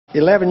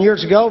11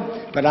 years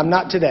ago, but I'm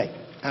not today.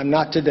 I'm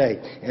not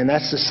today. And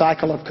that's the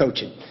cycle of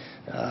coaching.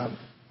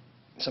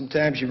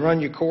 Sometimes you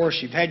run your course,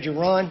 you've had your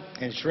run,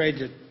 and it's ready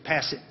to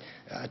pass it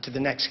to the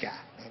next guy.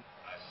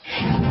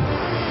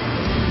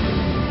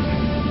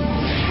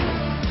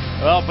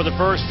 Well, for the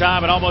first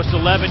time in almost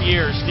 11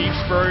 years, Steve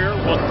Spurrier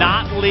will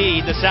not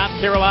lead the South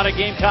Carolina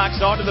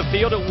Gamecocks onto the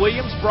field at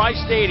Williams-Brice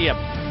Stadium.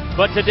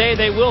 But today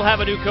they will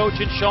have a new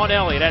coach in Sean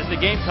Elliott as the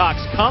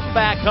Gamecocks come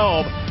back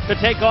home to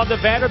take on the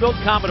Vanderbilt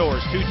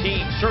Commodores, two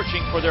teams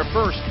searching for their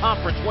first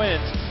conference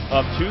wins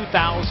of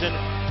 2015.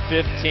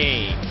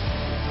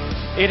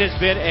 It has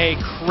been a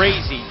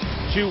crazy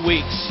 2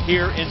 weeks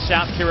here in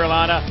South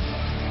Carolina.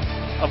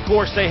 Of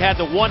course, they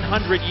had the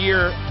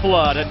 100-year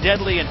flood, a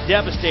deadly and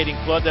devastating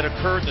flood that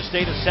occurred in the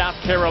state of South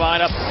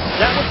Carolina.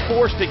 That was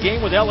forced a game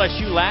with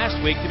LSU last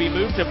week to be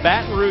moved to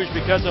Baton Rouge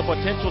because of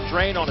potential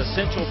drain on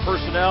essential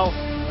personnel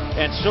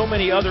and so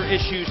many other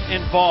issues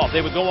involved.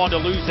 They would go on to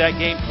lose that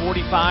game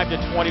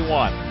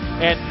 45-21.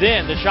 And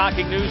then the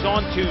shocking news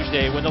on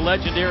Tuesday when the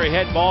legendary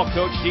head ball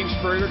coach Steve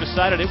Spurrier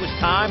decided it was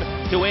time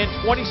to end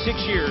 26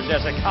 years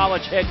as a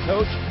college head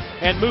coach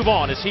and move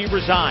on as he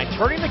resigned,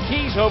 turning the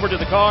keys over to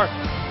the car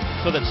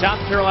so that South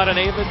Carolina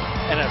native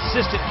and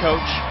assistant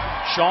coach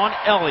Sean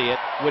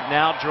Elliott would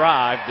now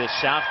drive this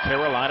South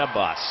Carolina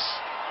bus.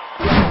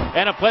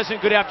 And a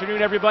pleasant good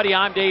afternoon, everybody.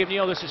 I'm Dave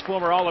Neal. This is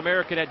former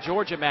All-American at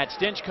Georgia, Matt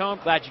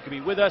Stinchcomb. Glad you could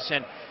be with us.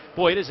 And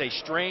boy, it is a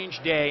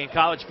strange day in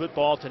college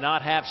football to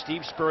not have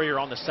Steve Spurrier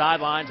on the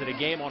sidelines at a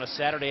game on a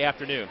Saturday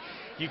afternoon.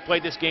 You've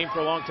played this game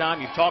for a long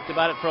time. You've talked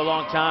about it for a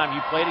long time.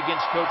 You played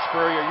against Coach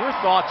Spurrier. Your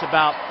thoughts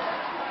about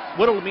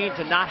what it will mean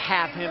to not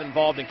have him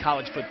involved in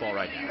college football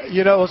right now?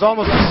 You know, it was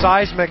almost a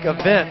seismic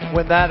event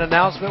when that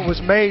announcement was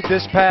made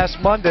this past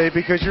Monday,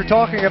 because you're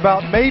talking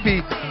about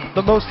maybe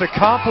the most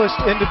accomplished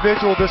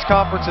individual this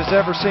conference has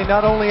ever seen,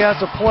 not only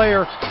as a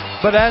player,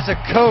 but as a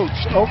coach.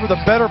 Over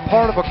the better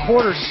part of a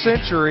quarter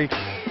century,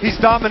 he's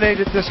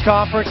dominated this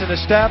conference and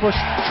established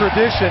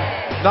tradition,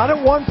 not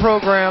at one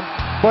program,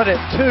 but at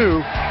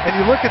two. And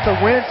you look at the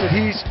wins that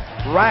he's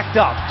racked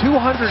up,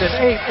 208,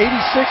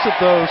 86 of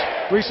those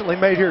recently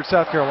made here at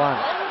South Carolina.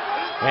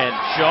 And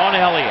Sean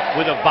Elliott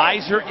with a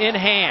visor in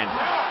hand,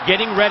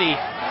 getting ready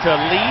to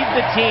lead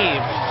the team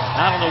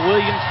out on the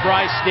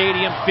Williams-Brice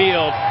Stadium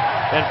field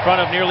in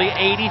front of nearly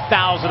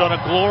 80,000 on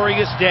a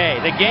glorious day.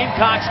 The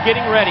Gamecocks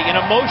getting ready, an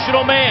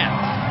emotional man.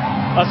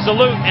 A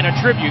salute and a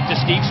tribute to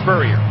Steve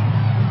Spurrier.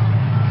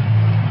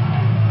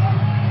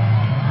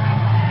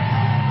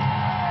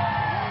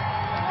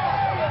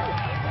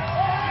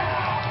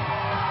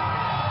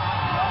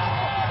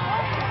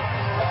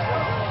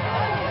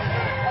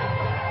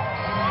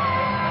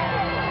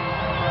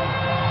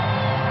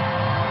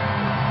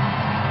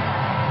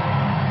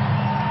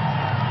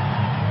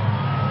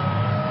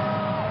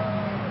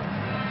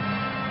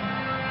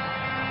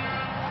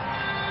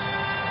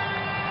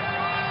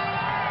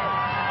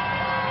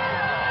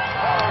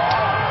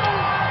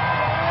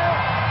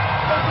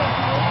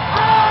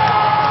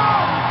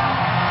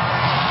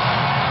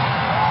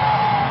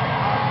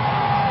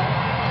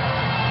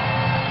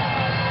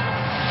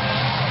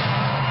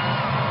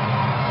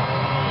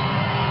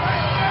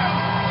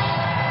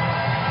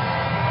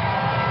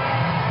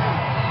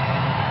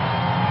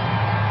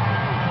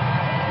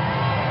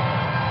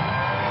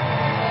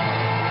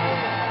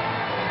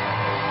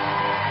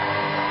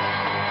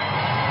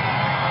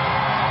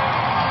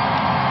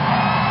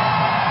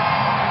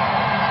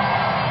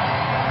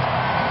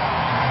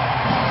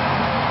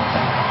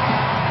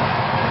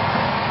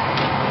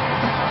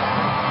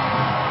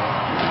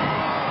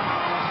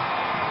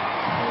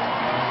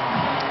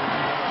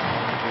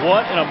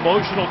 What an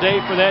emotional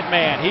day for that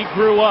man. He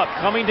grew up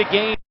coming to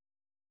game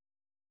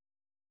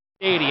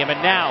stadium, and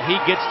now he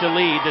gets to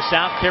lead the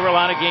South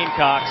Carolina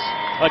Gamecocks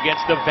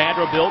against the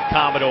Vanderbilt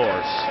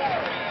Commodores.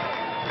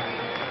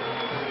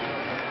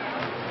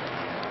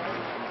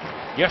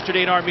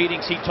 Yesterday in our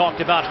meetings, he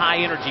talked about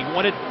high energy.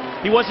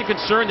 He wasn't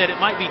concerned that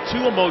it might be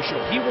too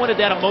emotional. He wanted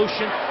that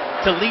emotion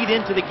to lead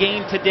into the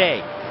game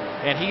today.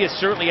 And he is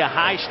certainly a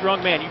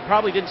high-strung man. You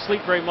probably didn't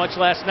sleep very much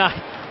last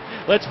night.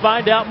 Let's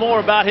find out more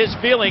about his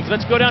feelings.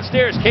 Let's go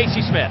downstairs.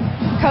 Casey Smith.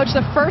 Coach,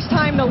 the first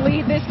time to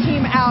lead this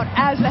team out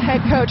as the head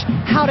coach,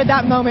 how did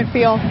that moment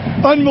feel?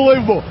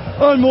 Unbelievable.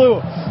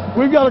 Unbelievable.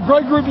 We've got a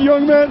great group of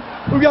young men.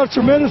 We've got a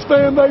tremendous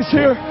fan base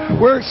here.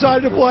 We're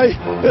excited to play.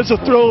 It's a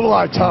thrill of a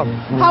lifetime.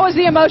 How was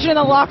the emotion in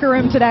the locker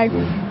room today?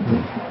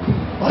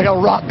 Like a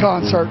rock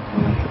concert.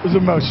 It was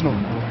emotional.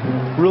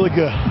 Really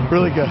good.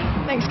 Really good.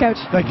 Thanks, Coach.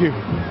 Thank you.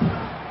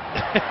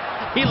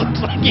 He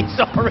looks like he's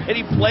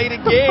already played a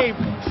game.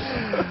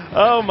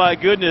 Oh, my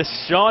goodness.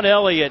 Sean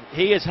Elliott,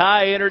 he is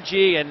high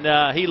energy,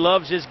 and he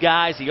loves his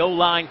guys, the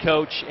O-line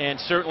coach, and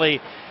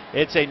certainly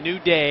It's a new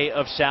day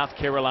of South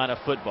Carolina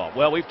football.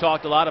 Well, we've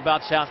talked a lot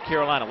about South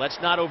Carolina. Let's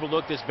not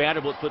overlook this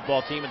Vanderbilt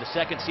football team in the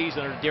second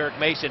season under Derek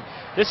Mason.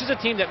 This is a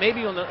team that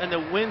maybe in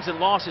the wins and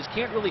losses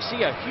can't really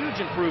see a huge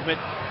improvement,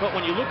 but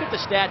when you look at the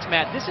stats,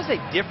 Matt, this is a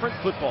different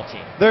football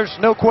team. There's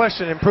no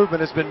question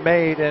improvement has been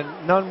made,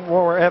 and none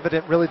more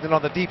evident really than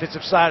on the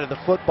defensive side of the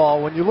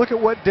football. When you look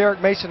at what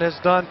Derek Mason has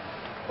done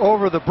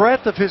over the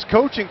breadth of his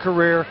coaching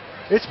career,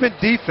 it's been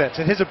defense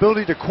and his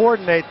ability to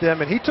coordinate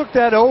them, and he took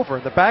that over.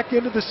 The back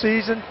end of the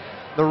season,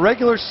 the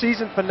regular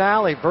season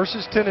finale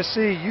versus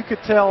Tennessee, you could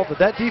tell that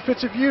that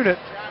defensive unit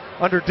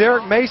under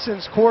Derek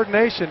Mason's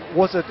coordination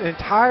was an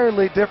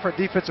entirely different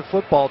defensive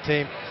football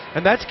team,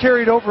 and that's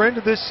carried over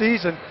into this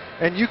season,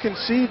 and you can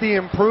see the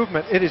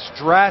improvement. It is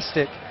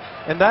drastic,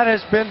 and that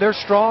has been their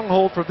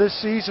stronghold for this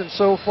season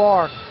so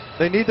far.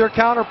 They need their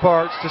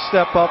counterparts to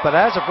step up, but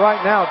as of right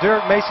now,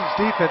 Derek Mason's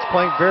defense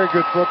playing very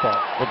good football.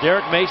 Well,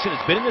 Derek Mason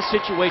has been in this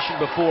situation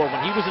before.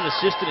 When he was an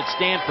assistant at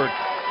Stanford,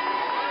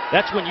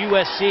 that's when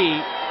USC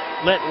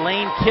let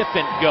Lane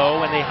Kiffin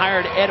go, and they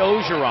hired Ed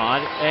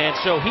Ogeron, and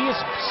so he has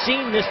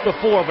seen this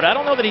before, but I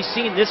don't know that he's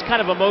seen this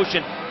kind of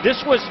emotion.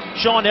 This was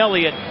Sean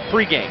Elliott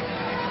pregame.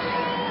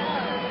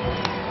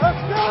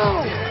 Let's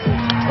go!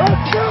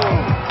 Let's go!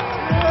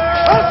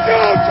 Let's go!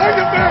 Take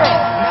it there!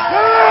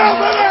 Yeah,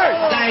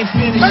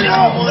 baby!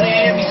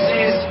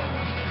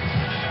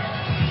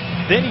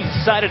 Then he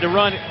decided to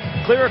run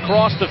clear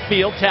across the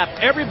field, tapped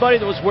everybody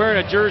that was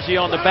wearing a jersey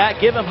on the back,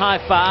 give them high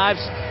fives,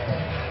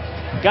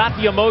 got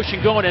the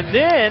emotion going, and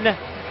then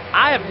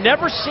I have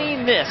never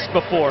seen this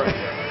before.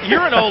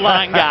 You're an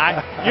O-line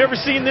guy. You ever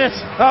seen this?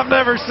 I've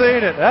never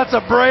seen it. That's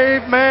a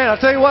brave man. I'll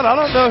tell you what, I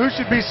don't know who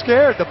should be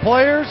scared, the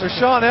players or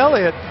Sean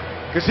Elliott,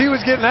 because he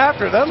was getting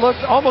after it. That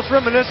looked almost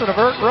reminiscent of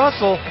Ert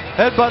Russell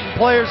headbutting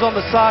players on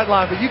the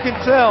sideline, but you can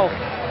tell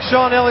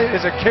Sean Elliott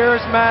is a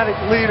charismatic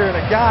leader and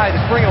a guy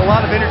that's bringing a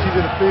lot of energy to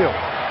the field.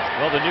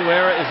 Well, the new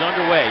era is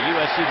underway.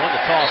 USC won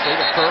the toss. They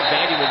defer.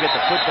 Vandy will get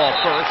the football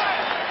first.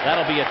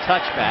 That'll be a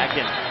touchback,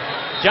 and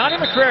Johnny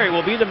McCrary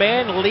will be the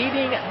man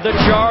leading the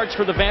charge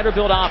for the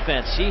Vanderbilt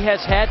offense. He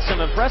has had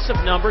some impressive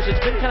numbers.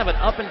 It's been kind of an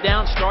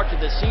up-and-down start to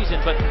this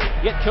season, but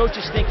yet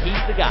coaches think he's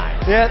the guy.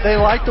 Yeah, they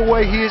like the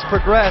way he has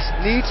progressed.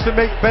 Needs to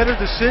make better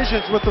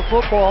decisions with the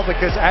football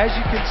because, as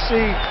you can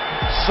see,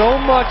 so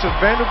much of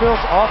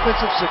Vanderbilt's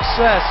offensive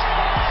success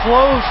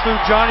flows through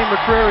Johnny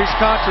McCrary's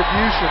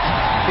contributions.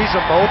 He's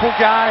a mobile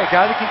guy, a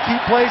guy that can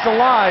keep plays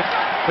alive,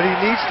 but he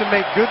needs to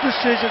make good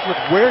decisions with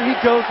where he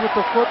goes with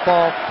the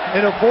football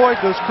and avoid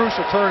those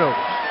crucial turnovers.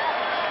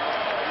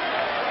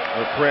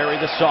 McCrary,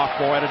 the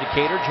sophomore out of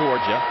Decatur,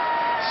 Georgia,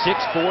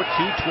 6'4",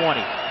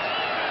 220.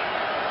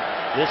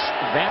 This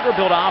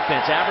Vanderbilt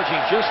offense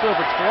averaging just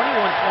over 21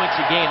 points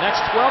a game.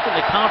 That's 12th in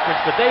the conference,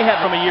 but they had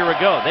from a year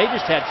ago. They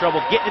just had trouble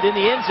getting it in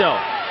the end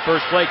zone.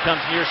 First play comes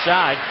near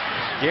side.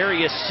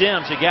 Darius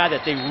Sims, a guy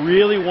that they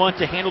really want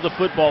to handle the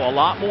football a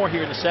lot more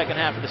here in the second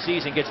half of the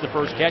season, gets the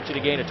first catch at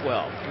a gain of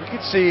 12. You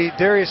can see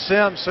Darius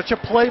Sims, such a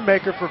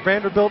playmaker for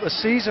Vanderbilt a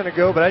season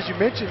ago, but as you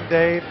mentioned,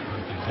 Dave,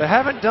 they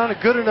haven't done a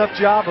good enough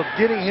job of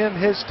getting him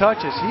his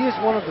touches. He is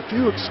one of the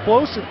few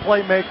explosive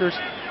playmakers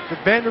that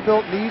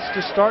Vanderbilt needs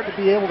to start to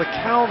be able to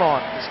count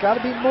on. It's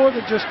got to be more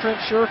than just Trent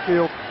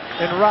Sherfield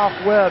and Ralph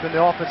Webb in the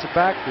offensive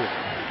backfield.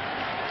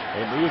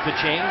 They move the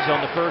chains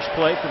on the first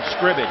play from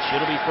scrimmage.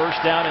 It'll be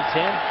first down and 10.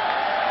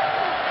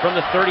 From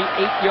the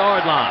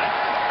 38-yard line.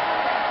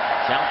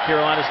 South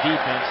Carolina's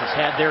defense has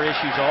had their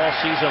issues all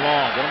season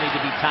long. They'll need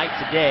to be tight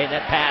today. And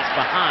that pass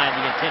behind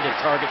the intended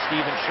target,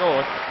 Stephen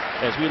Shore,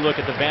 as we look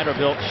at the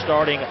Vanderbilt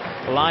starting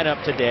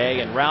lineup today.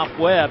 And Ralph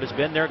Webb has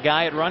been their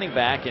guy at running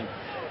back. And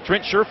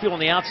Trent Sherfield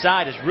on the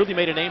outside has really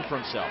made a name for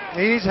himself.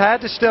 He's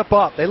had to step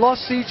up. They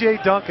lost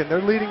C.J. Duncan,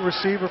 their leading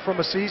receiver from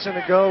a season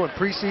ago in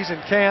preseason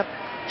camp.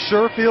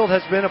 Sherfield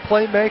has been a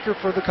playmaker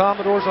for the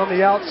Commodores on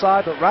the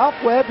outside, but Ralph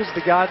Webb is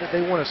the guy that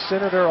they want to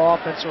center their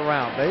offense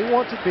around. They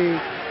want to be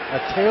a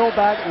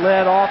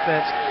tailback-led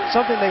offense,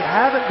 something they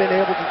haven't been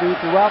able to do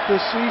throughout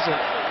this season,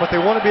 but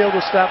they want to be able to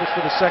establish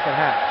for the second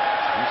half.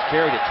 He's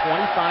carried it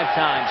 25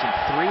 times in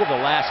 3 of the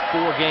last 4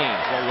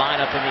 games. They'll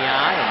line up in the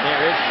eye, and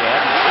there is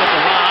Webb. He's at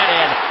the line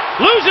and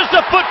loses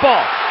the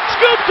football.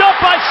 Scooped up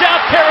by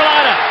South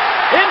Carolina.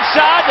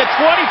 Inside the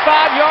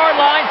 25-yard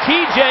line,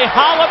 T.J.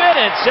 Holloman,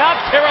 and South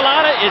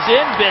Carolina is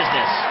in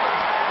business.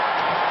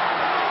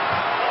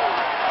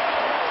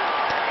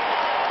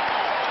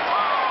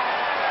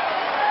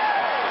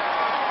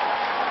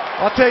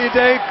 I'll tell you,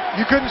 Dave,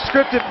 you couldn't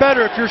script it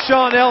better if you're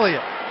Sean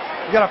Elliott.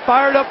 You got a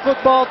fired-up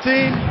football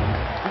team.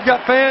 You've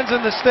got fans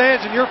in the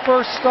stands in your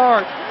first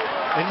start,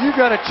 and you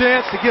got a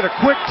chance to get a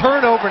quick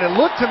turnover, and it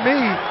looked to me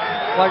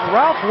like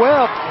Ralph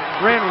Webb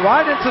ran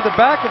right into the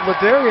back of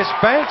Ladarius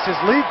Banks, his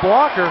lead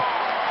blocker,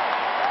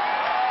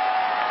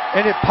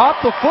 and it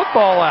popped the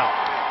football out.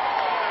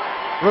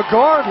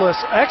 Regardless,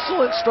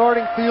 excellent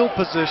starting field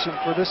position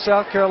for this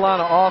South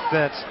Carolina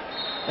offense,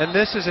 and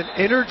this is an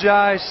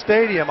energized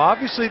stadium.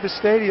 Obviously, the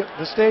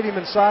stadium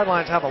and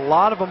sidelines have a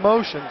lot of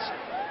emotions,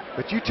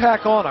 but you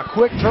tack on a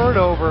quick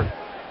turnover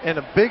and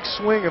a big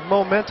swing of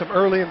momentum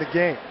early in the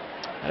game.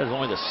 That is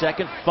only the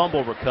second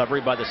fumble recovery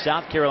by the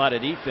South Carolina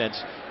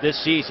defense this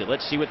season.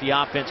 Let's see what the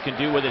offense can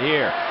do with it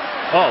here.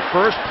 Oh,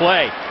 first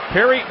play.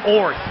 Perry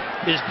Orth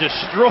is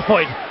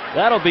destroyed.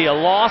 That'll be a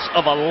loss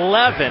of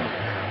 11.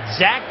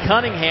 Zach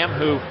Cunningham,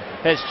 who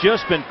has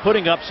just been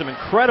putting up some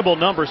incredible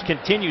numbers,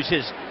 continues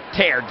his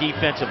tear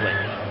defensively.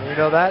 You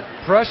know, that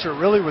pressure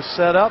really was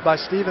set up by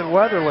Stephen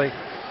Weatherly.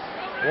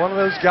 One of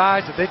those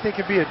guys that they think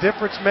can be a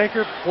difference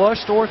maker.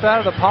 Flushed Orth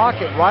out of the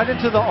pocket, right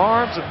into the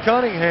arms of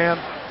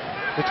Cunningham.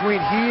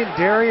 Between he and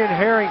Darian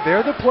Herring,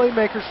 they're the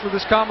playmakers for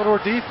this Commodore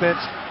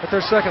defense at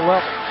their second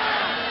level.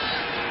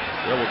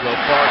 There will go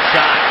far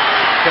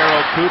side.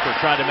 Farrell Cooper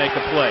trying to make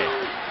a play.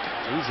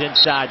 He's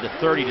inside the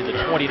 30 to the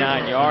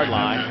 29-yard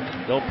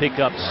line. They'll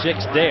pick up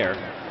 6 there.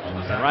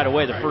 And right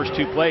away, the first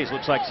 2 plays,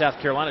 looks like South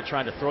Carolina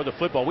trying to throw the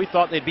football. We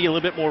thought they'd be a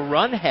little bit more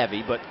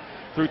run-heavy, but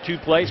through 2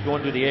 plays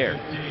going through the air.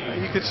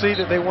 You can see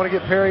that they want to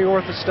get Perry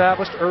Orth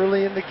established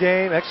early in the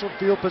game. Excellent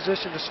field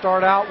position to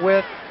start out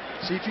with.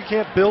 See if you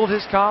can't build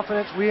his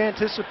confidence. We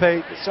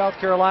anticipate that South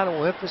Carolina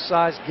will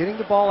emphasize getting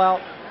the ball out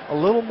a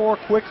little more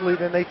quickly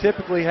than they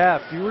typically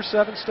have. Fewer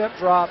 7-step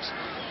drops,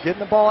 getting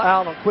the ball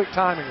out on quick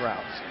timing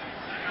routes.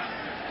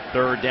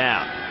 3rd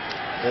down.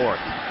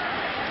 Orth.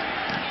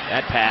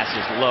 That pass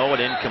is low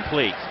and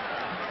incomplete.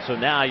 So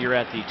now you're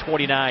at the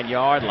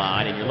 29-yard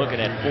line, and you're looking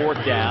at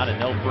 4th down,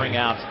 and they'll bring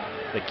out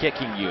the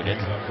kicking unit.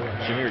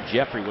 Jameer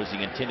Jeffrey was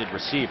the intended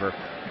receiver.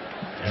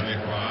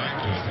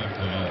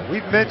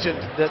 We've mentioned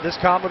that this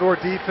Commodore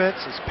defense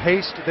has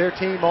paced their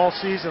team all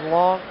season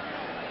long.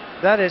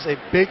 That is a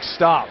big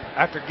stop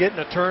after getting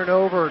a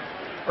turnover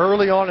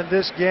early on in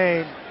this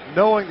game,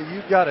 knowing that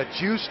you've got a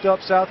juiced up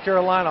South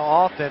Carolina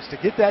offense. To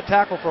get that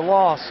tackle for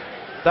loss,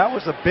 that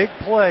was a big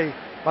play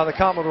by the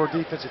Commodore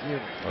defensive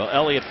unit. Well,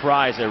 Elliott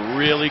Fry is a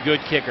really good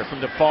kicker from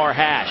the far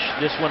hash.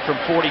 This one from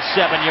 47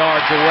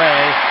 yards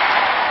away.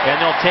 And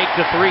they'll take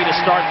the 3 to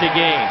start the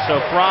game. So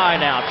Fry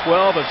now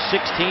 12 of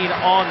 16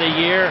 on the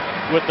year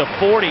with the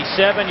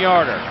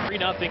 47-yarder.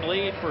 3-0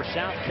 lead for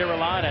South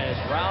Carolina as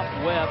Ralph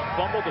Webb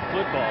fumbled the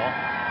football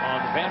on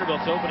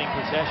Vanderbilt's opening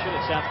possession,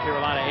 and South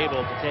Carolina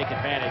able to take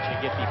advantage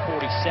and get the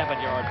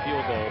 47-yard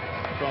field goal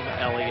from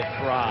Elliott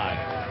Fry.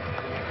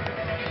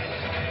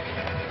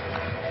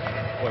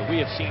 Boy, we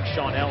have seen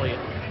Sean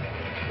Elliott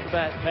for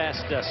the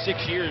past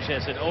 6 years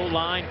as an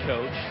O-line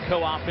coach,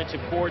 co-offensive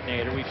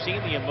coordinator. We've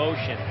seen the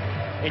emotion.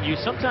 And you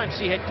sometimes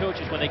see head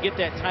coaches, when they get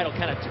that title,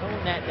 kind of tone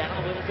that down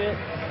a little bit.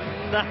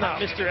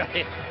 Not Mr.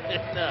 Elliott.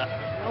 No.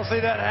 I don't see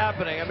that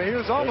happening. I mean, he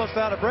was almost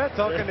out of breath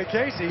talking to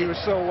Casey. He was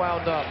so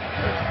wound up.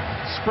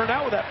 Sprint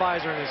out with that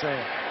visor in his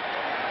hand.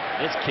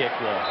 This kick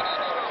will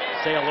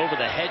sail over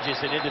the hedges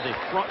and into the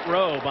front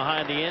row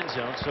behind the end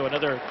zone. So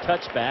another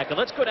touchback. And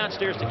let's go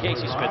downstairs to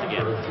Casey Smith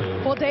again.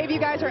 Well, Dave, you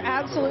guys are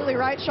absolutely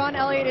right. Sean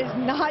Elliott is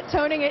not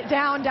toning it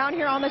down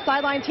here on the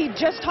sidelines. He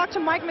just talked to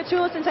Mike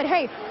Matulis and said,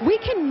 hey, we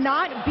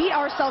cannot beat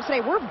ourselves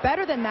today. We're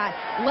better than that.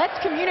 Let's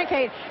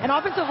communicate. And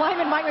offensive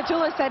lineman Mike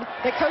Matulis said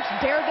that coach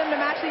dared them to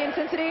match the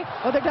intensity.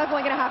 Well, they're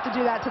definitely going to have to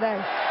do that today.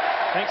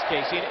 Thanks,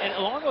 Casey. And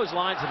along those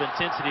lines of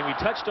intensity, we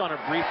touched on it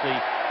briefly.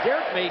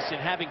 Derek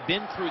Mason, having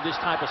been through this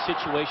type of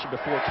situation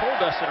before, told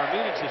us in our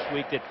meetings this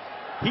week that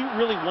he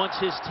really wants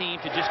his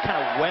team to just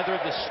kind of weather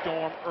the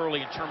storm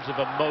early in terms of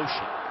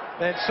emotion.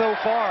 And so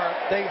far,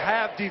 they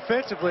have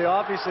defensively.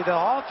 Obviously, the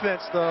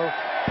offense, though,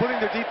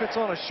 putting their defense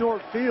on a short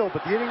field,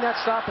 but getting that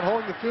stop and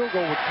holding the field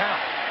goal would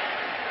count.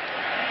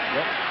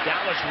 Yep.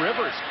 Dallas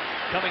Rivers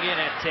coming in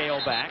at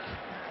tailback.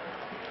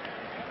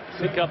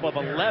 Pickup of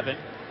 11.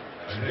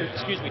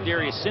 Excuse me,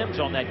 Darius Sims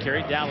on that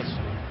carry. Dallas.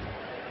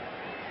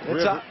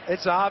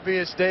 It's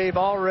obvious, Dave,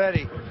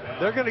 already.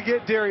 They're going to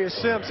get Darius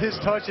Sims his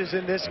touches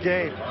in this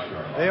game.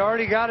 They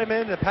already got him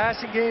in the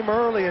passing game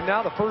early, and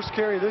now the first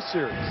carry of this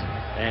series.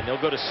 And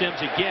they'll go to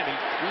Sims again.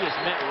 He is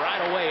met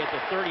right away at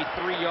the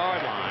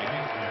 33-yard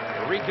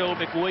line. Rico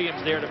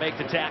McWilliams there to make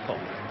the tackle.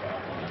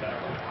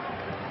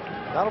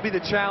 That'll be the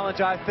challenge,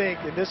 I think,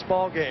 in this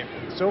ball game.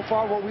 So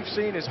far, what we've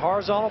seen is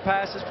horizontal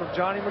passes from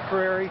Johnny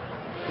McCrary,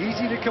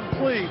 easy to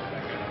complete.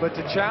 But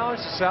to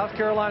challenge the South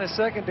Carolina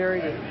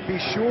secondary to be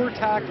sure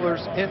tacklers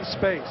in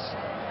space.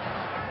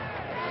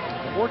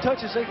 The more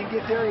touches they can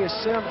get Darius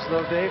Sims,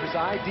 though, Dave, is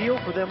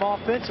ideal for them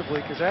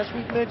offensively, because as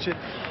we've mentioned,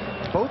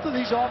 both of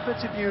these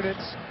offensive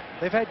units,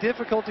 they've had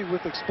difficulty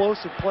with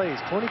explosive plays,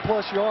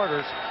 20-plus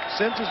yarders.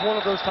 Sims is one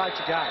of those types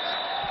of guys.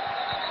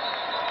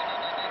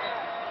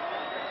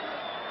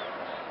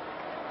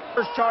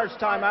 First charge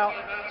timeout,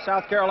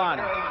 South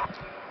Carolina.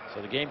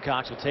 So the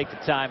Gamecocks will take the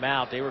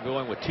timeout. They were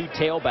going with 2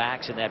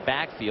 tailbacks in that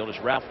backfield as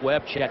Ralph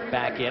Webb checked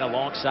back in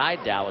alongside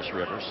Dallas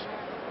Rivers.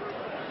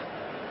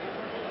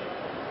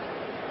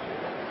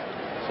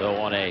 So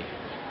on a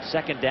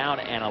 2nd down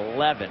and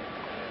 11,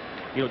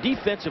 you know,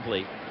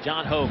 defensively,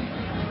 John Hogue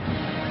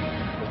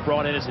was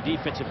brought in as a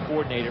defensive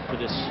coordinator for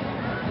this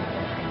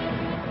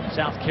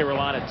South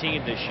Carolina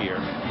team this year.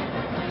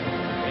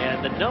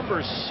 And the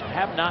numbers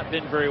have not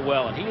been very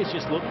well, and he is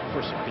just looking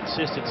for some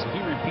consistency. He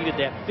repeated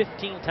that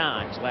 15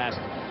 times last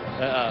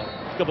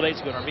a couple days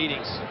ago in our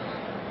meetings.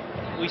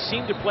 We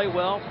seem to play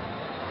well.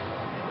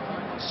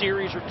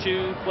 series or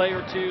two, play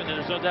or two, and then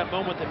there's that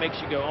moment that makes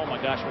you go, oh my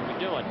gosh, what are we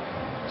doing?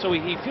 So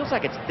he feels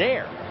like it's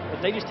there,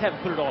 but they just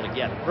haven't put it all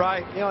together.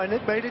 Right, and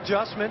it made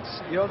adjustments.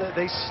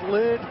 They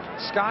slid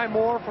Sky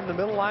Moore from the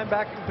middle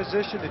linebacking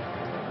position to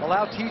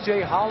allow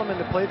T.J. Holloman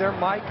to play their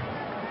Mike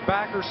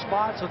backer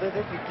spot so that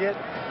they could get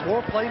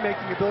more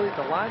playmaking ability at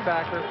the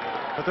linebacker.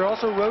 But they're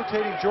also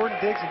rotating Jordan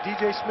Diggs and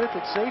DJ Smith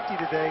at safety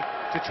today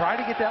to try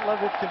to get that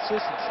level of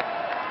consistency.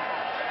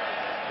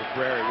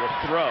 McCrary will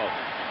throw.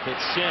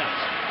 Hits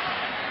Sims.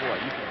 Boy,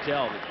 you can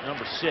tell that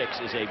number 6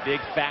 is a big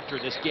factor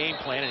in this game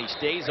plan, and he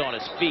stays on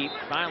his feet.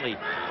 Finally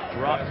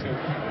dropped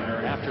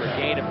after a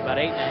gain of about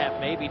 8.5,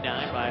 maybe 9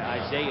 by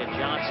Isaiah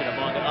Johnson,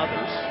 among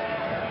others.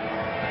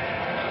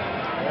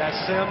 Yeah,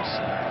 Sims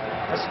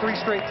has 3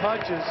 straight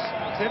touches,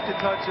 attempted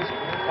touches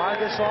by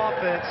this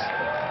offense,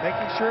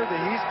 making sure that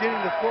he's getting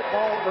the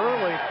football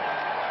early.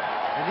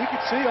 And you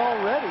can see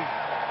already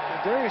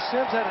Darius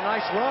Sims had a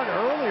nice run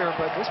earlier,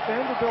 but this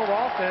Vanderbilt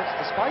offense,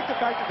 despite the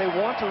fact that they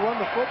want to run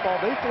the football,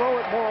 they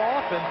throw it more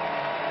often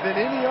than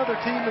any other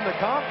team in the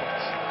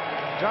conference.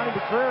 Johnny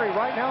McCrary,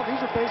 right now, these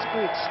are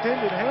basically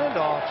extended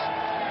handoffs,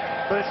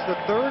 but it's the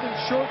third and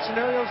short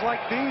scenarios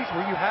like these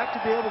where you have to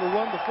be able to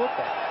run the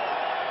football.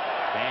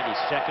 Vandy's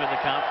second in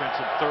the conference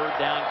in third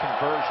down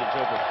conversions,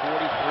 over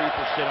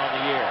 43% on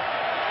the year.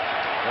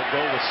 They'll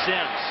go with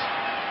Sims.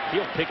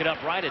 He'll pick it up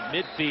right at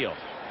midfield.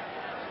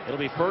 It'll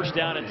be first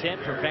down and 10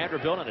 for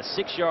Vanderbilt and a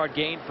 6-yard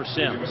gain for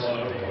Sims.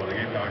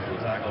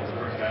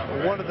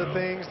 One of the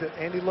things that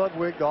Andy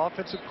Ludwig, the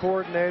offensive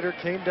coordinator,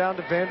 came down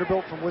to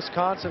Vanderbilt from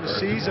Wisconsin a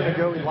season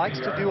ago. He likes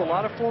to do a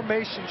lot of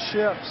formation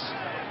shifts.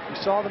 You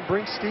saw them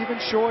bring Stephen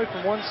Shoy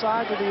from one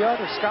side to the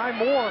other. Sky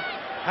Moore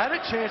had a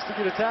chance to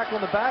get a tackle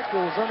in the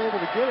backfield, was unable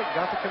to get it,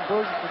 got the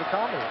conversion for the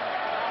Commodore.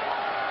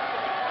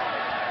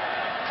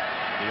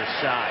 Near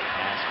side,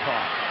 pass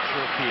caught,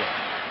 short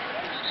field.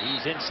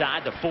 He's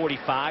inside the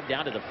 45,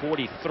 down to the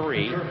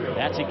 43.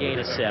 That's a gain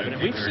of 7. And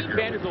we've seen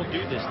Vanderbilt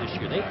do this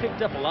year. They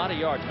picked up a lot of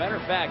yards.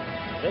 Matter of fact,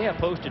 they have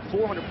posted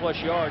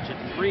 400-plus yards in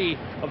 3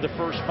 of the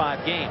first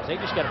 5 games. They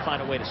just got to find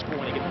a way to score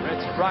when they get the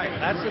red zone. Right,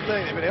 that's the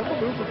thing. They've been able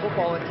to move the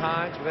football in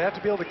times, but they have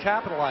to be able to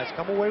capitalize,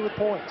 come away with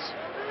points.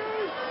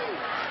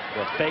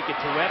 They'll fake it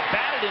to Webb,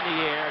 batted in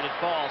the air, and it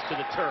falls to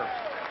the turf.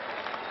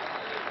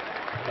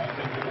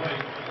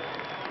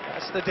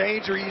 That's the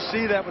danger. You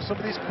see that with some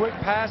of these quick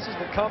passes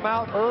that come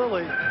out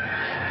early.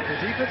 The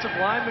defensive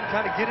linemen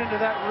kind of get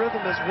into that rhythm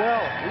as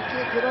well. We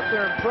can't get up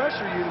there and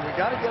pressure you. We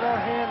got to get our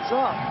hands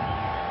up.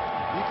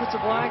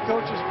 Defensive line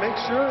coaches make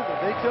sure that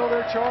they kill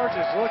their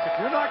charges. Look, if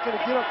you're not going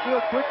to get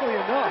upfield quickly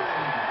enough,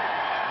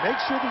 make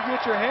sure that you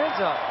get your hands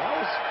up.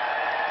 That was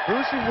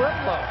Brucey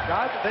Whitlow,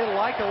 guy that they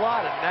like a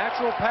lot, a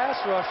natural pass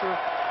rusher.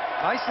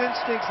 Nice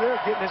instincts there,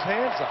 getting his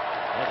hands up.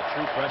 Yeah, the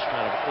true freshman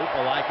out of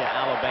Opelika,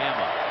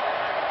 Alabama.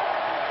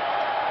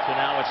 So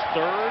now it's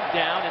third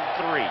down and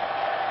 3.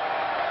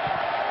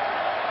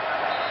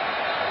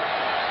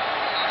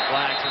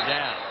 Flags are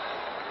down.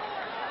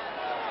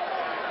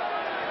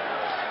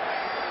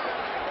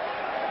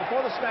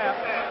 Before the snap,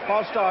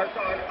 ball start,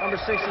 number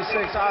 66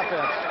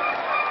 offense.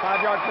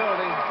 5-yard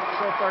penalty,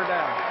 still third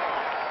down.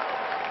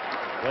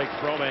 Blake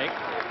Fromme,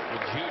 the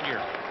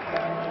junior.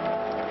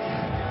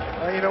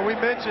 We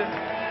mentioned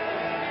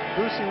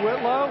Brucey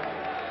Whitlow.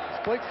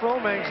 Blake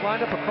Frome's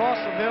lined up across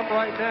from him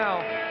right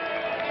now.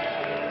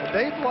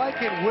 They've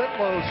likened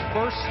Whitlow's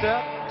first step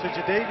to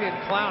Jadeveon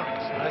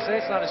Clowney's. And I say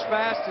it's not as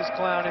fast as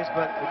Clowney's,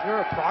 but if you're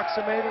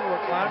approximating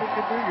what Clowney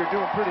can do, you're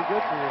doing pretty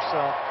good for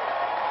yourself.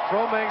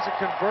 Frome's a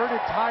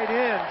converted tight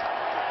end.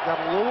 Got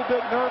a little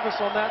bit nervous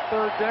on that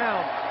third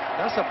down.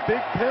 That's a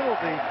big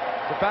penalty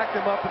to back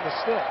them up in the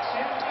sticks.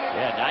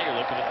 Yeah, now you're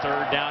looking at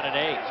third down and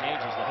 8.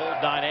 Changes the whole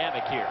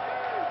dynamic here.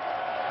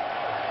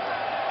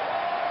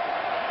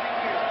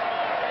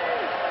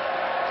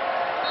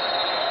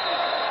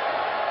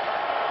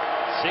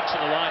 6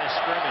 in the line of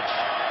scrimmage.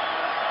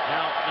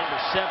 Now number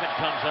 7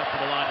 comes up to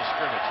the line of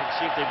scrimmage.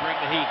 Let's see if they bring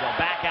the heat. They'll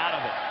back out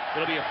of it.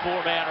 It'll be a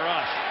 4-man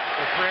rush.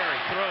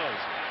 McCrary throws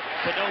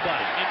to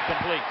nobody.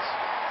 Incomplete.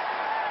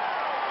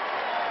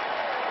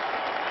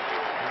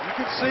 You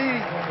can see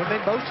when they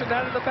motioned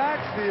out of the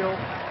backfield,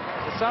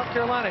 that South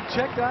Carolina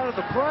checked out of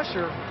the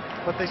pressure,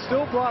 but they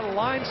still brought a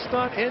line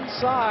stunt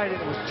inside,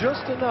 and it was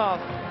just enough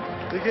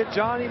to get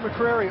Johnny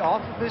McCrary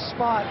off of his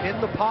spot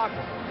in the pocket.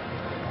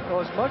 So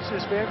as much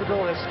as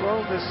Vanderbilt has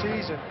thrown this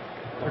season,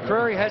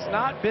 McCrary has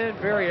not been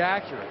very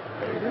accurate.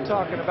 You're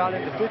talking about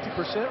in the 50%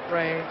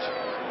 range.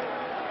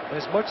 And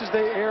as much as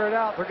they air it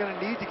out, they're going to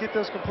need to get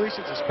those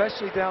completions,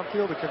 especially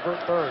downfield, to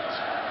convert thirds.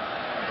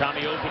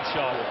 Tommy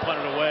Openshaw will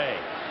punt it away.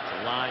 It's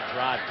a line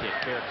drive kick.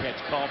 Fair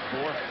catch called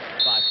for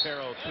by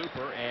Pharaoh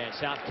Cooper, and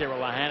South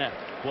Carolina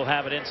will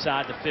have it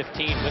inside the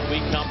 15 when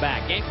we come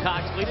back.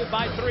 Gamecocks lead it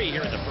by 3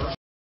 here in the first.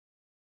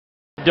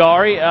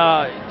 Dari,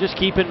 just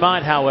keep in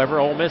mind, however,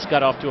 Ole Miss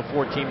got off to a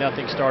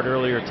 14-0 start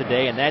earlier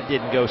today, and that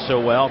didn't go so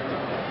well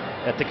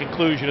at the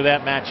conclusion of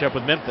that matchup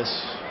with Memphis.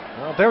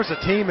 Well, if there was a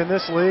team in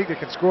this league that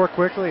can score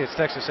quickly, it's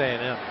Texas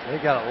A&M.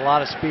 They got a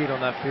lot of speed on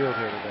that field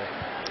here today.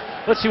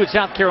 Let's see what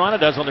South Carolina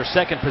does on their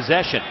second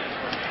possession.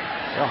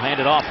 They'll hand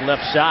it off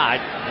left side.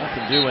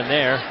 Nothing doing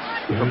there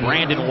for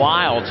Brandon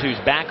Wilds, who's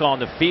back on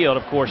the field.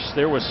 Of course,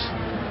 there was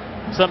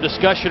some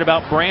discussion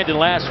about Brandon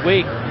last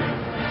week.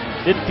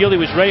 Didn't feel he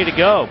was ready to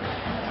go.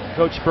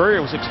 Coach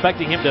Spurrier was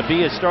expecting him to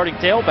be a starting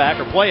tailback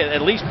or play,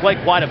 at least play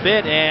quite a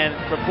bit. And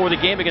before the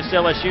game against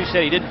LSU,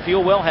 said he didn't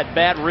feel well, had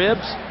bad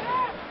ribs.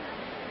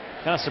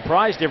 Kind of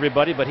surprised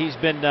everybody, but he's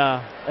been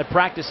at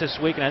practice this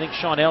week, and I think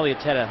Sean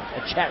Elliott's had a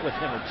chat with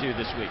him or two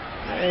this week.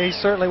 He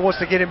certainly wants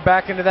to get him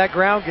back into that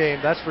ground game,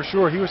 that's for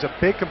sure. He was a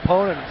big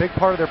component, a big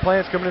part of their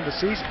plans coming into the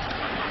season.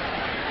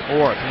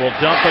 Orth will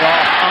dump it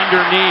off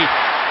underneath.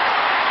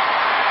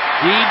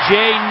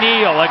 DJ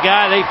Neal, a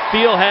guy they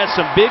feel has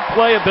some big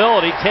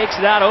playability, takes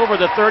it out over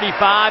the 35,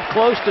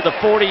 close to the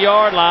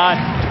 40-yard line,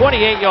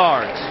 28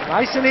 yards.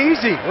 Nice and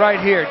easy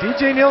right here.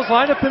 DJ Neal's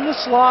lined up in the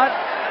slot.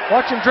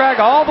 Watch him drag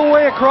all the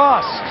way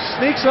across.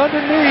 Sneaks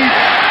underneath.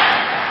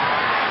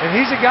 And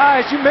he's a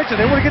guy, as you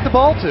mentioned, they want to get the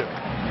ball to.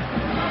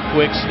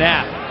 Quick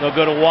snap. They'll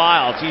go to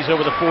Wilds. He's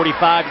over the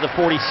 45 to the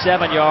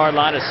 47-yard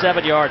line, a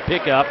 7-yard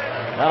pickup.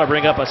 That'll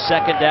bring up a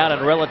second down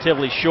and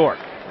relatively short.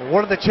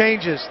 One of the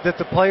changes that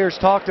the players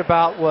talked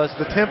about was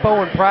the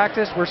tempo in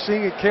practice. We're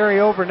seeing it carry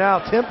over now.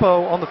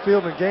 Tempo on the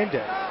field in game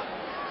day.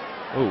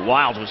 Ooh,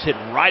 Wilds was hit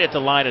right at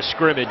the line of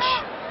scrimmage.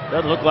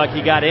 Doesn't look like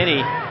he got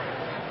any.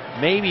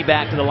 Maybe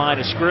back to the line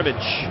of scrimmage.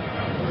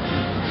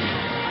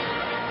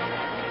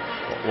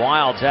 But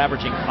Wilds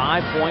averaging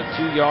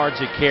 5.2 yards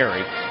a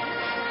carry.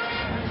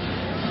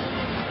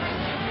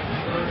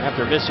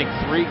 After missing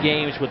 3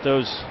 games with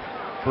those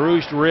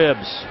bruised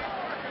ribs.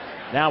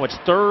 Now it's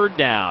 3rd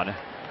down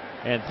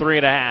and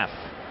 3.5.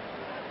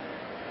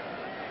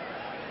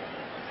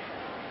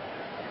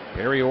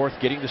 Barry Orth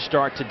getting the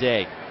start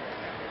today.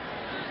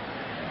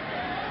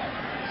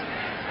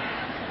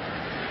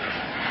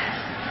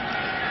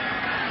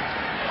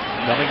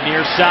 Coming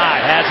near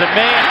side, has a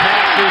man,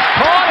 passes,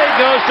 caught, and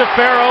goes to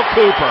Pharaoh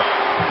Cooper.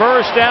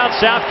 First down,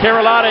 South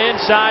Carolina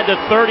inside the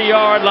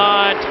 30-yard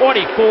line,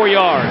 24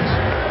 yards.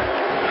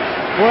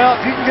 Well,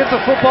 if you can get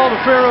the football to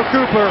Pharaoh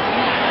Cooper,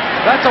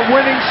 that's a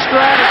winning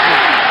strategy.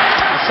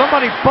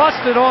 Somebody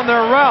busted on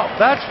their route,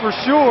 that's for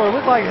sure. It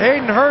looked like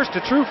Hayden Hurst,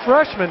 a true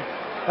freshman,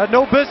 had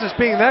no business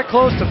being that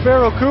close to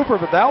Pharaoh Cooper,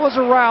 but that was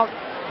a route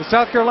that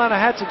South Carolina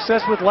had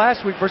success with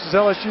last week versus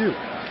LSU.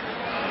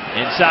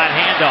 Inside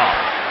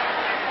handoff.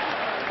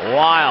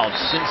 Wilds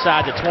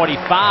inside the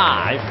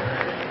 25.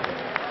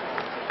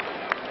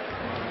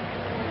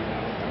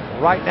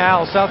 Right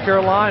now, South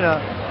Carolina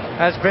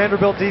has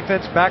Vanderbilt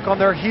defense back on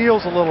their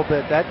heels a little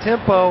bit. That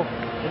tempo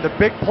and the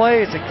big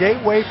play is a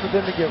gateway for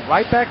them to get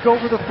right back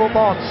over the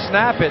football and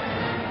snap it.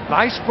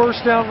 Nice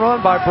first down run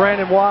by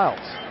Brandon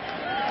Wilds.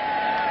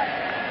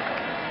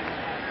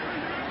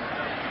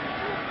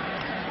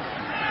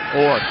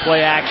 Orth,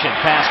 play action,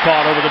 pass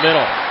caught over the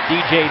middle.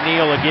 DJ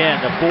Neal again,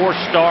 the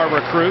 4-star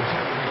recruit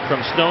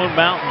from Stone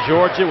Mountain,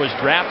 Georgia, was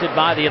drafted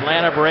by the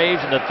Atlanta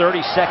Braves in the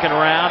 32nd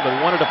round,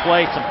 but wanted to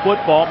play some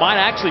football, might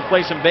actually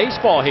play some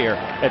baseball here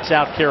at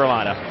South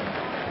Carolina.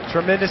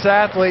 Tremendous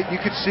athlete. You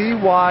could see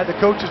why the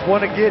coaches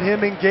want to get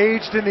him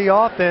engaged in the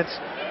offense.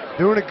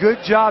 Doing a good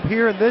job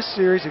here in this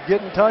series of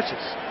getting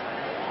touches.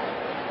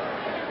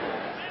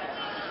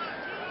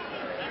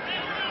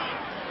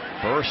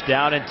 First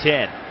down and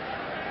 10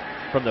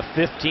 from the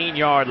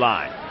 15-yard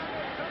line.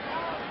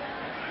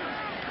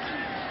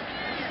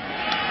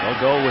 They'll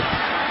go with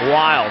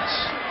Wilds.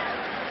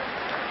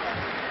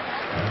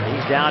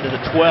 He's down to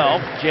the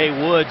 12. Jay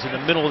Woods in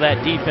the middle of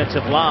that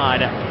defensive line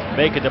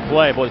making the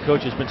play. Boy, the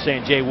coach has been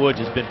saying Jay Woods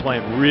has been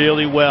playing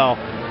really well.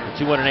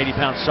 The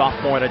 280-pound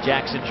sophomore out of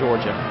Jackson,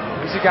 Georgia.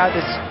 He's a guy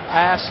that's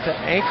asked to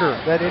anchor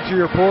that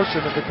interior portion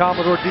of the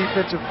Commodore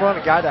defensive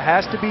front. A guy that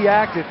has to be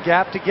active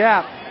gap to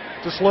gap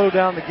to slow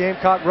down the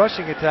Gamecock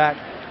rushing attack.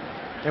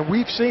 And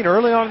we've seen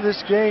early on in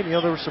this game,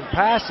 there were some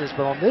passes,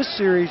 but on this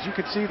series, you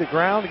could see the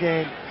ground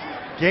game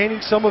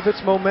gaining some of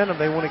its momentum.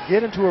 They want to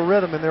get into a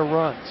rhythm in their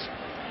runs.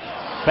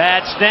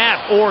 Bad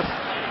snap. Orth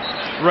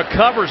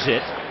recovers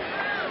it.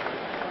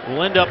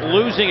 Will end up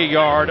losing a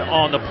yard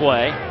on the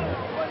play.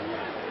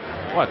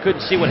 Well, I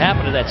couldn't see what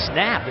happened to that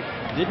snap. It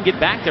didn't get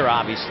back there,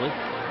 obviously.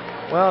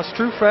 Well, it's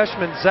true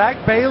freshman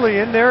Zach Bailey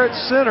in there at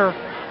center.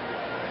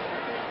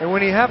 And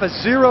when you have a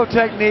zero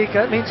technique,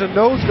 that means a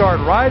nose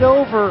guard right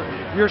over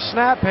your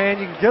snap hand.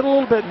 You can get a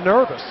little bit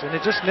nervous, and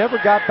it just never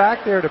got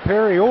back there to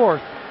Perry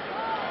Orth.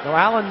 Now,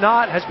 Alan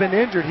Knott has been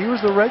injured. He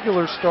was the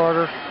regular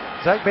starter.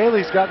 Zach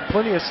Bailey's gotten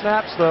plenty of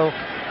snaps, though,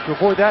 to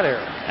avoid that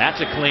error.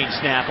 That's a clean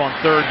snap on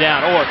 3rd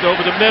down. Orth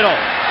over the middle.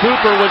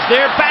 Cooper was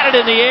there, batted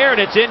in the air,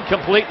 and it's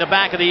incomplete in the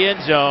back of the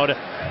end zone.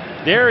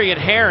 Darian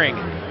Herring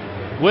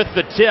with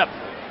the tip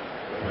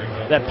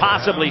that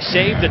possibly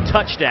saved a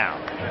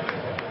touchdown.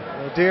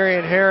 Well,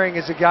 Darian Herring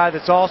is a guy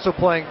that's also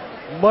playing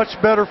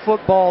much better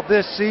football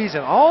this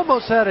season.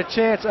 Almost had a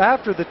chance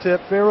after the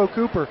tip. Pharaoh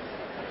Cooper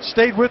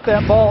stayed with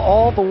that ball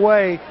all the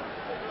way,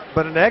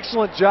 but an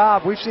excellent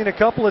job. We've seen a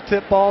couple of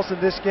tip balls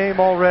in this game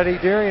already.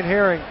 Darian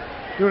Herring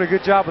doing a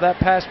good job with that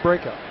pass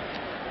breakup.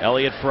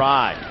 Elliott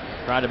Fry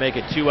trying to make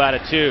it 2 out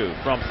of 2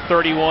 from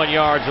 31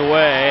 yards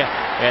away,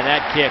 and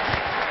that kick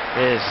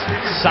is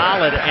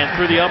solid and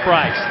through the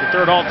uprights. The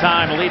third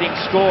all-time leading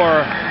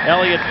scorer,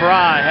 Elliott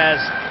Fry,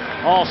 has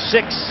all 6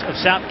 of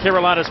South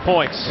Carolina's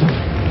points.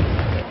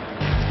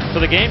 So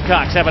the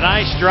Gamecocks have a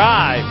nice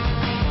drive.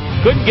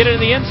 Couldn't get it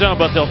in the end zone,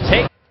 but they'll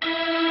take.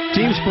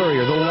 Steve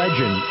Spurrier, the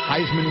legend,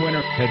 Heisman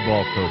winner, head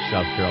ball coach,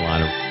 South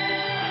Carolina.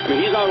 I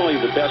mean, he's not only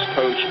the best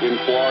coach in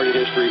Florida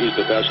history, he's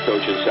the best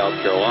coach in South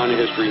Carolina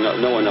history.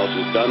 No one else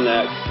has done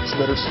that. It's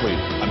bittersweet.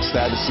 I'm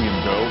sad to see him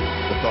go.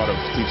 The thought of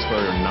Steve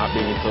Spurrier not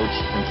being a coach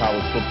in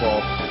college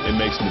football, it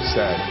makes me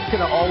sad. I'm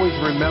going to always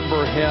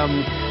remember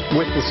him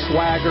with the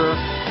swagger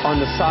on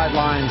the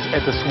sidelines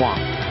at the Swamp.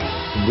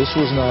 This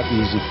was not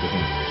easy for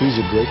him. He's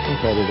a great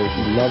competitor.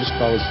 He loves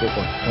college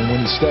football. And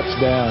when he steps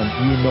down,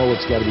 you know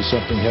it's got to be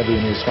something heavy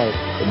in his heart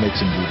that makes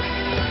him do it.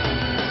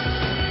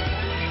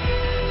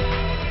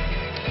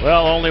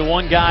 Well, only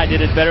one guy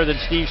did it better than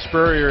Steve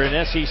Spurrier in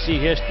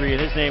SEC history, and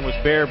his name was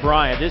Bear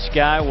Bryant. This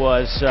guy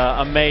was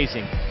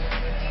amazing.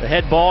 The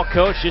head ball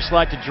coach just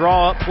liked to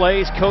draw up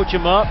plays, coach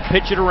him up,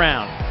 pitch it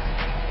around.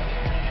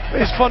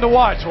 He's fun to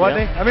watch,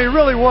 wasn't he? I mean, it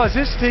really was.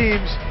 His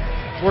teams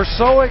were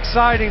so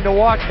exciting to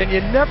watch, and you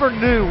never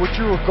knew what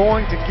you were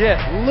going to get.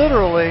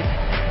 Literally,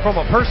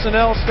 from a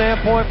personnel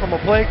standpoint, from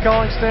a play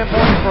calling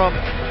standpoint,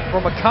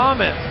 from a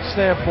comment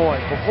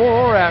standpoint,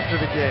 before or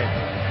after the game.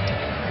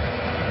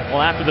 Well,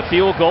 after the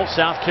field goal,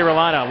 South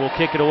Carolina will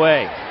kick it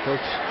away.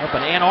 Coach up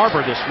in Ann Arbor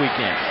this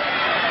weekend.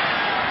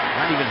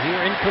 Not even here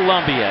in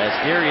Columbia, as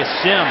Darius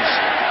Sims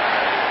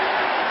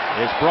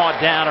is brought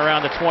down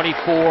around the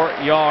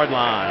 24-yard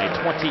line.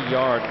 A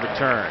 20-yard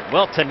return.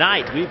 Well,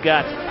 tonight we've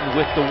got,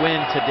 with the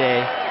win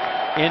today,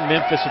 in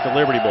Memphis at the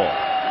Liberty Bowl.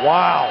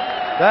 Wow,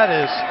 that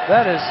is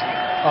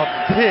a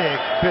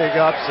big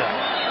upset.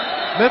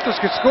 Memphis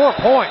could score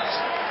points.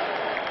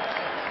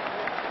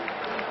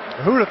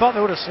 Who would have thought they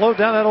would have slowed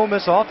down that Ole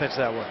Miss offense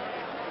that way?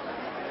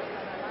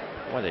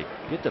 Boy, they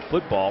get the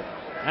football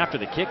after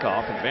the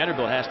kickoff, and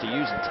Vanderbilt has to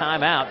use a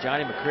timeout.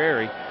 Johnny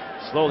McCrary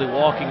slowly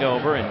walking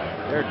over, and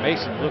Jared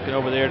Mason looking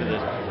over there to the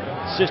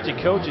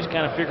assistant coaches,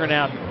 kind of figuring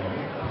out,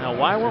 now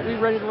why weren't we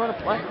ready to run a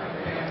play?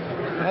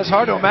 That's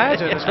hard to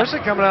imagine, Yeah.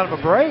 Especially coming out of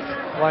a break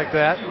like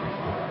that.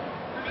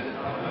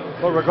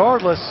 But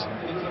regardless,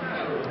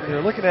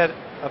 you're looking at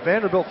a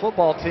Vanderbilt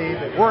football team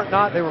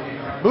that they were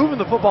moving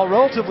the football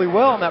relatively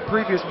well in that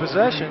previous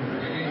possession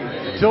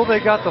until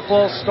they got the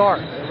false start.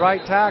 The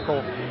right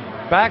tackle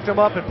backed them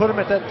up and put them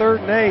at that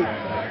 3rd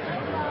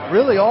and 8.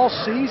 Really all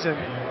season,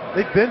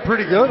 they've been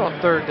pretty good on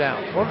 3rd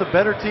down. One of the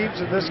better teams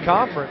in this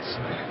conference.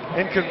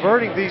 And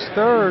converting these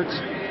thirds,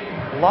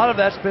 a lot of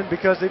that's been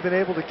because they've been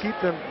able to keep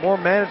them more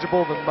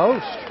manageable than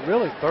most.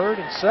 Really, 3rd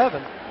and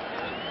 7.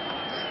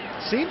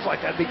 Seems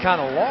like that'd be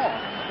kind of long.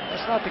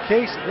 That's not the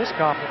case in this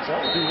conference.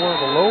 That would be one of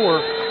the lower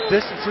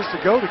distances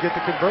to go to get the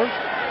conversion.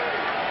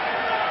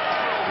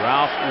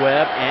 Ralph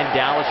Webb and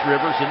Dallas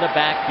Rivers in the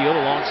backfield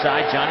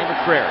alongside Johnny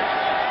McCrary.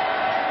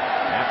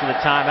 After the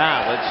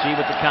timeout, let's see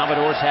what the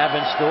Commodores have in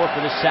store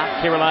for the South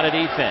Carolina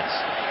defense.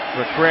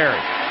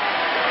 McCrary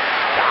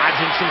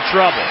dodging some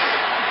trouble.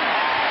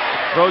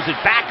 Throws it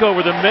back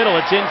over the middle.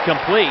 It's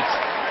incomplete.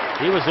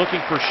 He was looking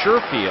for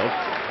Sherfield,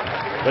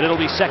 but it'll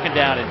be 2nd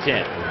down and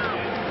 10.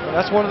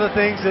 That's one of the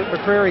things that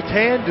McCrary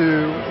can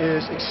do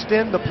is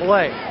extend the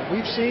play.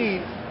 We've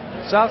seen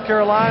South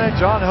Carolina,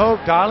 John Hope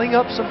dialing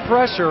up some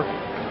pressure.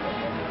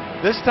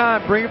 This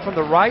time bringing from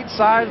the right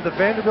side of the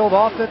Vanderbilt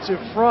offensive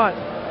front.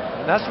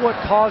 And that's what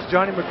caused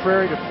Johnny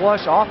McCrary to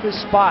flush off his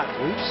spot.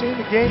 We've seen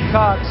the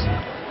Gamecocks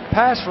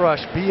pass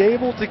rush be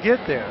able to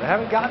get there. They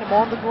haven't gotten him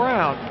on the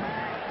ground,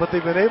 but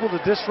they've been able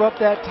to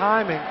disrupt that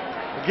timing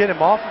and get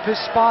him off of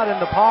his spot in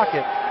the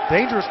pocket.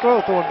 Dangerous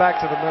throw throwing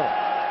back to the middle.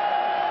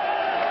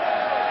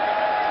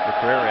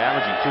 McCrary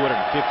averaging 250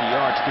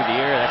 yards through the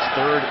air. That's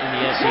 3rd in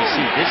the SEC.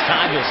 This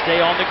time he'll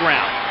stay on the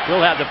ground.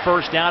 He'll have the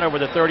 1st down over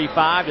the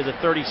 35 to the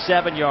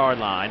 37-yard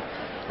line.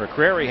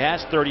 McCrary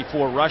has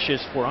 34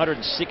 rushes for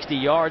 160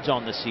 yards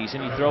on the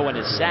season. You throw in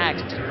his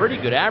sacks, it's a pretty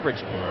good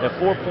average at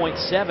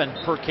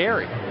 4.7 per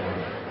carry.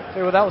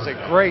 Okay, well, that was a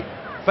great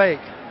fake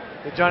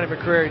that Johnny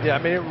McCrary did.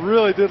 I mean, it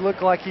really did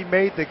look like he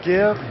made the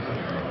give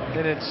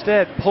and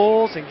instead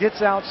pulls and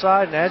gets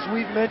outside. And as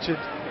we've mentioned,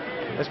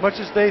 as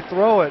much as they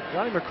throw it,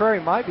 Johnny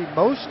McCrary might be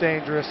most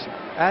dangerous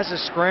as a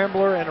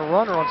scrambler and a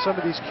runner on some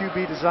of these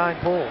QB design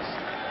pulls.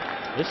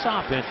 This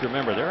offense,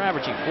 remember, they're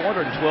averaging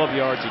 412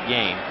 yards a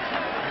game.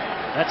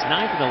 That's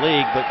 9th in the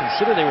league, but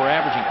consider they were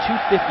averaging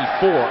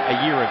 254 a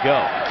year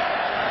ago.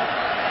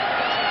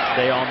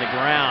 Stay on the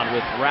ground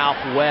with Ralph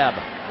Webb.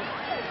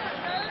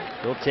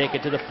 He'll take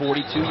it to the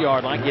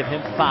 42-yard line, give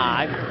him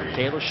 5.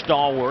 Taylor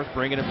Stallworth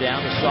bringing him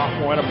down, the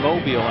sophomore out of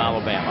Mobile,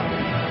 Alabama.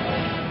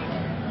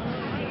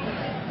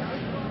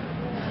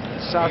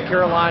 South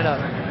Carolina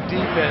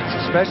defense,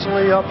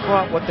 especially up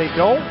front, what they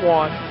don't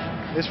want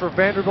is for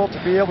Vanderbilt to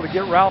be able to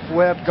get Ralph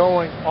Webb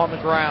going on the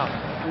ground.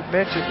 We've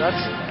mentioned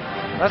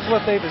that's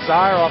what they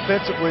desire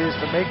offensively, is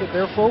to make it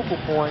their focal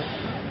point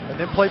and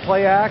then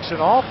play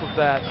action off of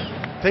that.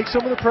 Take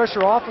some of the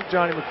pressure off of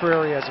Johnny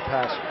McCrary as a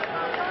passer.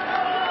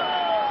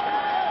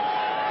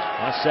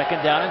 On 2nd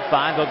down and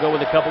 5, they'll go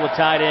with a couple of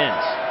tight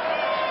ends.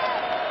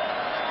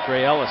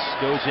 Trey Ellis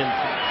goes in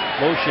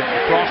motion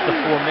across the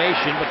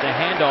formation, but the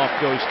handoff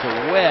goes to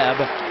Webb.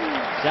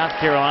 South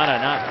Carolina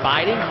not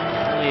biting,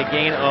 only a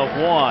gain of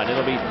 1.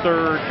 It'll be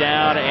 3rd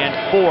down and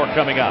 4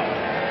 coming up.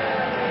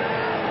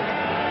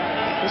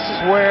 This is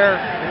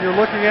where, when you're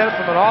looking at it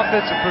from an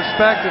offensive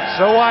perspective,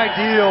 so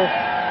ideal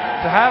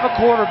to have a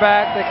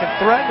quarterback that can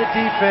threaten the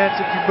defense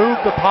if you move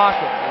the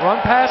pocket.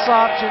 Run-pass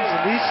options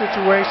in these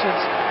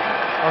situations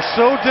are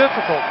so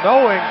difficult,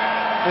 knowing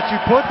that you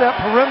put that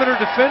perimeter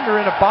defender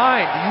in a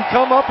bind. Do you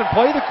come up and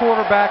play the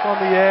quarterback on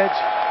the edge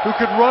who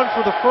could run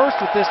for the first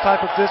with this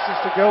type of distance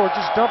to go, or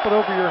just dump it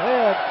over your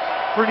head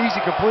for an easy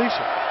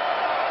completion?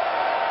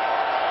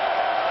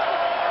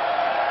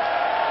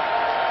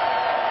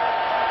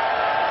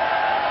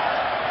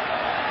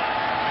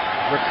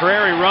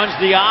 McCrary runs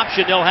the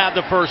option. They'll have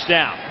the 1st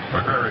down.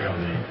 McCrary on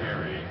the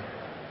carry.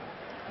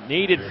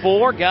 Needed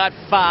 4, got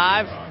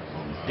 5.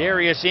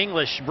 Darius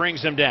English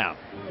brings them down.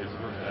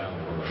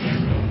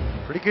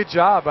 Pretty good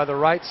job by the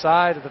right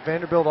side of the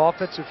Vanderbilt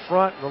offensive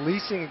front,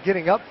 releasing and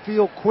getting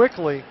upfield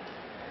quickly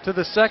to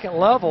the 2nd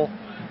level.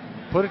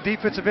 Put a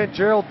defensive end,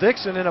 Gerald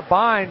Dixon, in a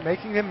bind,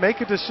 making him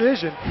make a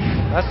decision.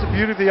 That's the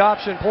beauty of the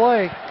option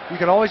play. You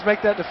can always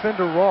make that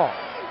defender wrong.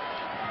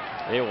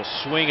 They will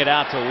swing it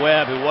out to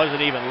Webb, who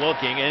wasn't even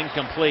looking.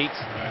 Incomplete.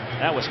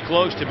 That was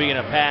close to being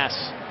a pass.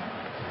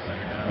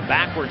 A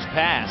backwards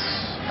pass.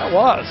 That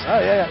was.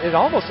 Yeah, it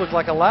almost looked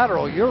like a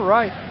lateral. You're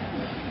right.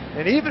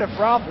 And even if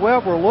Ralph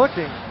Webb were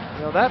looking,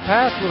 that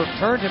pass would have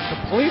turned him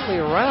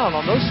completely around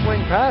on those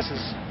swing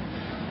passes.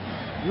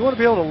 You want to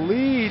be able to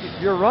lead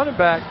your running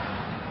back.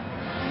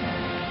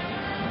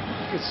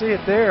 You can see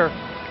it there.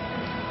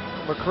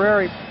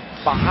 McCrary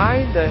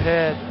behind the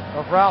head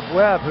of Ralph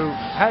Webb, who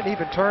hadn't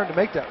even turned to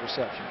make that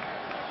reception.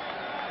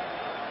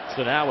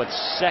 So now it's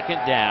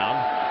 2nd down.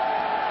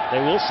 They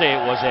will say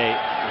it was a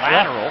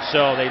lateral,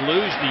 so they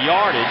lose the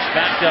yardage,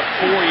 backed up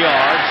 4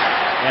 yards,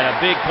 and a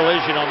big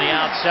collision on the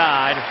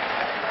outside.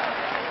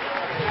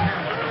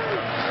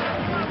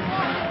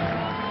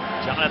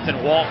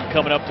 Jonathan Walton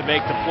coming up to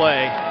make the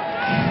play.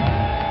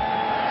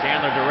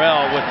 Chandler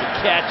Durrell with the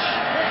catch.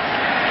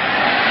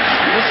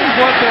 This is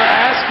what they're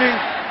asking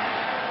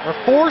or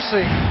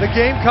forcing the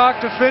Gamecock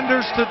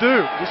defenders to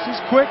do. Just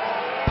these quick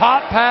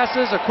pop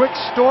passes, a quick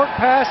stork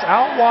pass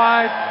out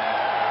wide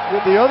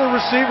with the other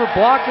receiver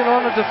blocking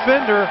on a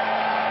defender,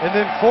 and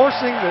then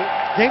forcing the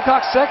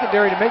Gamecock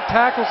secondary to make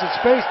tackles in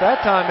space.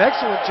 That time,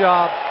 excellent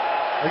job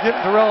of getting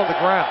Durrell on the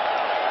ground.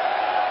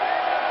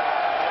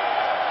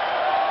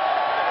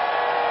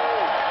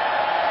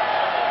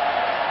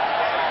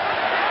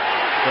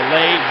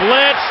 Delayed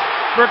blitz.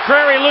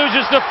 McCrary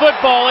loses the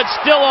football. It's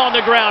still on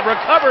the ground.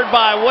 Recovered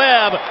by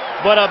Webb,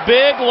 but a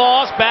big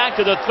loss back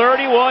to the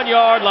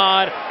 31-yard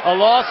line. A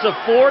loss of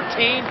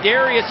 14.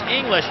 Darius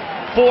English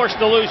forced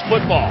to lose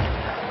football.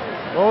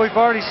 Well, we've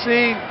already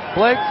seen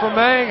Blake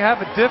Fremang have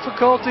a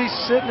difficulty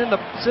sitting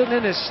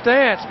in his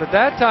stance, but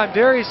that time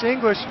Darius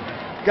English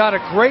got a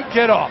great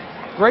get off,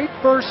 great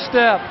first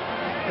step,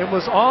 and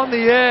was on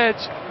the edge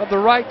of the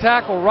right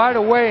tackle right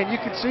away. And you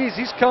can see as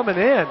he's coming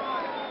in,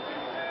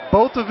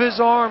 both of his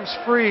arms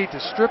free to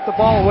strip the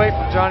ball away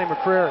from Johnny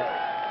McCrary.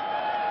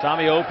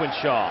 Tommy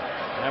Openshaw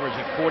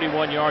averaging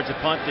 41 yards a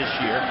punt this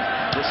year.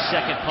 This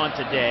 2nd punt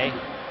today.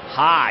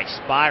 High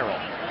spiral.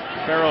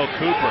 Pharaoh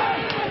Cooper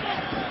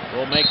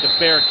will make the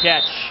fair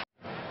catch.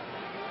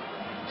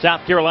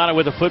 South Carolina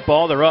with the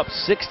football. They're up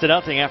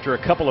 6-0 after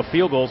a couple of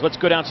field goals. Let's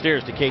go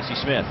downstairs to Casey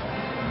Smith.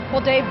 Well,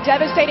 Dave,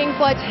 devastating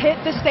floods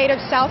hit the state of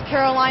South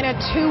Carolina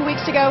 2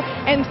 weeks ago,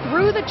 and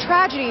through the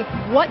tragedy,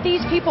 what these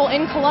people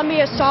in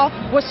Columbia saw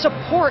was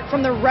support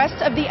from the rest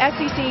of the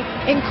SEC,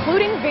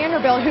 including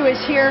Vanderbilt, who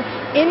is here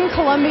in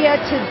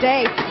Columbia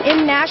today.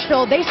 In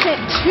Nashville, they sent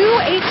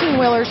 2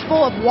 18-wheelers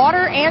full of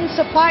water and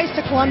supplies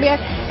to Columbia,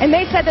 and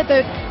they said that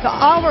the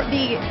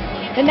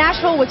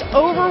Nashville was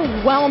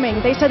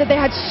overwhelming. They said that they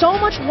had so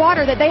much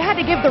water that they had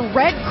to give the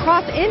Red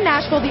Cross in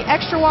Nashville the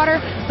extra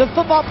water. The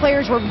football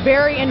players were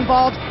very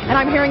involved, and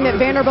I'm hearing that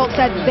Vanderbilt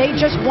said they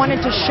just wanted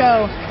to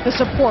show the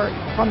support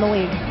from the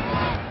league.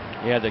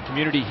 Yeah, the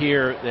community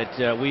here that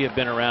we have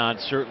been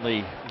around,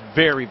 certainly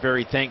very,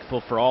 very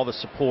thankful for all the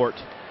support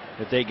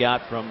that they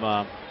got from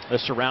the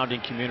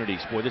surrounding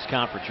communities. Boy, this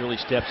conference really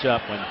steps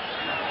up when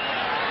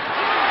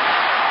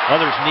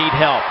others need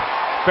help.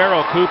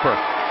 Pharaoh Cooper.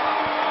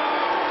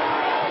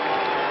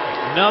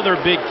 Another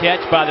big catch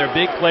by their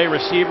big play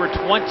receiver,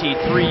 23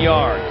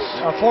 yards.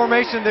 A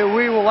formation that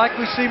we will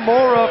likely see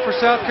more of for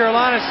South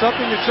Carolina,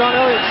 something that Sean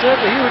Elliott said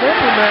that he would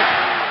implement.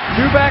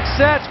 2-back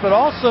sets, but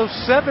also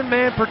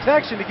 7-man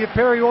protection to give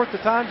Perry Orth the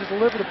time to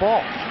deliver the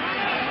ball.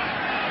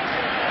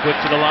 Quick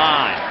to the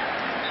line.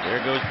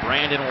 There goes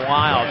Brandon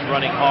Wiles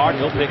running hard.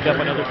 He'll pick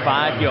up another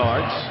 5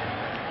 yards.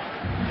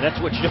 That's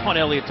what Sean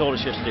Elliott told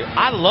us yesterday.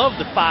 I love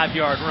the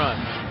 5-yard run.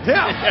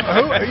 Yeah,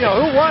 who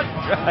won?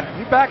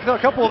 You back a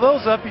couple of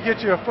those up, you get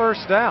you a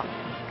 1st down.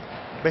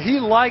 But he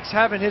likes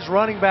having his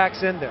running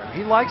backs in there.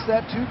 He likes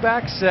that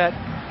 2-back set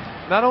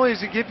Not only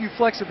does it give you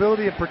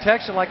flexibility and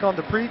protection like on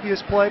the previous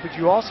play, but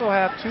you also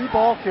have 2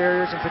 ball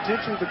carriers and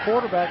potentially the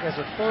quarterback as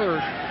a third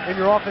in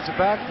your offensive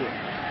backfield.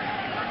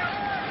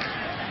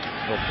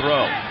 He'll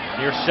throw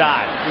near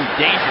side. Ooh,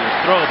 dangerous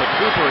throw, but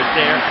Cooper is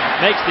there,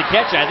 makes the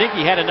catch. I think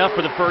he had enough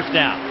for the first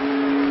down.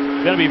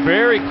 Going to be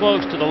very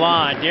close to the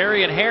line.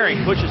 Darian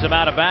Herring pushes him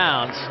out of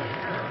bounds.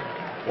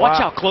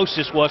 Watch how close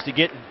this was to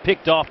getting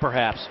picked off,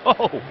 perhaps.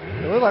 Oh!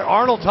 It looked like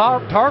Arnold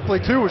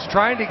Tarpley, too, was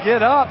trying to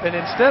get up, and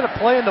instead of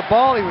playing the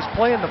ball, he was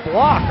playing the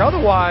block.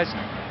 Otherwise,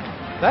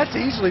 that's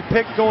easily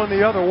picked going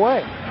the other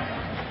way.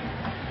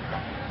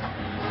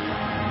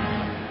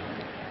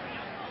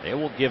 They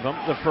will give him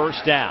the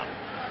first down.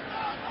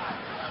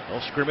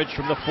 They'll scrimmage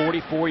from the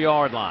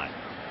 44-yard line.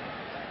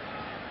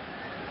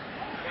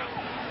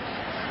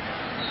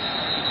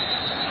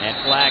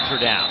 And flags are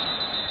down.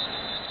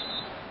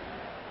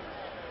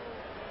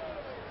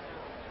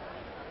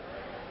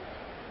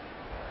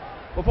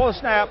 Before the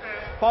snap,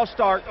 false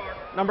start,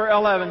 number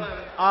 11,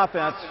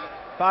 offense,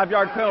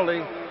 5-yard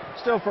penalty,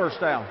 still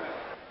first down.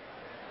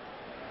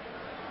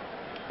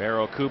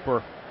 Barrow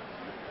Cooper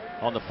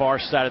on the far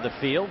side of the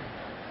field.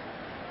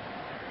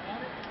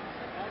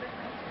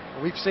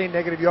 We've seen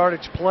negative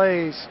yardage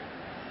plays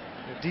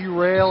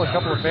derail a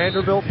couple of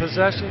Vanderbilt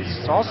possessions.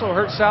 It's also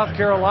hurt South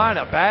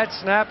Carolina. Bad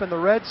snap in the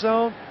red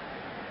zone.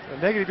 A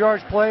negative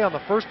yardage play on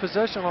the first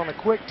possession on a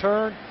quick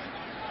turn.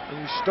 When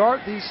you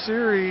start these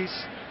series,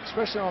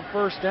 especially on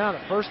first down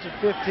at 1st and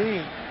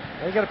 15,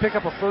 they got to pick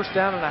up a first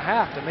down and a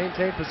half to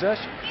maintain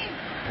possession.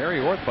 Perry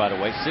Orth, by the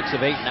way, 6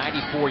 of 8,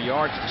 94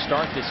 yards to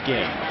start this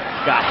game.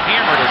 Got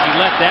hammered as he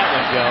let that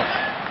one go.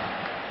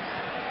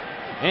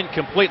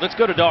 Incomplete. Let's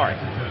go to Dari.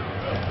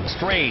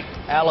 Straight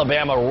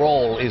Alabama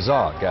roll is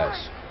on,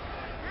 guys.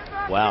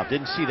 Wow,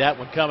 didn't see that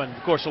one coming.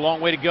 Of course, a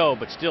long way to go,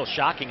 but still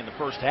shocking in the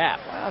first half.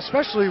 Well,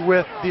 especially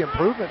with the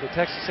improvement that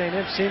Texas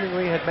A&M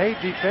seemingly had made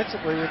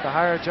defensively with the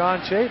hire of John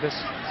Chavis.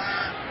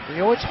 You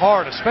know, it's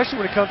hard,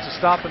 especially when it comes to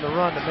stopping the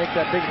run, to make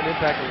that big of an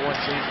impact in one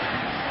season.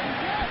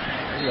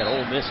 You got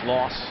Ole Miss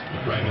loss,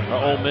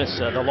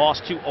 the loss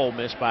to Ole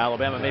Miss by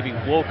Alabama maybe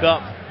woke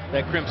up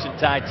that Crimson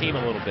Tide team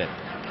a little bit.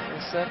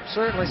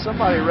 Certainly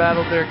somebody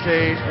rattled their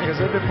cage because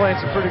they've been playing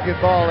some pretty good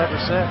ball ever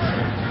since.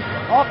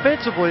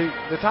 Offensively,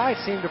 the Tide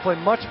seem to play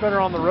much better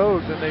on the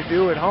road than they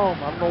do at home.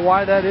 I don't know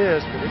why that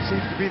is, but it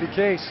seems to be the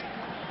case.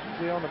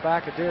 On the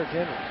back of Derrick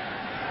Henry.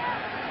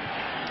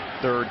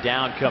 Third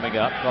down coming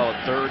up. Call it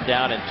 3rd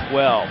down and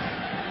 12.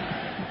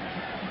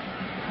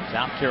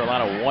 South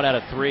Carolina 1 out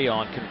of 3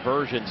 on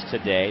conversions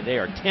today. They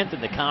are 10th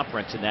in the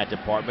conference in that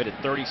department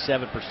at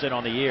 37%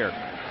 on the year.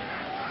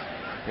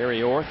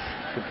 Perry Orth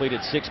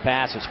completed 6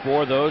 passes.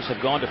 4 of those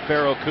have gone to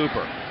Pharaoh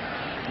Cooper.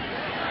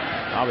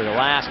 Probably the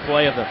last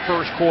play of the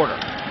first quarter.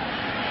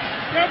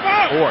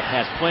 Orth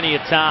has plenty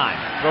of time.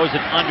 Throws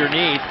it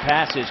underneath.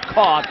 Pass is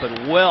caught, but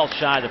well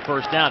shy of the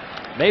first down.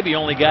 Maybe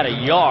only got a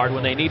yard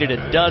when they needed a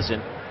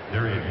dozen.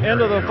 End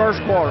of the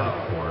first quarter.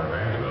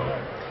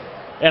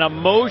 An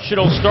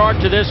emotional start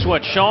to this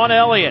one. Sean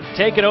Elliott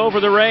taking over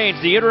the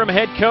reins. The interim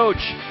head coach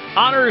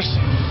honors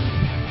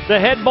the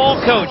head ball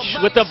coach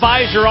with the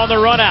visor on the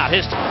run out.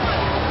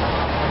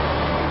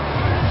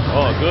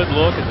 Oh, a good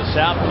look at the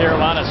South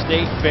Carolina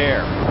State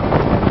Fair.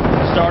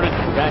 Started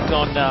back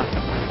on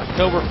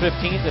October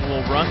 15th and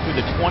will run through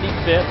the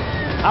 25th.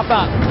 How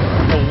about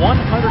the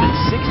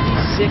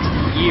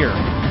 166th year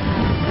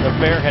the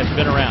fair has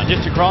been around?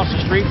 Just across the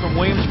street from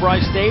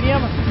Williams-Brice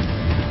Stadium.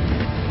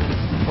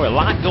 Boy, a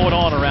lot going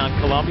on around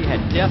Columbia.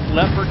 Had Def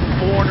Leppard and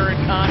Foreigner in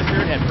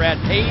concert. Had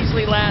Brad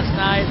Paisley last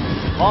night.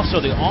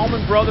 Also, the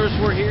Allman Brothers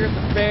were here at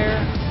the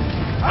fair.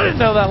 I didn't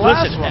know that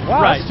last one.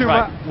 Wow, right, that's too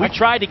right. much. We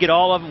tried to get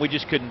all of them. We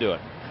just couldn't do it.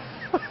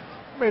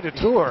 Made a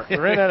tour. We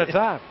ran out of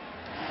time.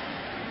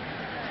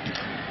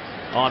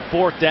 On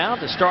 4th down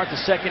to start the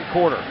second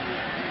quarter.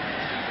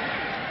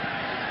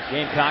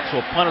 Gamecocks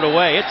will punt it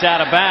away. It's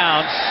out of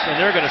bounds, and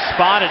they're going to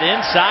spot it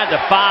inside the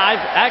 5,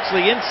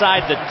 actually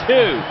inside the 2.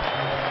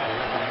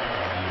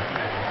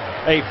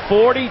 A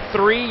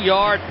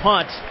 43-yard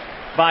punt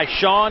by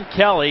Sean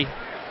Kelly,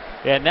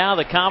 and now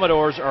the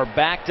Commodores are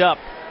backed up.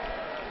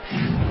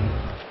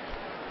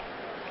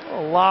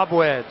 A lob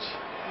wedge.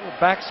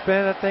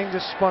 Backspin, that thing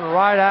just spun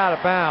right out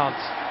of bounds.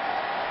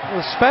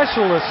 The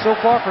specialists so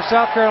far for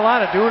South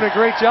Carolina doing a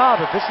great job.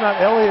 If it's not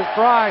Elliott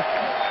Fry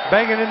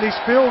banging in these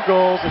field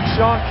goals and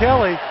Sean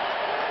Kelly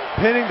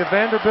pinning the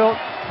Vanderbilt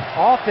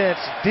offense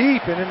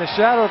deep and in the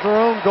shadow of their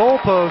own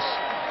goalposts,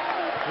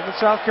 giving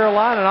South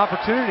Carolina an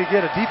opportunity to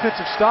get a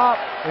defensive stop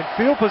in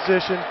field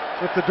position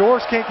if the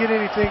Doors can't get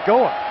anything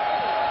going.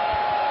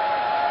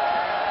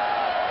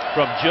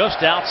 From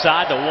just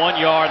outside the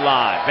 1-yard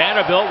line,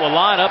 Vanderbilt will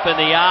line up in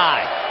the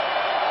I.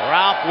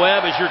 Ralph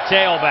Webb is your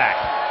tailback.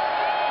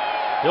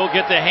 He'll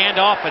get the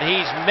handoff, and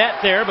he's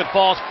met there, but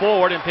falls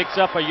forward and picks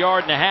up a 1.5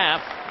 yards.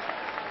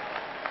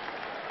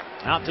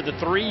 Out to the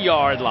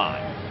 3-yard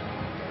line.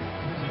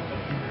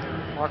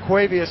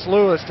 Marquavius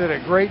Lewis did a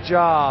great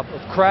job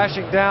of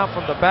crashing down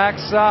from the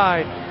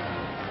backside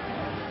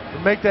to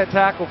make that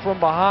tackle from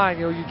behind.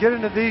 You know, you get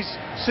into these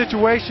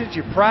situations,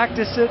 you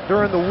practice it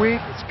during the week,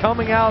 it's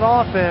coming out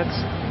offense,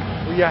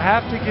 where you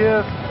have to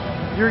give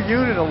your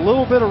unit a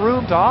little bit of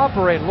room to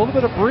operate, a little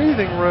bit of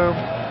breathing room.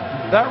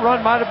 That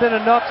run might have been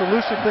enough to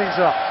loosen things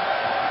up.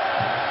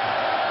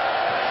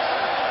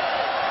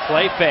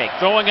 Play fake,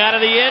 throwing out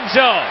of the end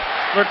zone.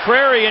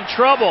 McCrary in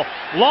trouble,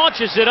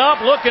 launches it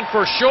up, looking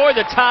for Shoy,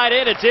 the tight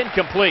end. It's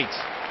incomplete.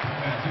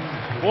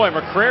 Boy,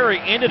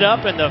 McCrary ended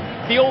up in the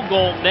field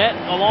goal net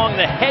along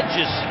the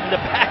hedges in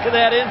the back of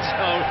that end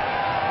zone.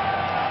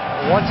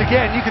 Once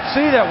again, you can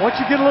see that once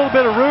you get a little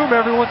bit of room,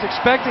 everyone's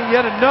expecting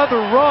yet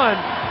another run.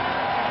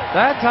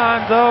 That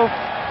time, though,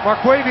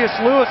 Marquavius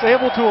Lewis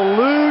able to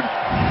elude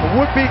the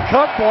would-be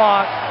cut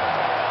block.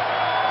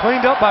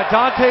 Cleaned up by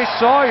Dante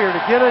Sawyer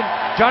to get in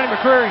Johnny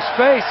McCrary's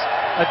face.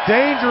 A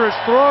dangerous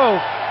throw.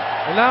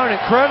 And now an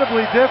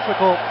incredibly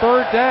difficult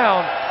third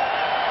down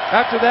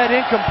after that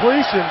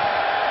incompletion.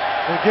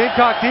 The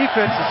Gamecock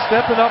defense is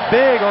stepping up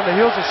big on the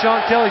heels of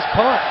Sean Kelly's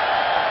punt.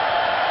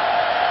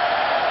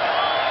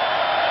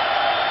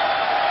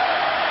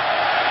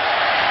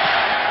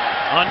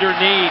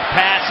 Underneath,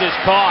 pass is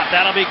caught.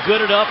 That'll be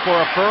good enough for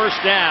a first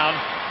down.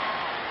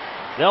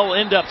 They'll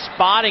end up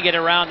spotting it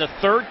around the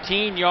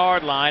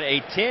 13-yard line,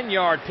 a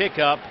 10-yard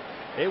pickup.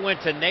 It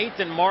went to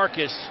Nathan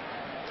Marcus,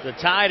 the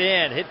tight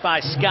end, hit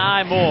by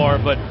Sky Moore,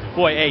 but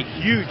boy, a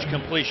huge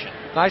completion.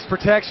 Nice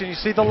protection. You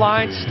see the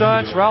line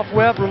stunts. Ralph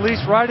Webb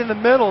released right in the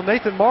middle.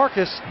 Nathan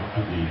Marcus,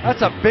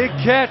 that's a big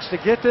catch to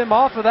get them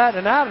off of that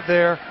and out of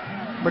there.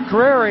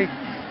 McCrary,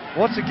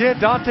 once again,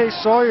 Dante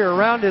Sawyer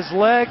around his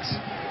legs.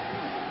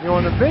 You know,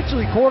 and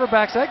eventually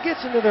quarterbacks, that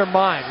gets into their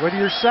mind, whether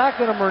you're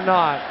sacking them or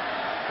not.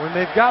 When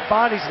they've got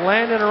bodies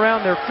landing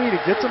around their feet,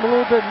 it gets them a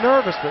little bit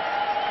nervous. But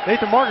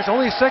Nathan Marcus,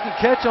 only his second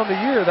catch on the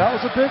year. That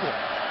was a big one.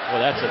 Well,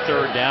 that's a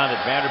third down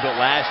that Vanderbilt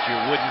last year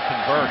wouldn't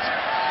convert.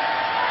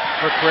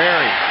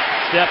 McCrary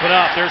stepping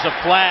up. There's a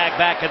flag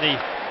back in the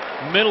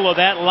middle of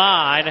that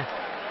line.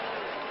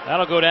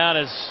 That'll go down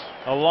as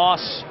a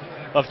loss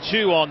of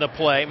 2 on the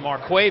play.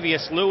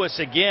 Marquavius Lewis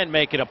again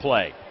making a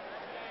play.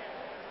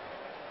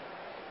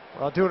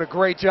 Well, doing a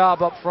great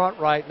job up front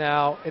right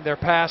now in their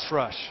pass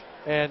rush.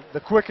 And the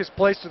quickest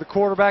place to the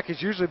quarterback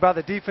is usually by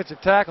the defensive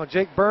tackle.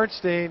 Jake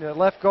Bernstein at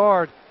left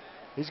guard.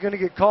 He's going to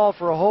get called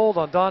for a hold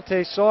on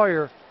Dante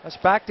Sawyer. That's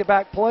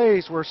back-to-back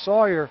plays where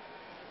Sawyer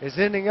is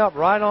ending up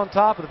right on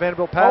top of the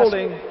Vanderbilt pass.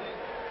 Holding,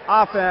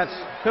 offense,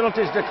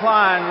 penalties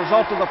decline,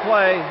 result of the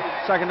play,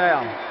 second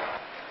down.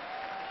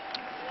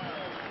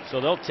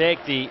 So they'll take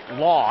the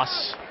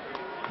loss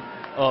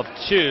of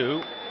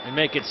 2 and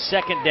make it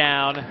second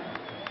down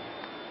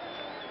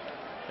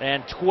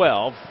and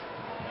 12.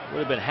 Would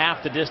have been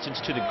half the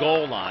distance to the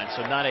goal line,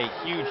 so not a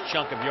huge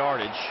chunk of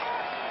yardage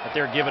that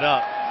they're giving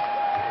up.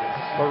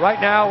 But right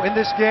now in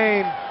this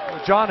game,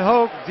 John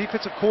Hogue,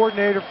 defensive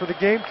coordinator for the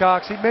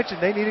Gamecocks, he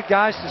mentioned they needed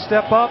guys to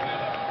step up.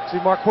 See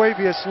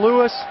Marquavius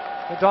Lewis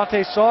and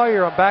Dante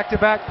Sawyer on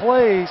back-to-back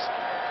plays.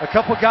 A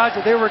couple guys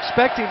that they were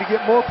expecting to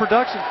get more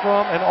production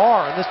from and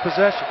are in this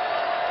possession.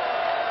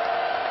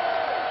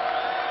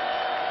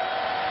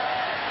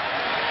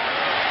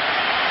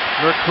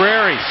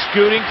 McCrary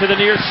scooting to the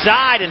near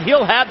side, and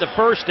he'll have the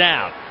first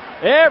down.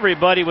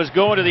 Everybody was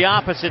going to the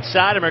opposite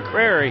side of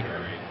McCrary,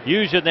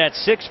 using that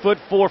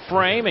 6'4"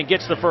 frame, and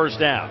gets the first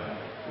down.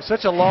 He's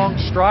such a long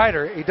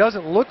strider. He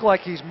doesn't look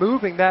like he's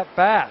moving that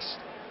fast.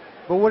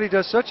 But what he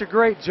does such a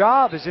great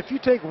job is if you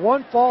take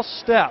one false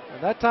step,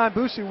 and that time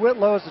Boosie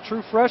Whitlow is the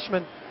true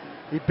freshman,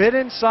 he bit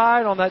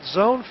inside on that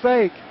zone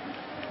fake,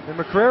 and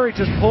McCrary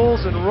just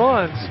pulls and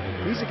runs.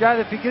 He's a guy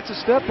that if he gets a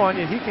step on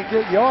you, he can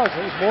get yards.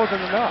 That was more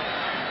than enough.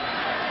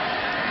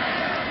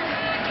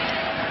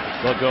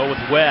 They'll go with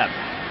Webb.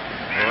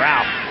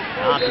 Ralph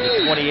out to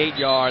the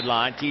 28-yard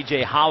line.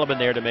 TJ Holloman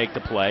there to make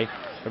the play.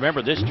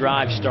 Remember, this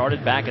drive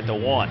started back at the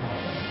 1.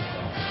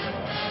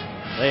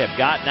 They have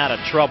gotten out of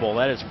trouble,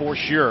 that is for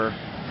sure.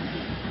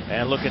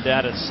 And look at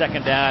that, it's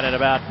second down at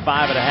about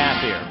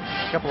 5.5 here.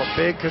 A couple of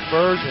big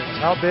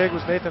conversions. How big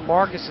was Nathan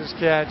Marcus's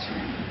catch?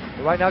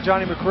 But right now,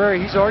 Johnny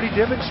McCrary, he's already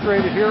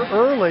demonstrated here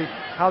early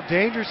how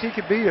dangerous he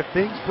can be if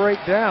things break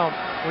down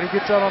when he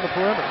gets out on the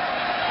perimeter.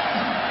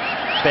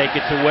 Fake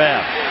it to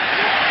Webb.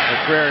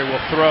 McCrary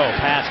will throw.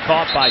 Pass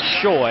caught by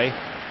Shoy.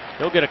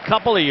 He'll get a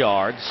couple of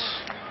yards.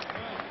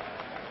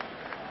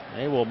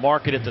 They will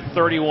mark it at the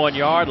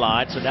 31-yard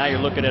line. So now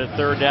you're looking at a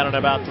third down and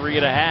about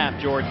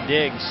 3.5. Jordan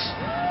Diggs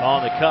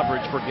on the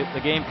coverage for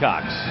the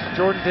Gamecocks.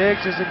 Jordan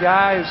Diggs is a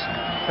guy who's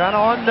kind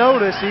of on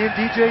notice. He and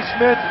DJ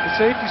Smith at the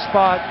safety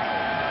spot.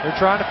 They're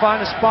trying to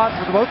find a spot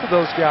for both of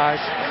those guys.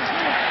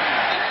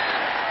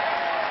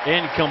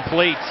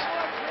 Incomplete.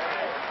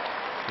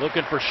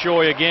 Looking for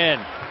Shoy again.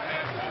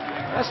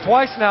 That's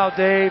twice now,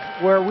 Dave,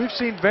 where we've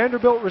seen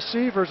Vanderbilt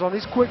receivers on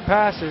these quick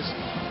passes.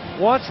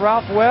 Once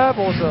Ralph Webb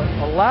was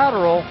a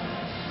lateral.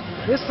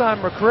 This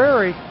time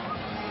McCrary,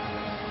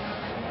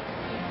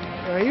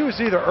 he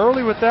was either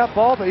early with that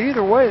ball, but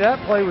either way,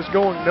 that play was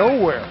going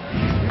nowhere.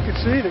 You can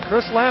see that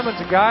Chris Lamon's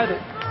a guy that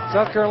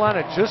South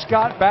Carolina just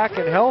got back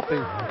and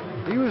healthy.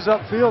 He was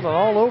upfield and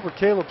all over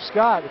Caleb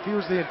Scott if he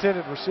was the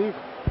intended receiver.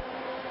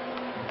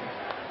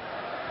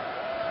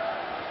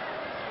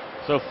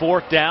 So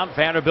 4th down,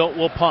 Vanderbilt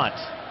will punt.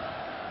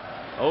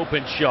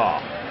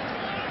 Openshaw.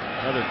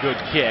 Another good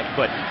kick,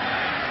 but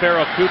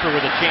Farrell Cooper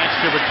with a chance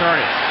to return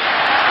it.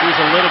 Here's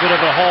a little bit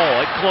of a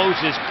hole. It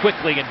closes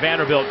quickly, and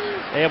Vanderbilt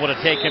able to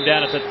take him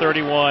down at the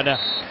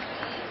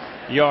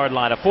 31-yard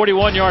line. A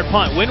 41-yard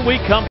punt. When we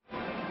come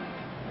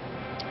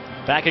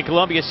back in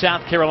Columbia,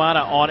 South Carolina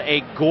on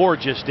a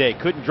gorgeous day.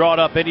 Couldn't draw it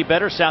up any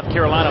better. South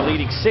Carolina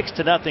leading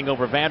 6-0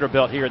 over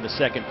Vanderbilt here in the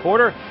second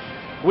quarter.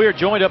 We are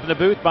joined up in the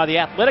booth by the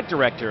athletic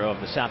director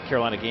of the South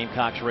Carolina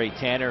Gamecocks, Ray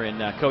Tanner.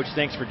 And Coach,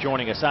 thanks for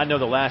joining us. I know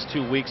the last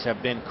 2 weeks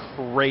have been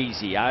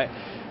crazy. I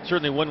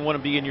certainly wouldn't want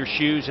to be in your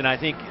shoes, and I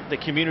think the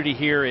community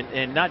here,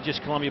 and not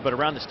just Columbia, but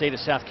around the state of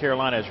South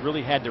Carolina, has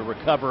really had to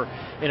recover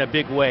in a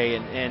big way.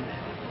 And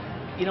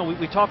you know,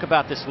 we talk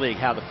about this league,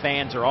 how the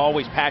fans are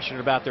always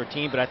passionate about their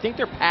team, but I think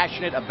they're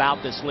passionate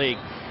about this league.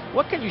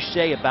 What can you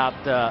say about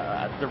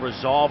the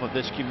resolve of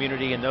this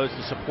community and the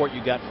support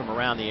you got from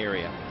around the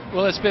area?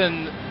 Well, it's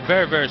been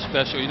very, very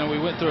special. You know, we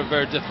went through a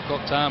very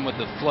difficult time with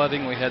the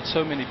flooding. We had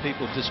so many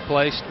people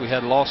displaced. We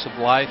had loss of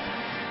life.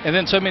 And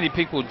then so many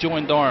people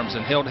joined arms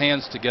and held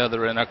hands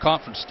together. And our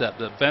conference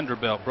stepped up.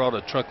 Vanderbilt brought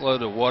a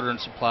truckload of water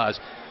and supplies.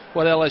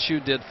 What LSU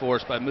did for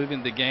us by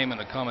moving the game and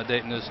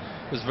accommodating us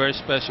was very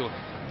special.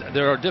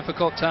 There are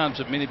difficult times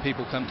that many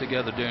people come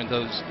together during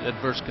those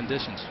adverse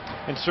conditions.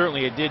 And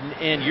certainly it didn't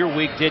end. Your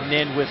week didn't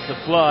end with the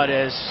flood,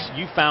 as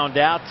you found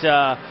out,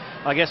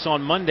 I guess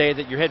on Monday,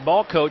 that your head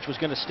ball coach was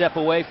going to step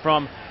away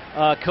from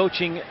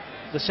coaching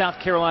the South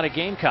Carolina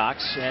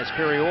Gamecocks, as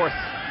Perry Orth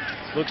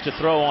looks to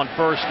throw on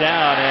 1st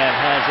down and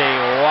has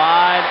a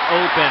wide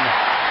open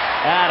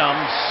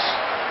Adams.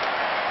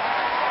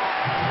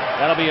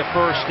 That'll be a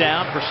 1st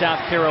down for South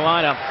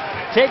Carolina.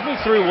 Take me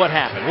through what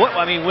happened.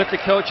 I mean, with the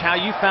coach, how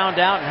you found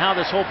out and how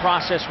this whole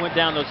process went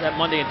down that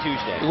Monday and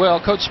Tuesday.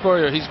 Well, Coach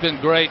Spurrier, he's been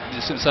great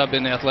since I've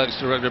been the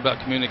athletics director about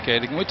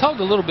communicating. We talked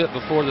a little bit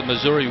before the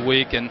Missouri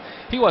week, and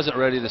he wasn't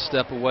ready to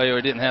step away,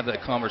 or didn't have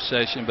that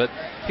conversation. But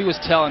he was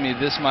telling me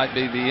this might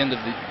be the end of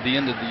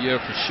the year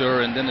for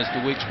sure. And then as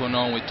the weeks went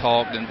on, we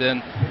talked. And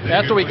then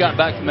after we got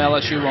back from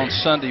LSU on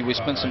Sunday, we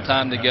spent some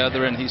time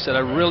together. And he said,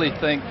 "I really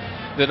think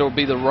that it'll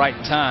be the right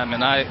time."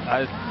 And I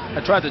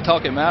tried to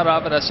talk him out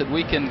of it. I said,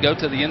 "We can go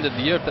to the end of the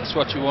year if that's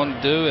what you want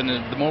to do." And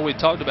the more we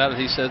talked about it,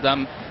 he said,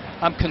 I'm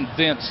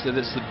convinced that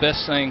it's the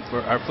best thing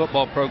for our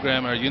football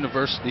program, our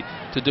university,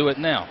 to do it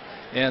now.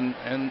 And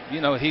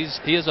you know, he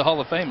is a Hall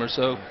of Famer,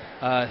 so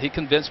he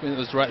convinced me it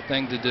was the right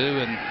thing to do,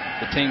 and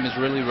the team has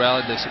really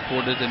rallied. They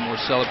supported, and we're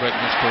celebrating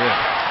his career.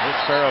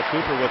 There's Farrell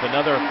Cooper with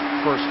another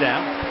 1st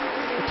down.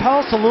 Tell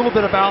us a little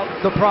bit about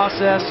the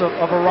process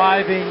of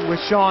arriving with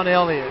Sean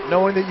Elliott,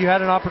 knowing that you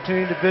had an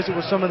opportunity to visit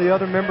with some of the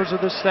other members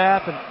of the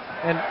staff,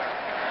 and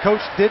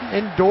Coach didn't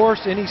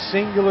endorse any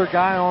singular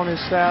guy on his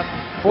staff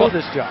for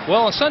this job.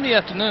 Well, on Sunday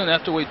afternoon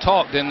after we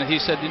talked, and he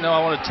said, "You know, I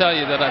want to tell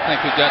you that I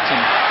think we've got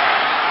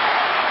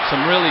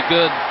some really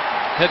good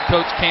head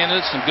coach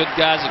candidates, some good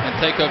guys that can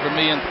take over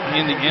me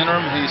in the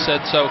interim." He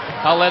said, "So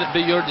I'll let it be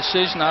your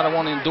decision. I don't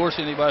want to endorse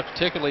anybody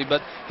particularly."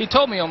 But he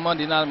told me on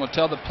Monday night, "I'm going to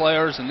tell the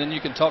players, and then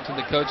you can talk to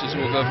the coaches,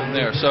 and we'll go from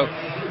there." So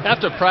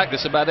after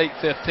practice, about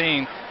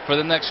 8:15, for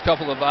the next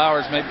couple of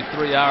hours, maybe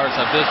 3 hours,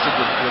 I visited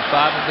with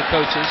 5 of the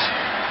coaches.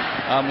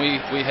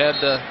 We had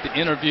the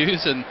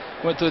interviews and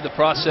went through the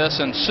process.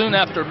 And soon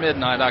after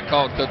midnight, I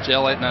called Coach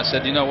Elliott, and I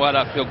said, "You know what?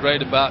 I feel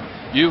great about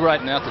you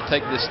right now to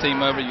take this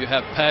team over. You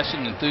have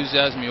passion,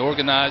 enthusiasm, you're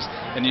organized,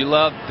 and you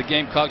love the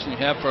Gamecocks, and you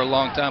have for a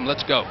long time.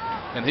 Let's go."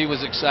 And he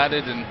was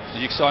excited, and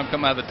you saw him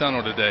come out of the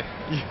tunnel today.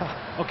 Yeah.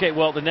 Okay,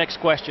 well, the next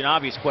question,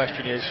 obvious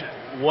question, is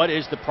what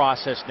is the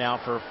process now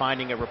for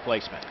finding a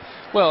replacement?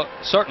 Well,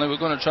 certainly we're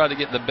going to try to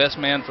get the best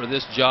man for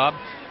this job.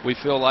 We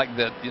feel like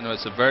that, you know,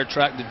 it's a very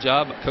attractive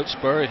job. Coach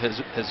Spurrier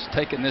has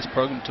taken this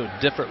program to a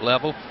different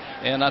level,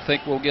 and I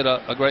think we'll get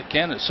a great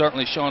candidate.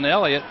 Certainly Sean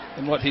Elliott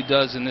and what he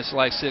does in this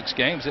last 6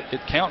 games,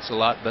 it counts a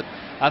lot, but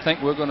I think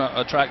we're going to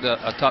attract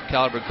a top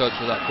caliber coach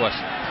without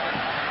question.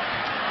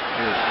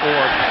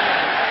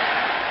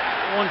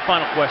 One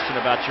final question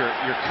about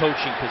your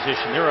coaching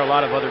position. There are a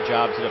lot of other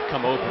jobs that have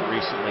come open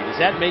recently. Does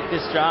that make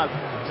this job,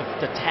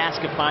 the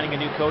task of finding a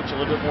new coach, a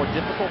little bit more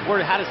difficult?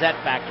 How does that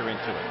factor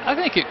into it? I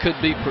think it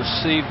could be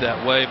perceived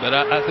that way, but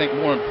I think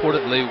more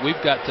importantly,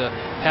 we've got to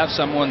have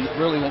someone that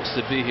really wants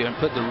to be here and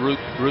put the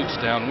roots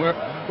down.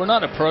 We're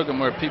not a program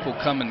where people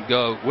come and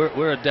go.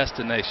 We're a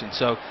destination,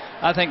 so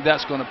I think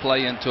that's going to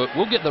play into it.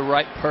 We'll get the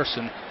right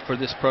person for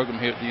this program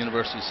here at the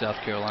University of South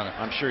Carolina.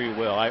 I'm sure you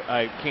will.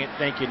 I can't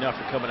thank you enough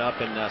for coming up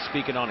and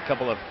speaking on a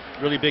couple of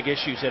really big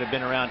issues that have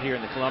been around here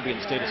in the Columbia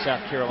and the state of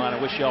South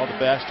Carolina. Wish you all the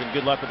best and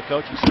good luck with the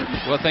coaching search.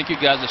 Well, thank you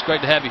guys. It's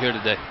great to have you here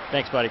today.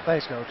 Thanks, buddy.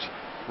 Thanks, Coach.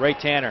 Ray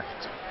Tanner,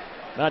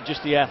 not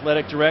just the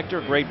athletic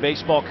director, great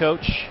baseball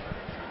coach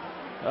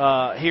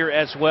here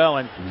as well,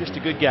 and just a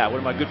good guy. One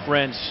of my good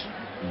friends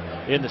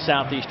in the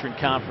Southeastern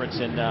Conference,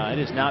 and it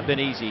has not been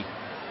easy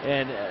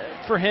And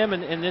for him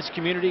in this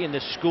community, in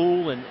this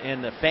school,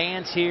 and the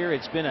fans here,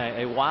 it's been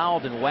a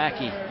wild and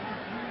wacky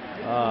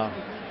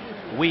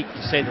week,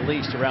 to say the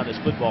least, around this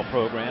football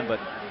program. But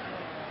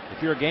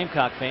if you're a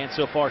Gamecock fan,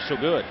 so far so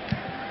good.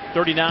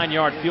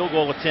 39-yard field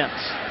goal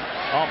attempts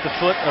off the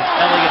foot of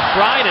Elliott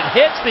Fry, and it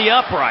hits the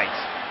upright.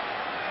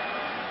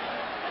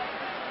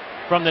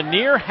 From the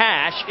near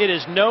hash, it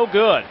is no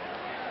good.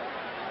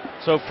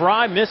 So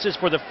Fry misses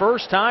for the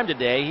first time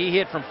today. He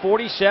hit from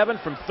 47,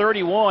 from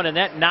 31, and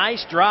that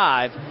nice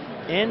drive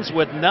ends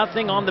with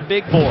nothing on the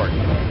big board.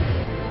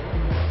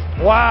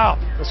 Wow,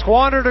 they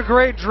squandered a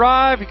great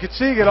drive. You could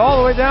see it get all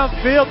the way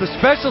downfield. The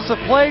specialists have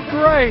played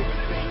great,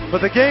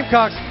 but the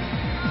Gamecocks.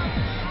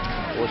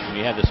 Of course, when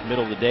you have this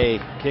middle of the day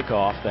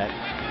kickoff, that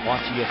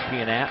Watch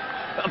ESPN app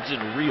comes in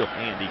real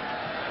handy.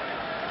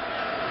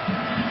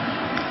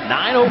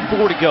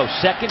 9:04 to go,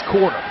 second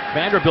quarter.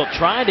 Vanderbilt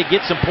trying to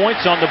get some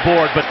points on the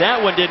board, but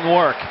that one didn't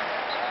work.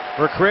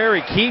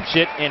 McCrary keeps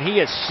it, and he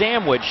has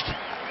sandwiched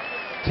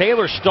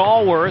Taylor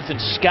Stallworth and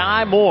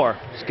Sky Moore.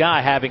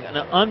 Sky having an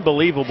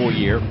unbelievable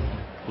year.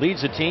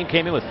 Leads the team,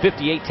 came in with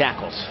 58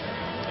 tackles.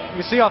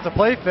 You see off the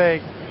play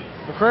fake,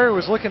 McCrary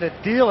was looking to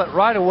deal it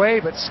right away,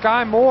 but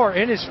Sky Moore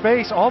in his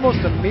face almost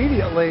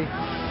immediately.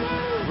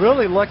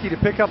 Really lucky to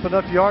pick up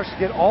enough yards to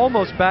get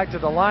almost back to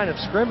the line of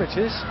scrimmage.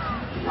 His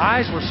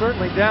eyes were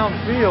certainly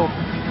downfield.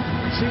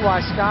 You see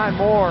why Sky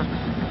Moore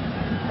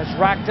has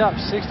racked up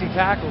 60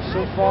 tackles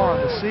so far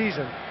on the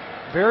season.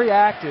 Very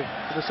active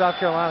for the South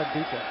Carolina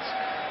defense.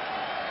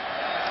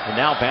 And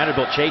now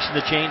Vanderbilt chasing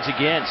the chains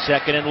again.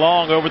 Second and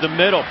long over the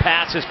middle.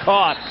 Pass is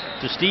caught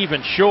to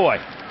Stephen Choi.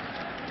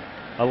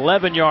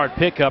 11-yard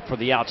pickup for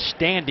the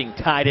outstanding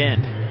tight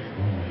end.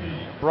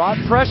 Brought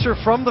pressure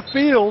from the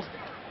field.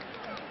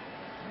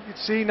 You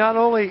can see not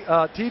only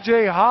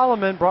T.J.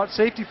 Holloman brought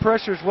safety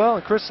pressure as well,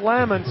 and Chris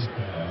Lammons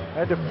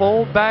had to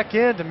fold back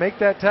in to make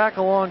that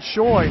tackle on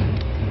Choi.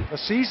 A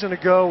season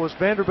ago was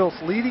Vanderbilt's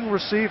leading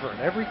receiver in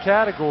every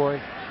category.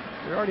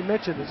 We already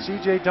mentioned that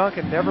C.J.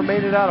 Duncan never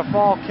made it out of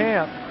fall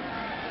camp.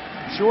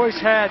 Choi's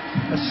had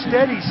a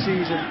steady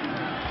season,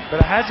 but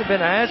it hasn't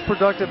been as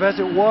productive as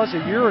it was a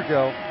year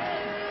ago.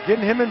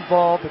 Getting him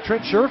involved, but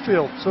Trent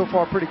Sherfield so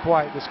far pretty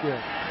quiet this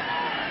game.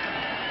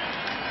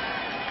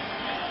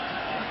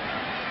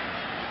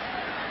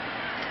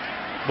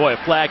 Boy,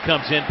 a flag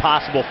comes in,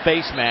 possible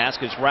face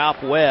mask as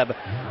Ralph Webb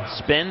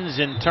spins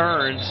and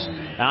turns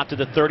out to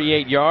the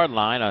 38-yard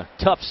line. A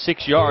tough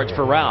 6 yards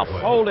for Ralph.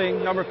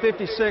 Holding number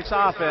 56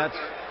 offense.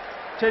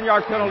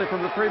 10-yard penalty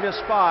from the previous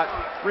spot.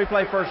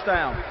 Replay first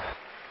down.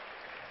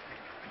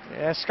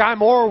 Yeah, Sky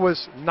Moore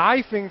was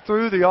knifing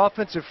through the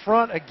offensive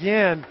front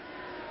again.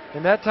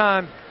 And that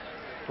time,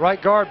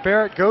 right guard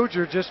Barrett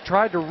Goger just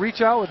tried to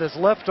reach out with his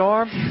left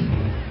arm.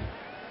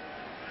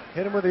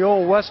 Hit him with the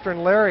old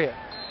Western lariat.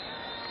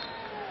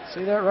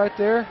 See that right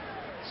there?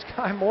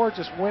 Sky Moore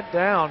just went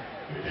down.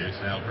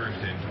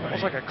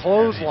 Almost like a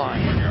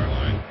clothesline.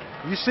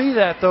 You see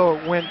that,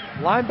 though, when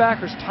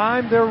linebackers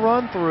time their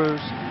run-throughs,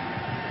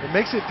 it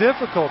makes it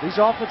difficult. These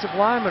offensive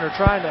linemen are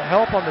trying to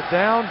help on the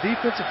down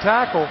defensive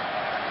tackle,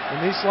 and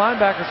these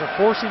linebackers are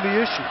forcing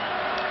the issue.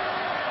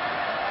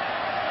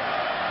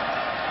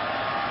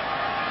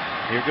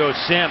 Here goes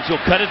Sims.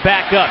 He'll cut it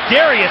back up.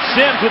 Darius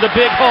Sims with a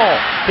big hole.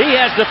 He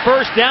has the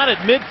first down at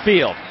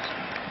midfield.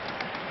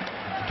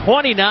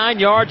 29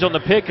 yards on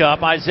the pickup.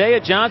 Isaiah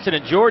Johnson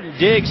and Jordan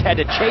Diggs had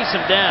to chase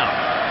him down.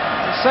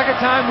 The second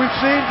time we've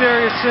seen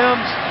Darius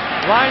Sims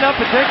line up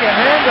and take a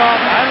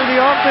handoff out of the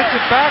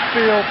offensive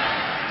backfield.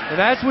 And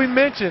as we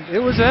mentioned,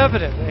 it was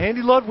evident that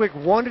Andy Ludwig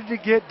wanted to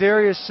get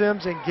Darius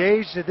Sims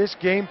engaged in this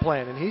game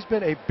plan. And he's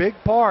been a big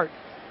part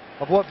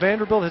of what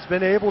Vanderbilt has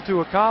been able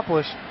to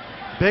accomplish.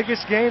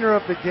 Biggest gainer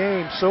of the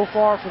game so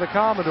far for the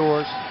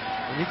Commodores.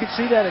 And you can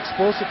see that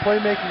explosive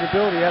playmaking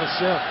ability out of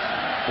Sims.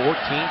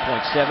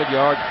 14.7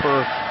 yards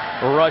per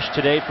rush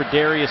today for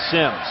Darius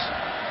Sims.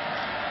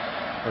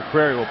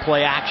 McCrary will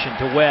play action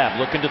to Webb,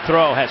 looking to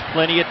throw, has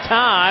plenty of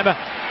time.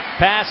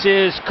 Pass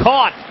is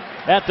caught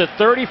at the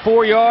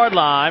 34-yard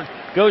line.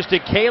 Goes to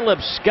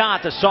Caleb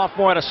Scott, the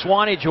sophomore out of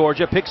Swanee,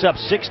 Georgia. Picks up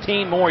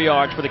 16 more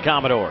yards for the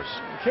Commodores.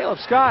 Caleb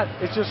Scott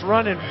is just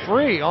running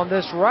free on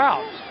this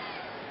route.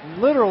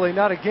 Literally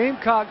not a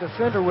Gamecock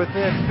defender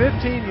within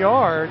 15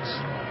 yards.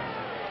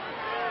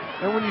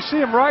 And when you see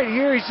him right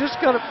here, he's just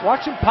going to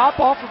watch him pop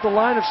off of the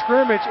line of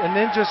scrimmage and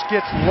then just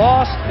gets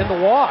lost in the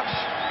wash.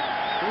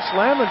 Chris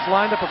Lammons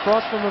lined up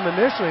across from him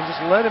initially and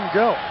just let him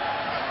go.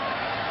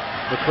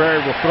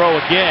 McCrary will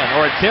throw again,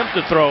 or attempt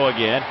to throw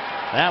again.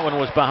 That one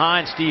was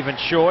behind Stephen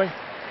Choi.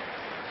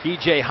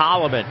 T.J.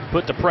 Holloman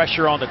put the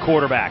pressure on the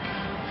quarterback.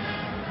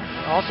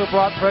 Also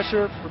brought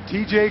pressure from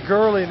T.J.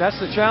 Gurley, and that's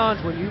the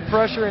challenge when you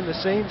pressure in the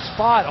same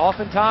spot.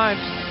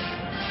 Oftentimes,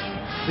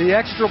 the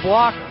extra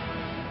blocker,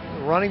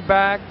 running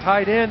back,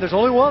 tight end, there's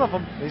only one of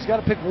them. He's got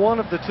to pick one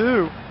of the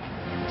two.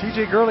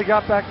 T.J. Gurley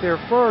got back there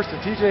first,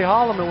 and T.J.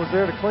 Holloman was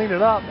there to clean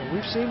it up. And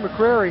we've seen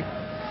McCrary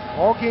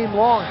all game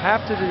long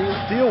have to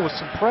deal with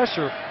some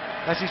pressure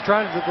as he's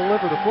trying to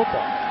deliver the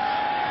football.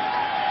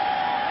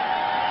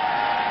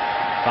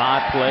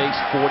 5 plays,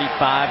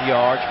 45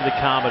 yards for the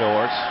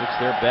Commodores. It's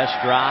their best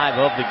drive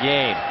of the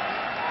game.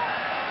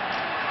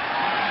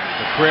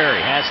 McCrary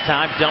has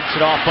time, dumps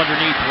it off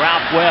underneath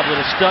Ralph Webb with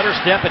a stutter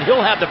step, and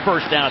he'll have the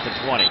first down at the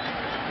 20.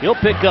 He'll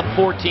pick up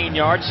 14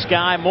 yards.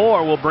 Sky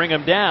Moore will bring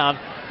him down.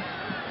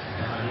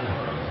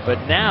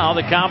 But now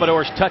the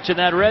Commodores touching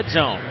that red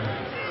zone.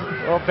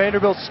 Well,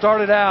 Vanderbilt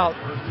started out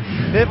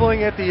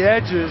nibbling at the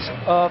edges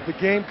of the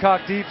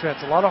Gamecock defense.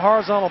 A lot of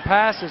horizontal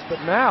passes, but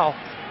now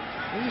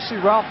you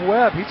see Ralph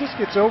Webb. He just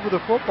gets over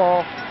the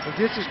football and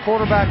gets his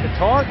quarterback a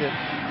target.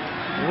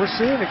 And we're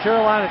seeing the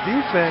Carolina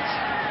defense,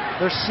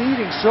 they're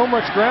ceding so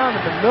much ground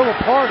in the middle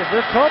part of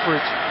their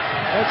coverage.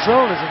 That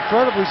zone is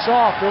incredibly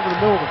soft over the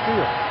middle of the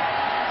field.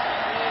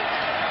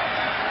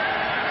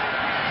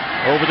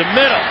 Over the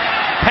middle.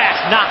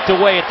 Pass knocked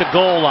away at the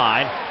goal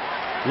line.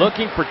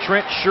 Looking for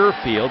Trent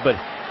Sherfield, but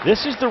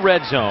this is the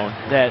red zone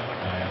that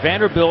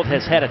Vanderbilt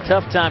has had a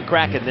tough time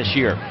cracking this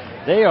year.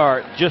 They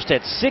are just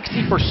at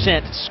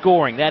 60%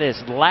 scoring. That is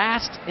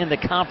last in the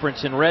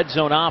conference in red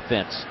zone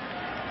offense.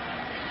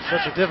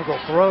 Such a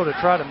difficult throw to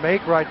try to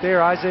make right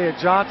there. Isaiah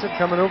Johnson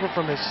coming over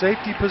from his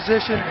safety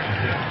position.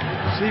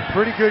 See,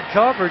 pretty good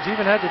coverage.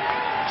 Even had to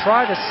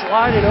try to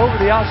slide it over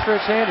the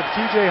outstretched hand of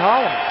T.J.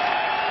 Holloman.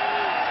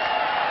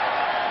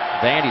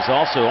 Vandy's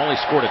also only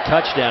scored a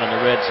touchdown in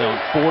the red zone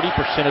 40%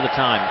 of the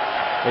time.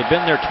 They've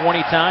been there 20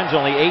 times,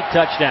 only 8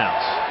 touchdowns.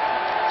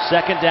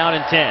 2nd down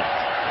and 10.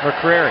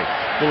 McCrary,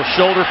 little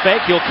shoulder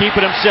fake, he'll keep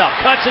it himself.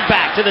 Cuts it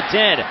back to the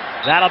 10.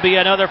 That'll be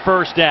another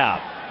first down.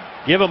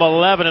 Give him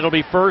 11, it'll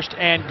be 1st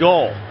and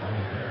goal.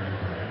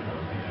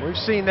 We've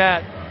seen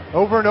that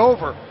over and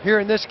over here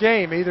in this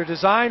game. Either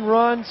design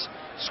runs,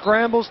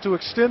 scrambles to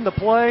extend the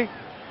play.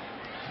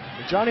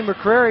 And Johnny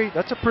McCrary,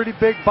 that's a pretty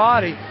big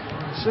body.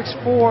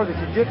 6'4", that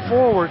can get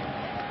forward.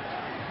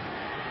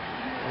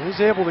 And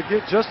he's able to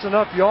get just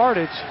enough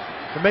yardage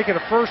to make it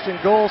a 1st and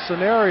goal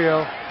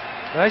scenario.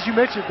 And as you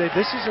mentioned,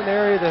 this is an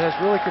area that has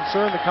really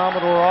concerned the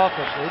Commodore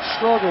offense. They've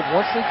struggled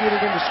once they get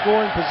it into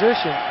scoring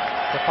position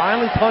to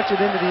finally punch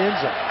it into the end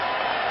zone.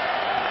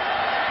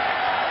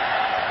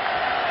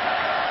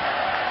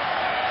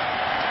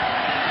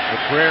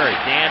 McCrary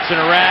dancing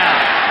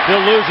around.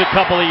 He'll lose a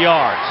couple of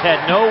yards.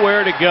 Had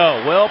nowhere to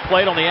go. Well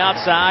played on the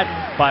outside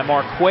by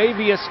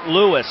Marquavius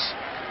Lewis,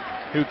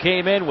 who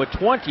came in with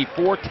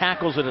 24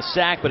 tackles and a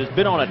sack, but has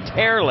been on a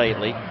tear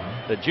lately.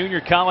 The junior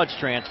college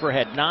transfer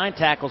had 9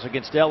 tackles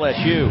against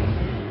LSU.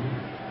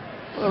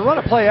 Well, they run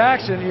a play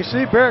action. You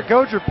see Barrett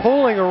Goger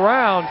pulling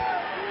around.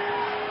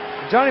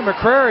 Johnny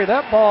McCrary,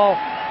 that ball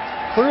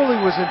clearly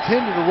was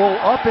intended to roll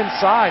up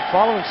inside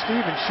following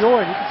Stephen Shore.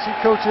 And you can see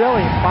Coach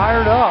Elliott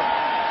fired up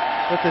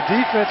with the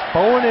defense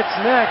bowing its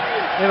neck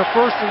in a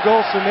 1st and goal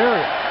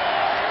scenario.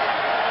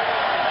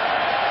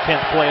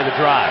 10th play of the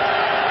drive.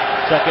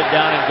 2nd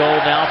down and goal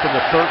now from the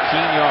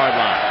 13-yard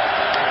line.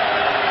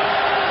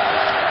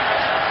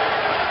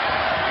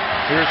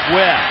 Here's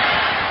Webb.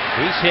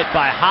 He's hit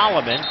by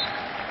Holloman.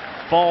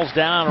 Falls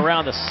down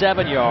around the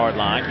 7-yard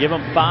line. Give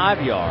him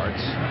 5 yards.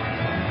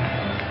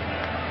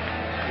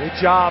 Good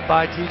job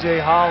by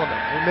T.J. Holloman.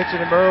 We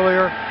mentioned him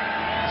earlier.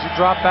 As he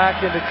dropped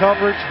back into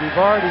coverage,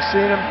 we've already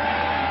seen him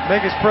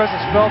make his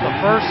presence felt the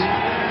first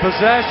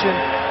possession,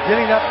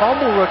 getting that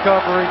fumble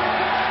recovery.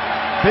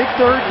 Big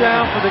 3rd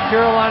down for the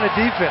Carolina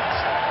defense.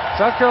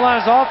 South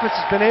Carolina's offense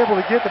has been able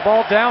to get the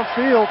ball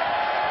downfield,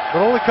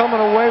 but only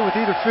coming away with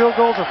either field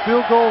goals or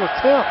field goal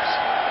attempts.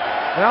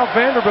 Now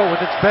Vanderbilt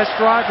with its best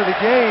drive of the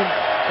game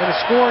and a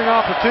scoring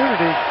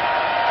opportunity.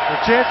 A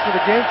chance for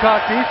the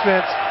Gamecock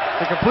defense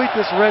to complete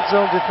this red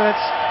zone defense.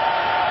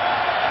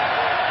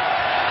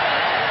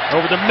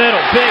 Over the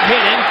middle, big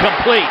hit,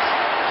 incomplete.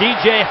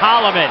 T.J.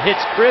 Holloman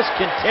hits Chris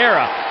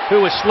Quintera,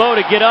 who was slow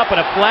to get up, and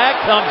a flag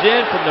comes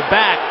in from the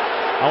back.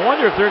 I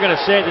wonder if they're going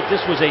to say that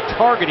this was a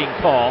targeting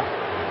call.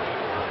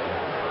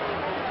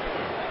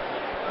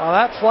 Well,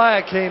 that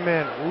flag came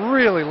in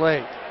really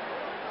late.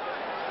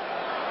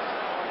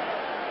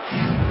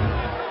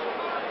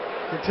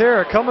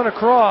 Quintera coming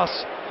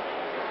across.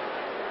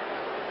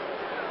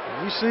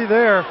 And you see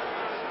there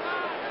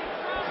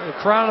the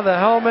crown of the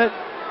helmet,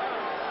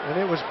 and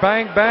it was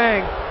bang,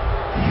 bang.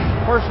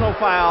 Personal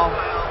foul,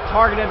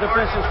 targeted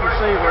defensive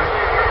receiver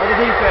of the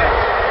defense.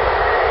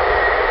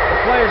 The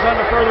play is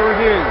under further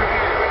review.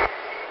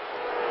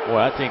 Well,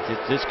 I think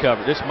that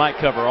this might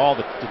cover all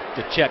the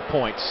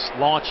checkpoints.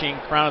 Launching,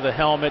 crown of the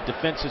helmet,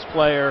 defensive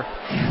player.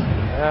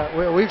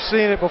 We've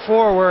seen it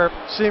before where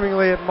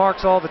seemingly it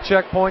marks all the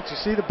checkpoints. You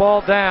see the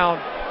ball down.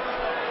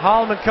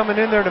 Holloman coming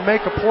in there to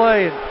make a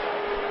play.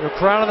 And the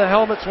crown of the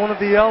helmet's one of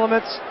the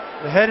elements.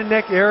 The head and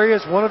neck area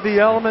is one of the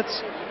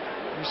elements.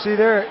 You see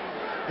there,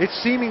 it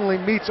seemingly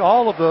meets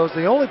all of those.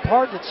 The only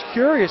part that's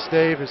curious,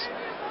 Dave, is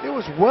it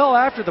was well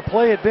after the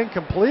play had been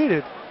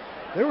completed.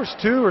 There was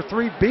 2 or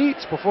 3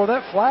 beats before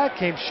that flag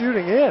came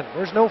shooting in.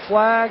 There's no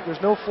flag,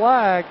 there's no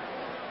flag.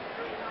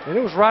 And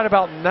it was right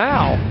about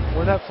now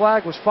when that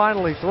flag was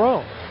finally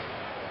thrown.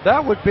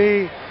 That would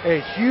be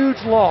a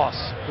huge loss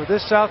for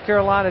this South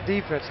Carolina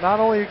defense. Not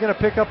only are you going to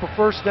pick up a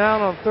 1st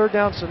down on a 3rd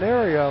down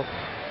scenario,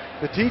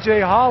 But T.J.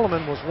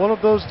 Holloman was one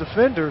of those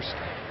defenders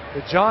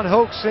that John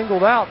Hoke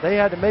singled out. They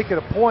had to make it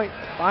a point,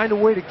 find a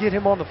way to get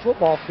him on the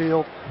football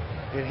field,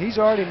 and he's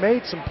already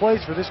made some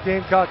plays for this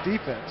Gamecock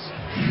defense.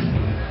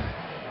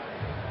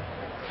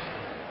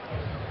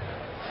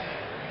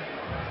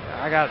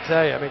 I got to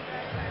tell you, I mean,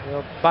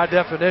 by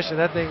definition,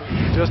 that thing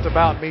just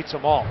about meets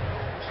them all.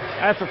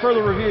 After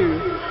further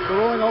review, the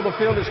ruling on the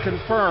field is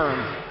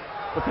confirmed.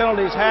 The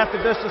penalty is half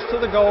the distance to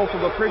the goal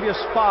from the previous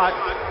spot.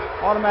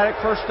 Automatic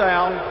first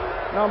down.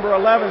 Number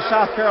 11,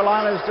 South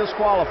Carolina, is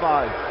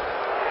disqualified.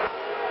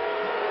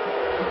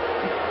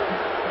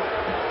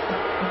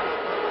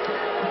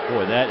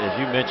 Boy, that, as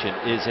you mentioned,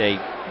 is a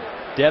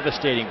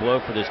devastating blow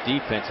for this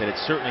defense, and it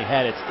certainly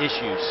had its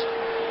issues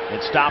in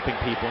stopping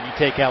people. And you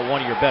take out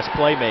one of your best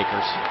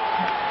playmakers,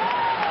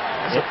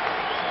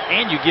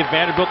 and you give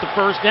Vanderbilt the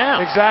first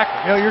down. Exactly.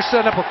 You know, you're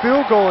setting up a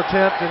field goal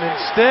attempt, and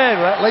instead,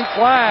 with that late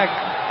flag,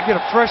 you get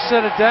a fresh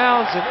set of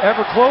downs and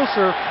ever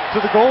closer to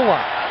the goal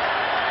line.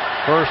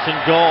 First and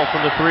goal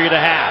from the 3.5.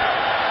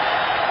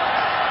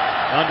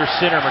 Under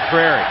center,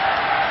 McCrary.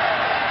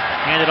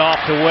 Handed off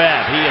to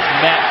Webb. He is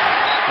met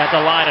at the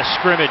line of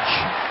scrimmage.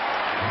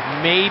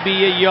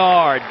 Maybe a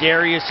yard.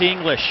 Darius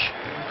English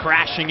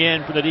crashing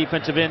in for the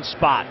defensive end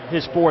spot.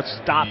 His fourth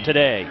stop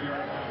today.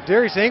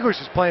 Darius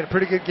English is playing a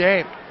pretty good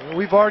game.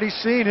 We've already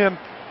seen him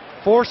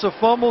force a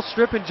fumble,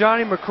 stripping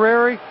Johnny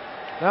McCrary.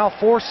 Now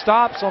 4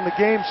 stops on the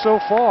game so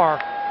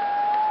far.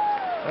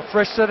 A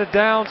fresh set of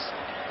downs,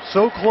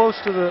 so close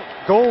to the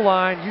goal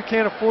line, you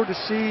can't afford to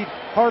cede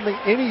hardly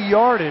any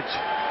yardage.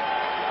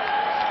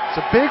 It's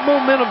a big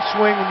momentum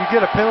swing when you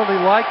get a penalty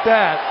like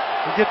that.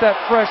 You get that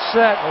fresh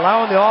set,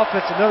 allowing the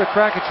offense another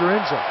crack at your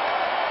end zone.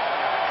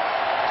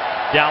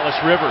 Dallas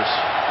Rivers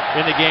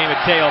in the game at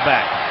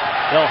tailback.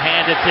 They'll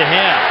hand it to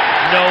him.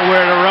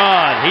 Nowhere to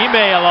run. He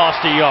may have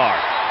lost a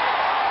yard.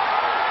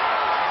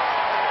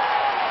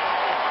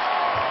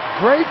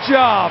 Great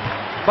job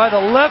by the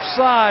left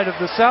side of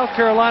the South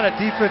Carolina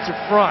defensive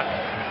front,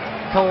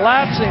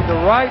 collapsing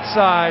the right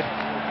side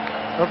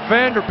of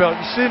Vanderbilt.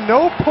 You see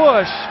no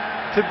push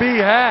to be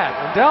had.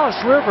 And Dallas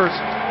Rivers,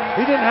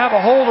 he didn't have a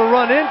hole to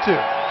run into.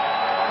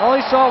 All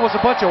he saw was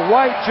a bunch of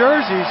white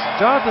jerseys.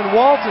 Jonathan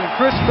Walton and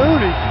Chris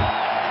Moody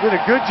did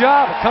a good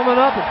job of coming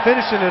up and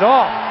finishing it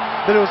off.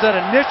 But it was that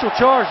initial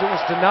charge that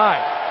was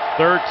denied.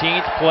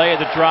 13th play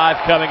of the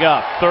drive coming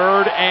up.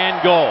 3rd and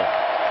goal.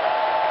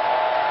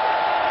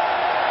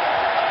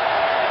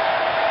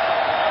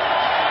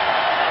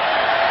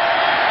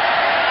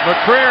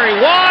 McCrary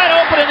wide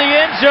open in the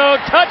end zone.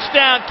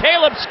 Touchdown,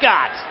 Caleb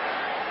Scott.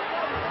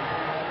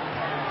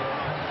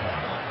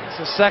 It's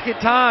the second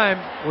time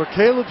where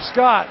Caleb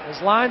Scott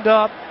has lined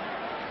up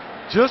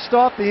just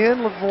off the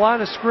end of the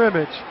line of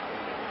scrimmage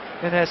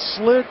and has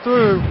slid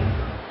through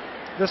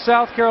the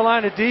South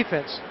Carolina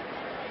defense.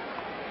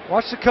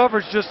 Watch the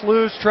coverage just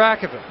lose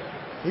track of him.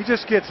 He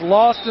just gets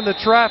lost in the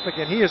traffic,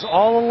 and he is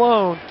all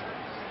alone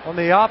on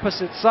the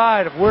opposite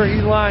side of where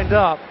he lined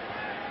up.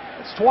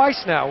 It's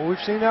twice now where we've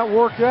seen that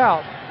work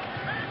out.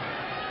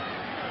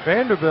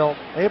 Vanderbilt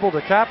able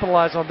to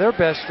capitalize on their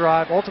best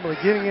drive, ultimately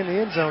getting in the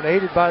end zone,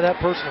 aided by that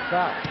personal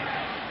foul.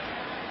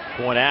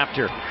 Point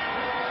after.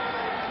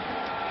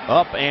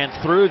 Up and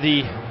through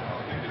the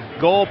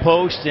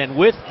goalpost, and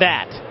with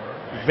that,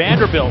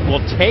 Vanderbilt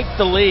will take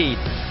the lead.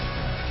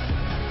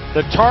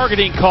 The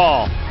targeting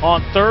call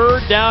on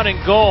 3rd down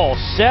and goal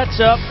sets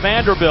up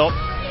Vanderbilt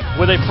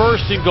with a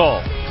 1st and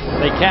goal.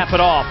 They cap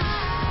it off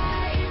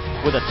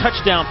with a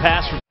touchdown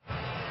pass.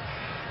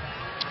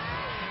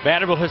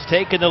 Vanderbilt has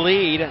taken the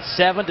lead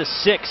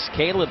 7-6.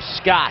 Caleb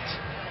Scott,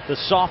 the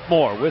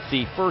sophomore, with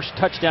the first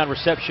touchdown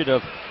reception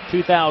of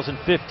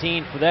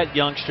 2015 for that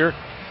youngster.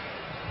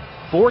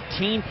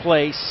 14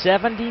 plays,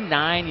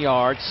 79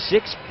 yards,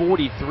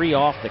 6:43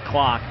 off the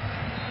clock.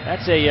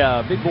 That's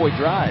a big boy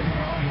drive.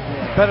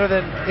 Better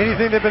than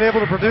anything they've been able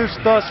to produce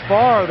thus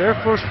far. Their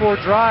first 4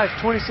 drives,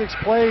 26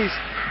 plays,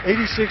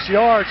 86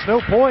 yards,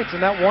 no points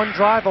in that one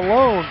drive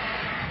alone.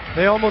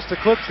 They almost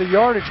eclipsed the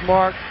yardage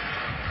mark.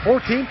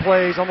 14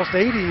 plays, almost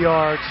 80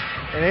 yards,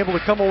 and able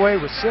to come away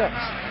with 6.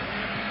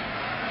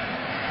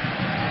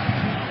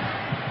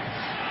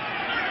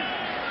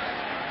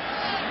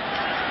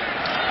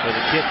 With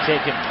a kick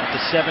taken at the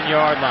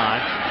 7-yard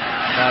line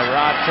by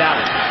Rob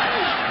Talbot.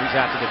 He's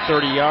out to the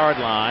 30-yard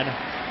line.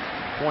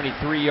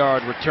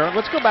 23-yard return.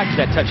 Let's go back to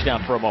that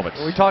touchdown for a moment.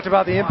 We talked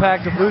about the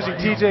impact of losing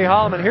T.J.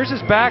 Holloman. Here's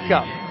his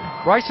backup,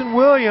 Bryson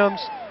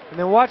Williams, and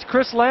then watch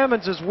Chris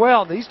Lammons as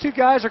well. These two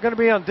guys are going to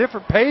be on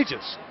different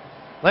pages.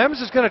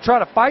 Lammons is going to try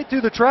to fight through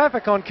the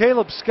traffic on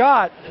Caleb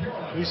Scott.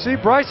 You see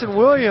Bryson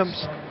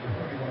Williams,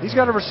 he's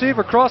got a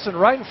receiver crossing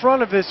right in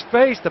front of his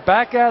face. The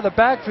back out of the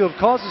backfield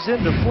causes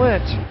him to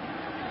flinch.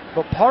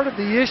 But part of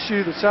the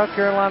issue that South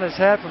Carolina has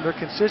had from their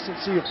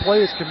consistency of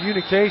play is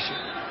communication.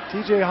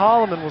 T.J.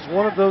 Holloman was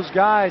one of those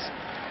guys.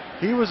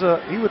 He would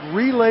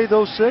relay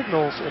those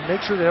signals and make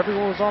sure that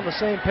everyone was on the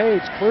same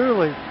page.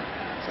 Clearly,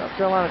 South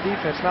Carolina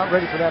defense not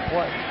ready for that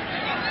play.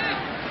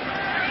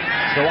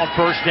 So on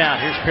first down,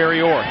 here's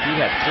Perry Orth. He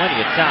had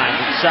plenty of time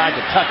to decide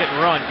to tuck it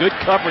and run. Good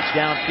coverage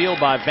downfield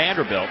by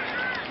Vanderbilt.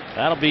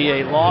 That'll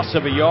be a loss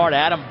of a yard.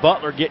 Adam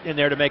Butler getting in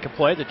there to make a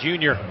play, the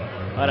junior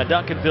out of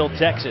Duncanville,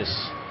 Texas.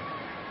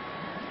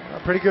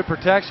 Pretty good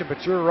protection,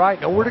 but you're right.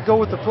 Nowhere to go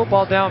with the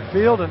football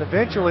downfield and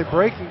eventually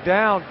breaking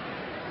down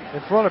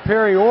in front of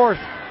Perry Orth.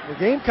 The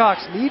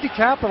Gamecocks need to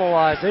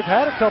capitalize. They've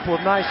had a couple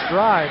of nice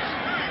drives.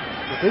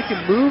 If they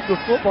can move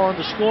the football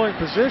into scoring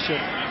position,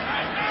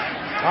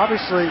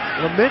 obviously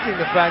lamenting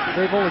the fact that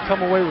they've only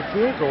come away with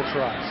field goal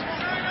tries.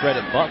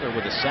 Credit Butler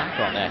with a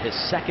sack on that, his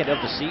second of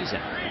the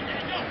season.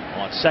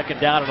 On second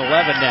down and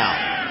 11 now.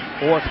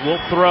 Orth will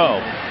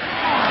throw.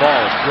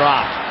 Ball is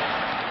dropped.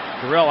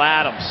 Darrell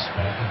Adams.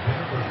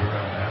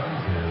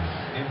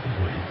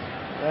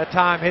 That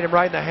time hit him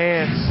right in the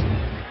hands.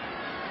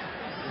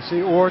 You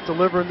see Orth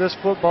delivering this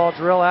football.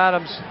 Darrell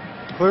Adams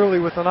clearly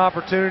with an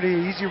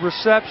opportunity, easy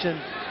reception.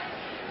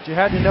 But you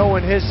had to know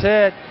in his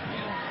head,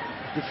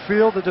 you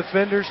feel the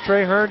defenders,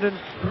 Trey Herndon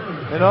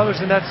and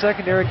others in that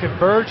secondary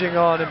converging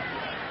on him.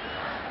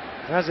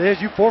 As it is,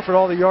 you forfeit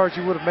all the yards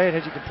you would have made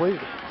had you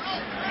completed it.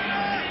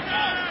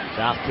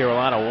 South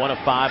Carolina 1 of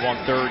 5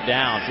 on third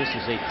downs. This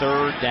is a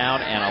third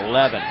down and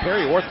 11.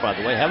 Perry Orth, by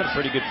the way, having a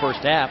pretty good first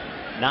half.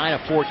 9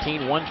 of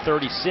 14,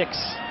 136.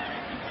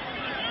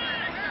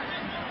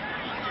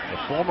 The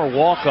former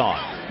walk-on,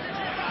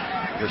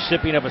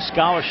 recipient of a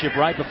scholarship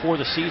right before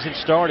the season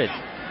started.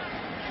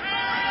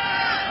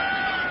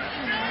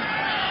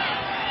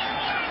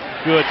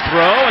 Good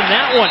throw, and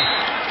that one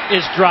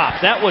is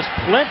dropped. That was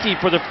plenty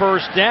for the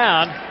first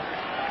down.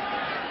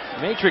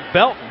 Matrick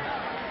Belton,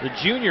 the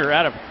junior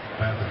out of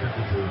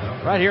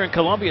right here in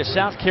Columbia,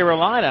 South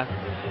Carolina,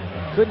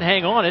 couldn't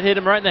hang on. It hit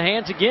him right in the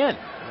hands again.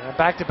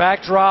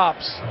 Back-to-back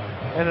drops,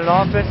 and an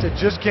offense that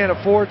just can't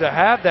afford to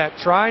have that,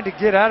 trying to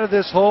get out of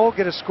this hole,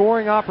 get a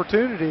scoring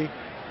opportunity,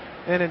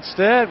 and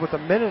instead, with a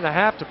minute and a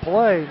half to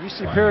play, you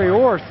see Perry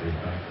Orth,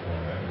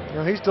 you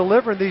know, he's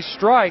delivering these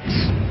strikes.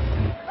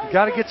 You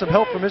got to get some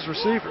help from his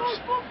receivers.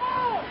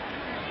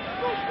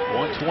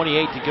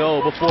 1:28 to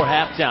go before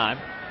halftime.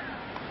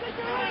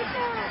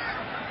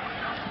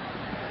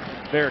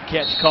 Fair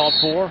catch called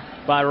for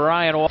by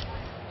Ryan.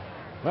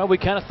 Well, we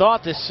kind of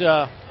thought this,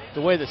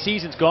 the way the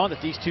season's gone,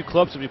 that these two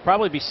clubs would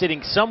probably be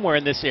sitting somewhere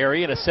in this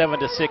area in a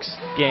 7-6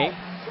 game.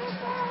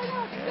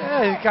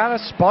 Yeah, he's kind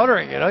of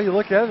sputtering. You know, you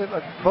look at it,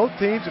 both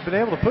teams have been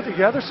able to put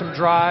together some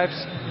drives.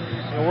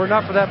 You know, were it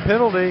not for that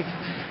penalty,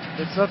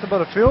 it's nothing but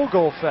a field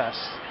goal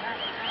fest.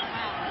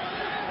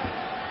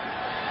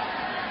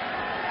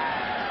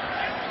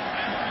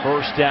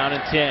 First down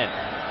and 10.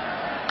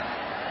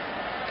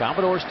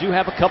 Commodores do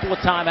have a couple of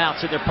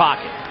timeouts in their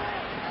pocket.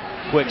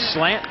 Quick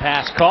slant,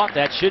 pass caught.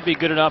 That should be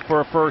good enough for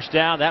a first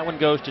down. That one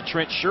goes to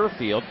Trent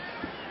Sherfield.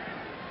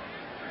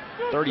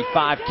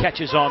 35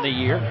 catches on the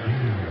year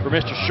for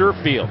Mr.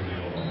 Sherfield.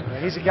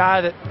 He's a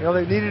guy that, you know,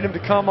 they needed him to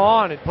come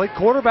on and played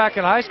quarterback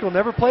in high school.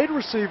 Never played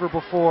receiver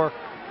before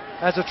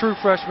as a true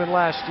freshman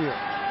last year.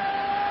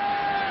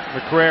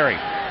 McCrary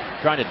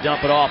trying to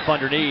dump it off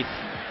underneath.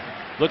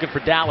 Looking for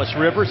Dallas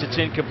Rivers. It's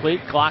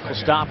incomplete. Clock will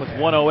stop with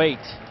 1:08.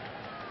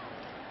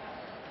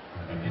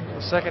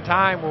 The second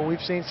time where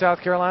we've seen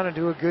South Carolina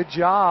do a good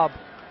job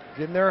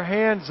getting their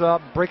hands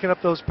up, breaking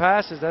up those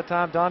passes. That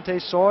time Dante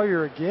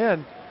Sawyer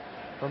again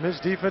from his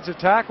defensive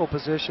tackle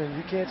position.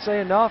 You can't say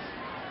enough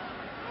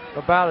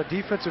about a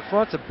defensive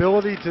front's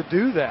ability to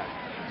do that.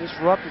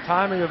 Disrupt the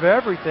timing of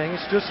everything.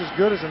 It's just as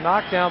good as a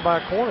knockdown by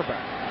a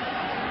cornerback.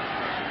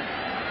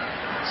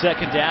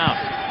 Second down.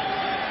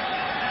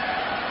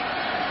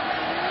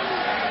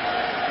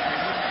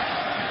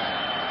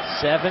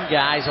 Seven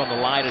guys on the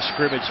line of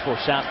scrimmage for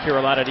South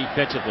Carolina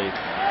defensively.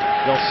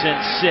 They'll send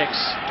 6.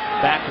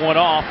 Back one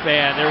off,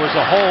 and there was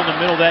a hole in the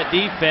middle of that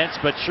defense,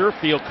 but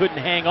Sherfield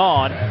couldn't hang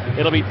on.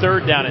 It'll be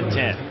third down and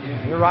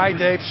 10. You're right,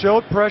 Dave.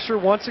 Showed pressure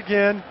once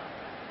again.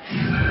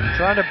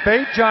 Trying to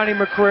bait Johnny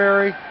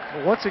McCrary.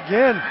 But once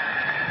again,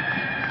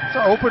 it's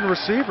an open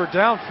receiver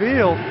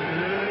downfield.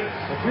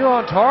 If you're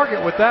on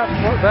target with that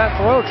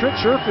throw, Trent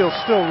Sherfield's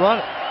still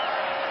running.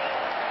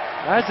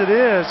 As it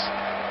is,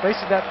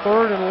 facing that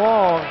third and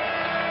long.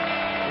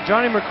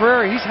 Johnny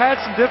McCrary, he's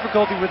had some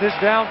difficulty with his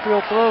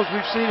downfield throws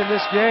we've seen in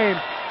this game.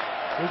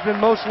 He's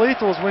been most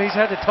lethal is when he's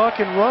had to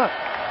tuck and run.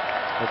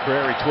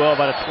 McCrary 12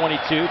 out of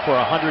 22 for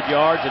 100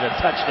 yards and a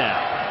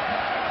touchdown.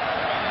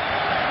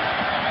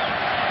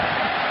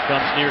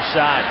 Comes near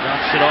side,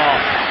 dumps it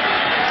off.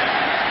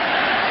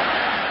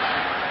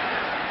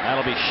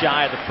 That'll be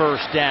shy of the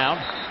first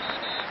down.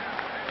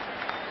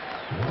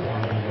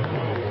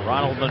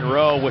 Ronald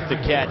Monroe with the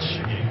catch,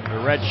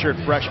 the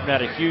redshirt freshman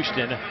out of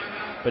Houston.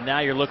 But now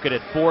you're looking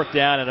at fourth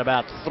down and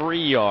about 3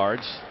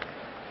 yards.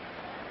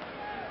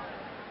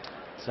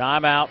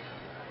 Timeout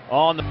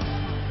on the...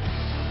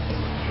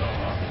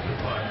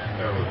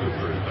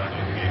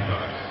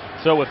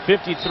 So with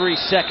 53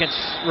 seconds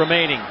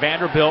remaining,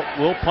 Vanderbilt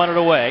will punt it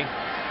away.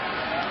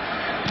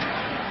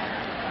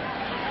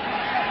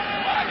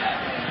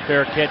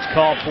 Fair catch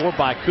called for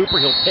by Cooper.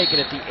 He'll take it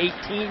at the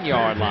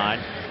 18-yard line.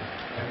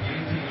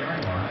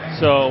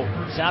 So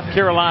South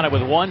Carolina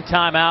with one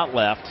timeout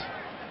left,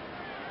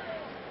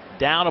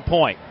 down a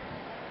point.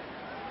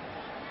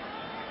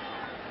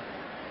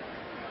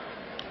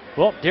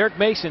 Well, Derek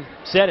Mason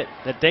said it,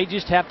 that they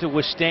just have to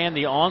withstand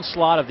the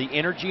onslaught of the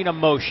energy and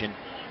emotion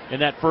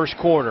in that first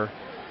quarter.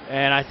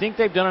 And I think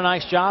they've done a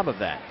nice job of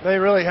that. They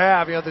really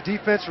have. You know, the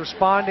defense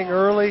responding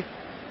early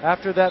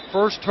after that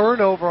first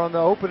turnover on the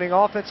opening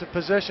offensive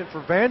possession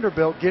for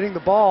Vanderbilt, getting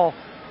the ball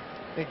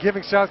and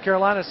giving South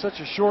Carolina such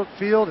a short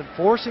field and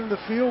forcing the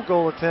field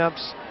goal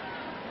attempts.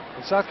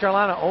 And South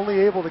Carolina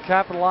only able to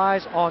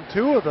capitalize on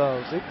 2 of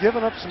those. They've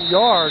given up some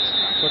yards,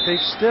 but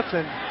they've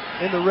stiffened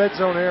in the red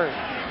zone area.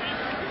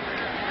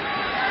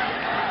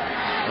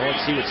 Well,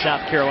 let's see what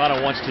South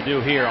Carolina wants to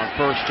do here on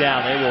first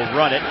down. They will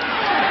run it.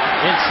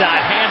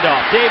 Inside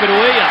handoff. David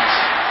Williams.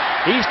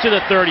 He's to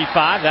the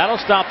 35. That'll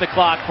stop the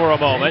clock for a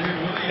moment.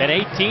 An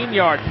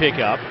 18-yard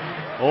pickup.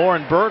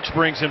 Oren Burks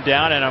brings him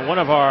down, and one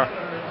of our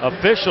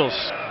officials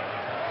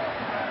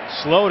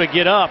slow to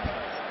get up.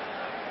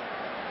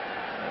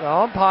 The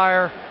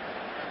umpire,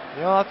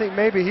 you know, I think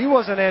maybe he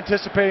wasn't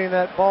anticipating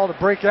that ball to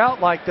break out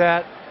like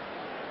that.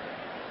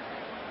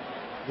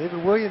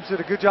 David Williams did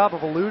a good job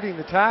of eluding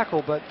the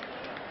tackle, but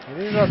he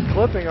ended up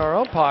clipping our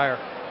umpire.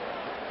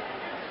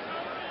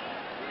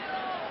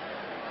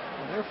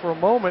 And there for a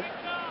moment,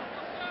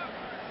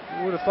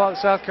 you would have thought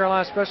South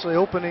Carolina, especially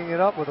opening it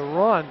up with a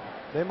run,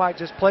 they might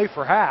just play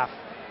for half.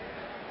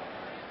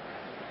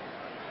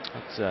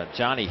 That's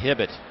Johnny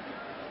Hibbett,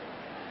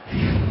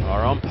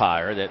 our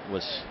umpire, that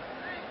was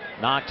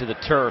knocked to the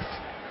turf.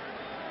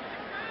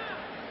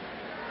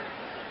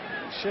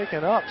 He's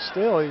shaken up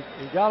still. He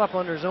got up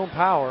under his own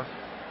power.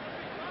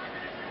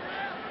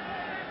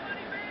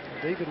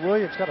 David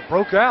Williams kind of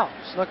broke out,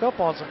 snuck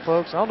up on some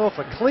folks. I don't know if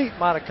a cleat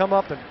might have come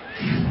up and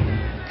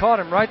caught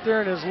him right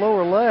there in his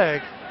lower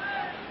leg.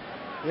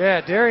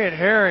 Yeah, Darian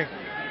Herring,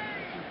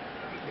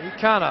 he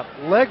kind of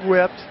leg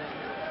whipped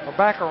or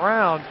back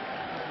around,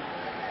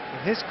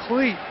 and his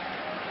cleat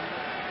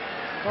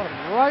caught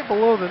him right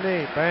below the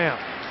knee. Bam.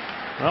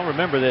 Well,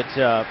 remember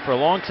that for a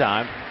long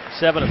time,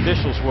 7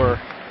 officials were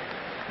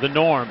the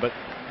norm, but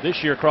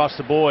this year across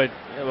the board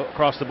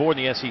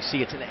in the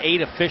SEC, it's an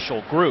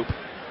 8-official group.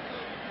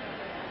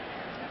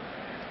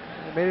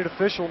 They made it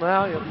official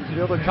now. You'll be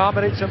able to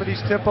accommodate some of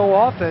these tempo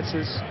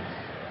offenses.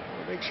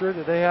 Make sure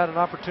that they had an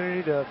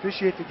opportunity to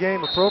officiate the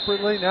game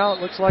appropriately. Now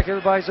it looks like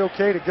everybody's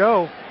okay to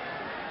go.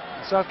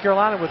 South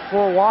Carolina with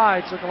 4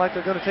 wides, looking like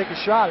they're going to take a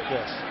shot at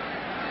this.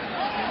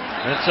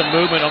 And some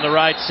movement on the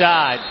right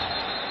side.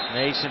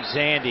 Mason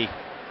Zandy.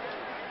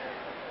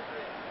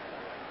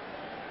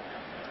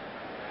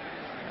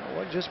 It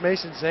wasn't just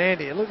Mason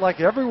Zandy. It looked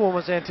like everyone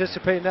was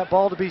anticipating that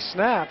ball to be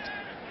snapped.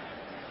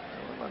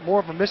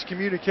 More of a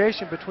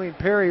miscommunication between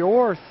Perry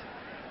Orth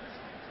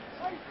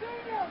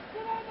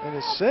and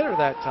his center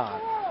that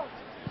time.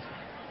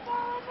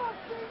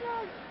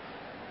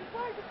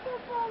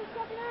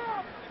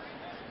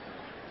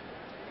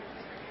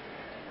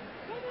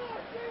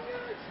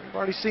 We've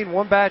already seen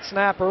one bad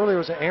snap earlier. It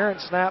was an errant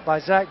snap by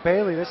Zach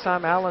Bailey. This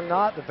time Alan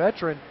Knott, the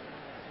veteran,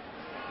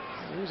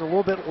 he was a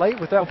little bit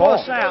late with that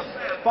ball. Snap,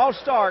 false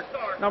start,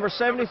 number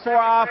 74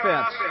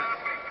 offense.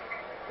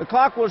 The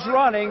clock was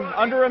running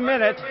under a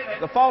minute.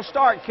 The false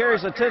start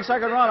carries a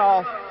 10-second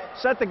runoff,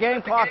 set the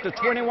game clock to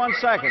 21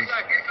 seconds.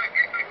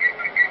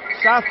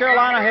 South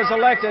Carolina has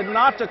elected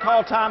not to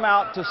call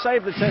timeout to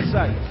save the 10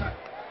 seconds.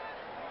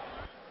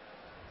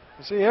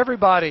 You see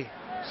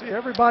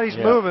everybody's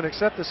moving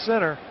except the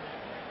center.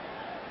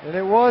 And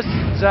it was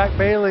Zach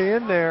Bailey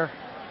in there,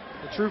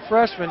 the true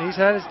freshman. He's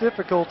had his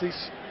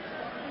difficulties.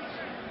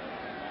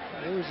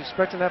 He was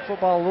expecting that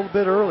football a little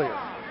bit earlier.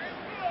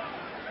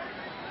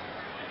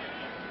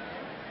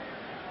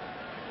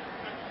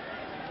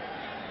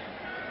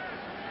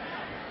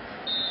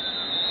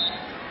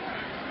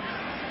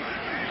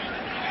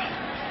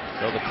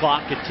 So the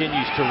clock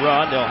continues to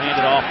run. They'll hand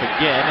it off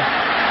again.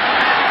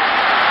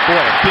 Boy,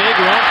 a big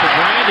run for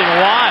Brandon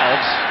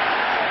Wilds.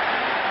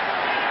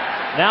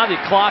 Now the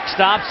clock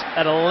stops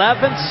at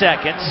 11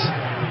 seconds,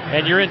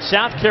 and you're in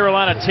South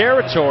Carolina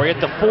territory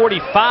at the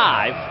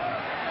 45.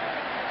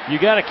 You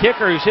got a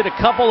kicker who's hit a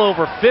couple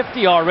over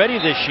 50 already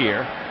this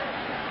year.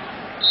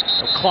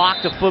 So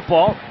clock to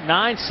football,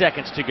 9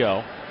 seconds to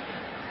go.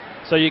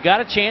 So you got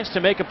a chance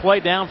to make a play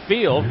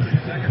downfield.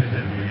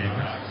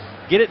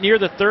 Get it near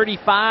the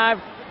 35,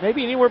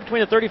 maybe anywhere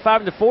between the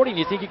 35 and the 40, and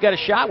you think you got a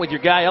shot with your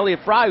guy, Elliott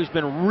Fry, who's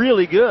been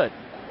really good.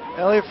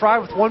 Elliott Fry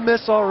with 1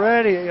 miss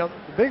already. You know,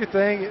 the bigger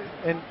thing,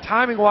 and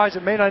timing-wise,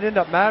 it may not end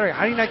up mattering.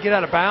 How do you not get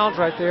out of bounds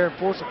right there and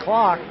force a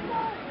clock?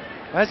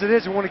 As it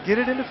is, we want to get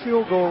it into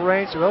field goal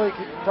range so Elliott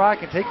Fry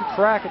can take a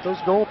crack at those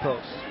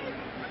goalposts.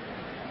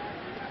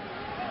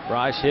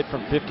 Fry's hit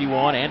from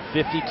 51 and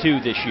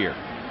 52 this year.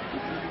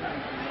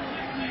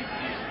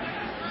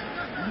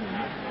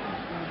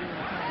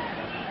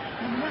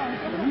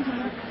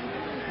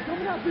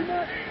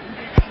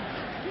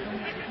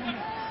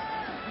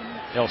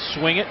 They'll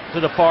swing it to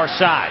the far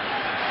side.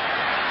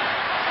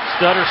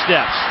 Stutter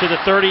steps to the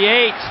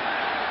 38.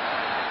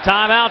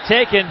 Timeout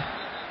taken.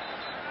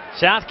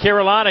 South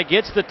Carolina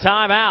gets the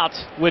timeout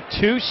with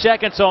 2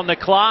 seconds on the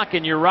clock,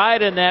 and you're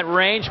right in that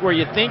range where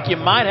you think you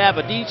might have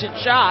a decent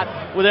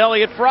shot with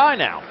Elliott Fry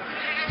now.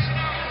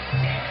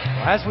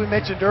 As we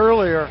mentioned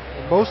earlier,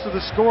 most of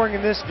the scoring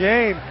in this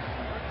game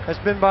has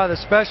been by the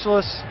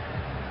specialists.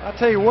 I'll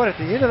tell you what, at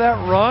the end of that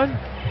run,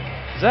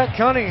 Zach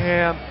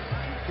Cunningham,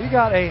 he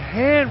got a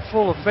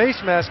handful of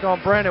face masks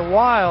on Brandon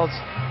Wilds.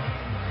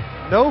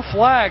 No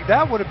flag,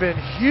 that would have been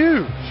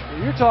huge.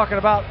 You're talking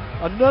about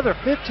another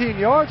 15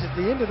 yards at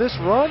the end of this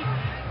run.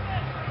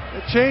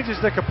 It changes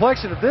the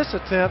complexion of this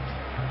attempt.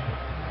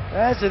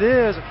 As it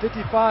is, a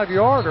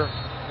 55-yarder.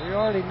 We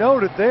already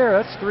noted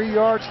there, that's 3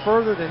 yards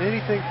further than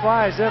anything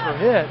Fry's ever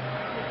hit.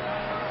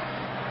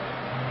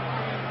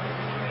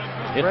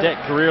 Hit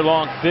that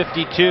career-long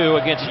 52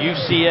 against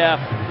UCF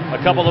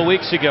a couple of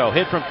weeks ago.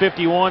 Hit from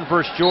 51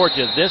 versus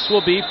Georgia. This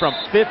will be from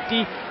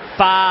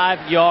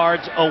 55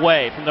 yards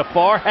away from the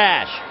far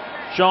hash.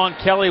 Sean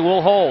Kelly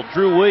will hold.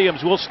 Drew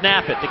Williams will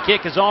snap it. The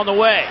kick is on the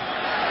way.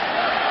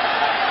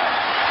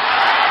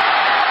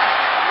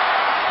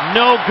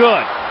 No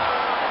good.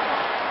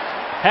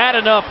 Had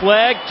enough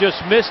leg,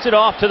 just missed it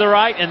off to the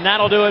right, and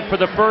that'll do it for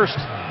the first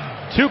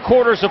 2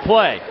 quarters of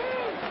play.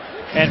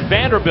 And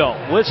Vanderbilt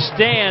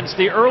withstands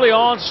the early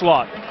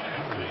onslaught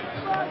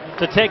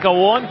to take a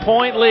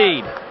 1-point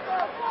lead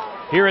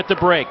here at the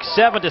break.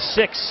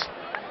 7-6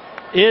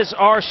 is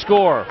our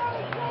score.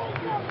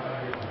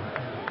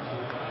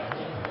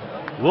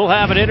 We'll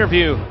have an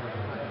interview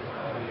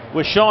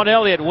with Sean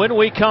Elliott when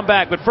we come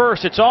back. But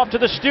first, it's off to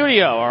the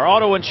studio, our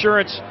auto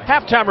insurance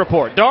halftime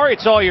report. Dari,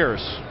 it's all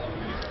yours.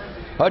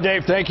 Oh,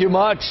 Dave, thank you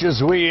much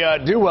as we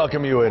do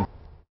welcome you in.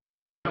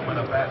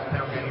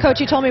 Coach,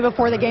 you told me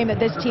before the game that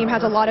this team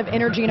has a lot of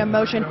energy and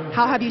emotion.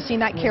 How have you seen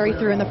that carry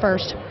through in the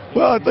first?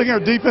 Well, I think our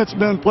defense has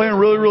been playing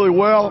really, really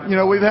well. You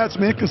know, we've had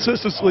some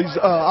inconsistencies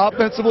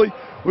offensively.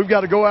 We've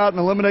got to go out and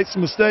eliminate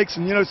some mistakes.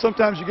 And, you know,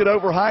 sometimes you get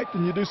overhyped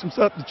and you do some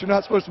stuff that you're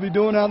not supposed to be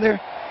doing out there.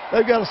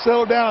 They've got to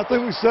settle down. I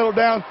think we've settled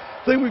down.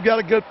 I think we've got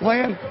a good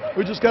plan.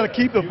 We just got to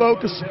keep the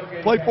focus,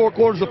 play 4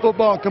 quarters of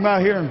football, and come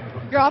out here. And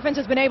your offense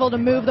has been able to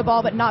move the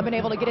ball but not been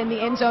able to get in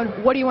the end zone.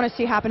 What do you want to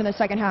see happen in the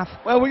second half?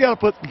 Well, we got to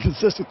put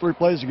consistent 3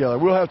 plays together.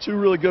 We'll have 2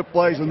 really good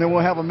plays, and then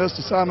we'll have a missed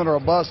assignment or a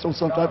bust on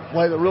some type of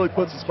play that really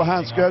puts us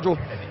behind schedule.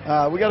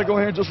 We got to go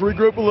ahead and just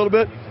regroup a little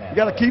bit. We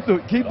got to keep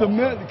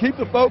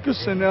the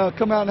focus and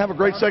come out and have a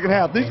great second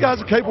half. These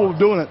guys are capable of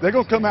doing it. They're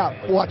going to come out.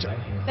 Watch it.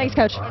 Thanks,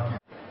 Coach.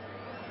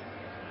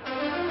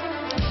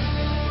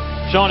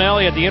 Sean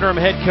Elliott, the interim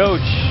head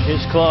coach,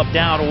 his club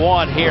down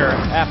 1 here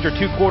after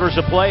 2 quarters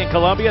of play in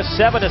Columbia.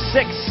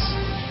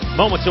 7-6,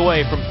 moments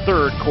away from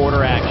 3rd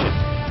quarter action.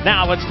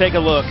 Now let's take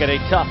a look at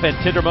a tough and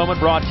tender moment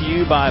brought to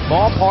you by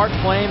Ballpark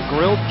Flame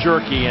Grilled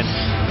Jerky. And,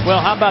 well,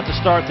 how about to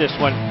start this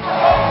one?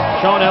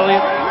 Sean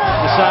Elliott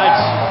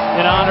decides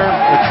in honor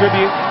or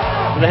tribute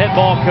to the head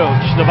ball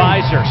coach. The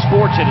visor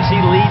sports it as he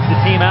leads the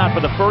team out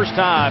for the first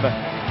time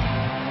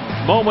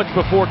moments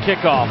before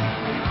kickoff.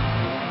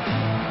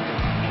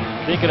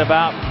 Thinking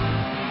about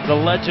the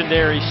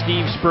legendary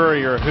Steve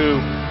Spurrier,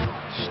 who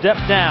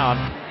stepped down,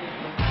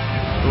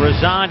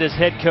 resigned as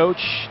head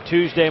coach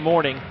Tuesday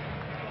morning,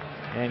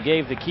 and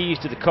gave the keys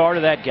to the car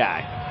to that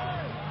guy.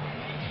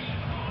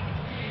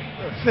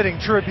 A fitting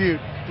tribute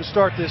to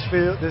start this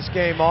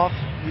game off.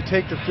 You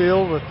take the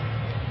field with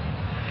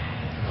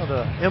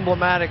the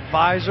emblematic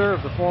visor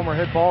of the former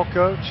head ball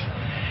coach.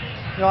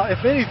 You know,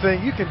 if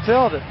anything, you can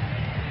tell that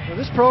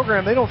this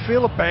program, they don't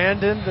feel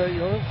abandoned. They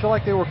don't feel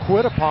like they were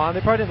quit upon.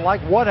 They probably didn't like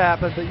what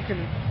happened, but you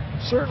can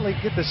certainly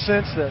get the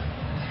sense that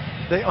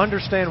they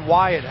understand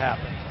why it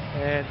happened.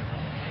 And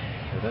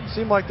it doesn't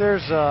seem like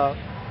there's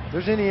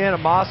any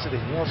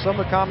animosity. You know, some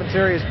of the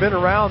commentary has been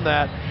around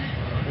that.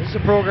 This is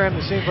a program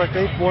that seems like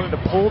they've wanted to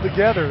pull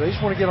together. They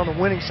just want to get on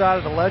the winning side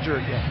of the ledger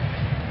again.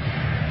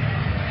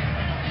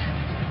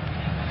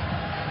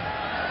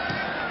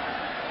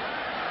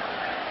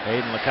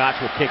 Hayden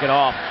LaCoche will kick it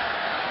off.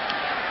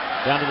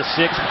 Down to the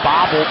 6,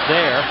 bobbled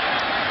there.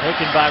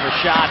 Taken by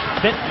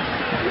Rashad Fenton.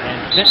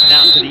 And Fenton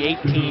out to the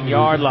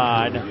 18-yard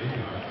line.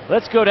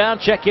 Let's go down,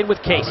 check in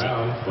with Casey.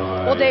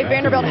 Well, Dave,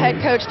 Vanderbilt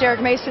head coach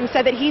Derek Mason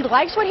said that he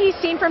likes what he's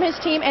seen from his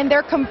team and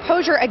their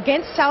composure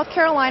against South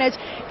Carolina's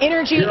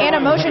energy and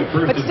emotion.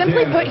 But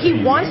simply put,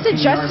 he wants to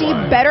just see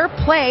better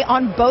play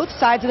on both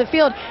sides of the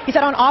field. He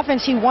said on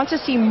offense, he wants to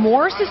see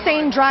more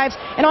sustained drives.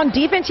 And on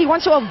defense, he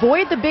wants to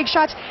avoid the big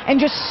shots and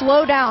just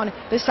slow down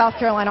the South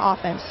Carolina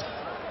offense.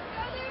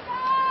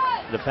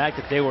 The fact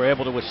that they were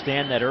able to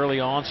withstand that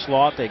early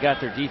onslaught, they got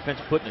their defense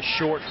put in a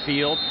short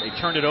field. They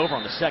turned it over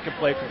on the second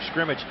play from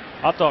scrimmage.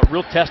 I thought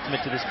real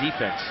testament to this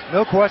defense.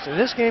 No question.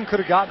 This game could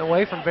have gotten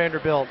away from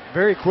Vanderbilt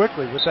very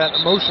quickly with that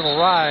emotional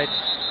ride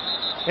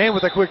and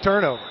with a quick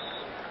turnover.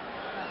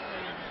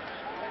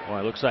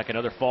 Boy, it looks like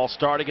another false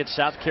start against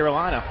South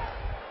Carolina.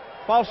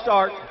 False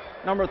start,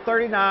 number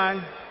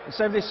 39, the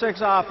 76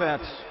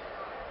 offense.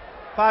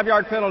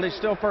 5-yard penalty,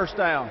 still first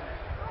down.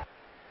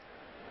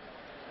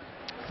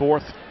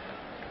 4th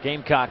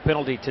Gamecock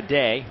penalty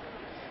today.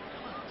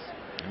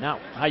 Now,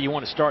 how you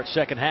want to start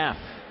second half?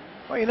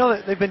 Well, you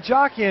know, they've been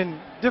jockeying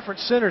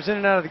different centers in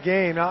and out of the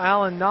game. Now,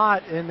 Allen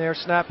not in there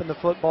snapping the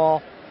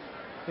football.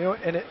 You know,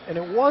 and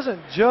it wasn't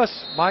just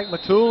Mike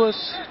Matulis,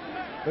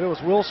 but it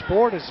was Will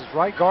Sport as his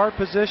right guard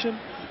position.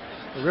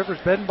 The Rivers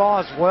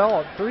Bedenbaugh as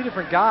well. 3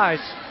 different guys.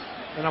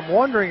 And I'm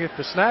wondering if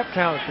the snap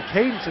count, if the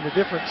cadence in the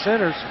different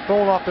centers are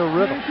throwing off their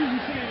rhythm.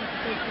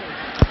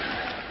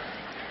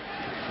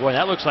 Boy,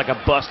 that looks like a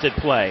busted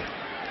play.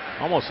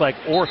 Almost like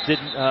Orth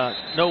didn't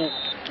know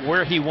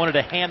where he wanted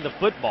to hand the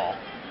football.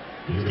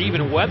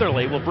 Stephen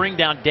Weatherly will bring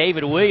down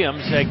David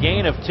Williams, a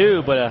gain of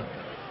 2, but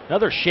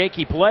another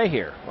shaky play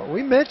here. Well,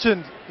 we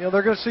mentioned, you know,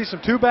 they're going to see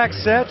some 2-back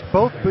sets,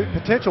 both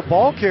potential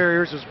ball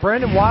carriers as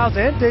Brandon Wiles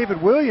and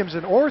David Williams,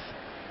 and Orth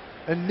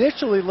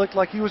initially looked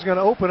like he was going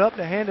to open up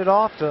to hand it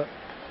off to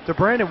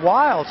Brandon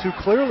Wiles, who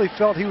clearly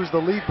felt he was the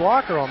lead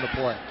blocker on the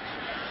play.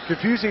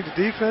 Confusing to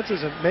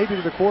defenses and maybe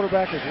to the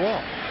quarterback as well.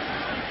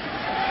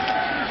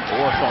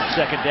 Orth on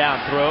second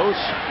down throws.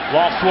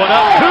 Lost one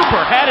up.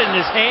 Cooper had it in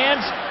his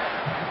hands.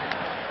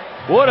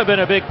 Would have been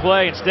a big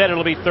play. Instead,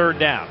 it'll be 3rd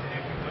down.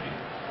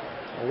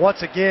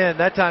 Once again,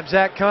 that time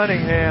Zach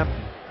Cunningham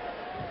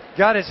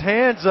got his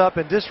hands up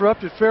and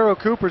disrupted Pharaoh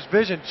Cooper's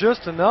vision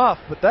just enough.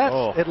 But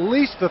that's at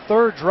least the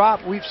 3rd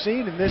drop we've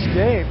seen in this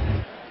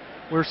game,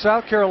 where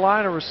South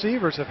Carolina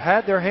receivers have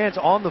had their hands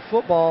on the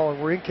football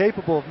and were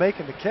incapable of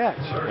making the catch.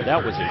 But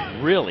that was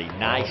a really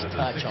nice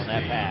touch on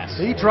that pass.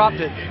 He dropped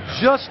it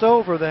just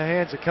over the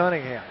hands of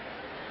Cunningham.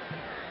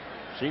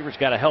 Receivers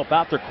got to help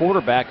out their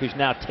quarterback, who's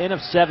now 10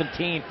 of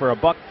 17 for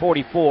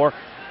 $144.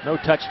 No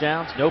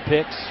touchdowns, no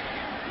picks.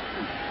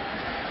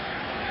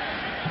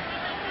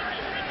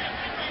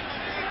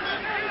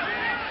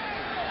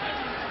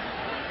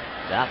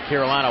 South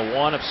Carolina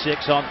 1 of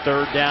 6 on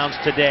 3rd downs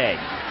today.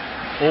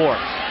 Orth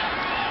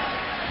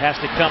has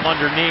to come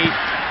underneath,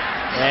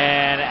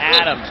 and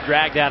Adams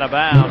dragged out of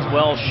bounds,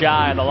 well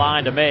shy of the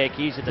line to make.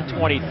 He's at the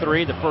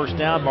 23. The first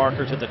down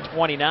marker's at the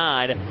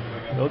 29.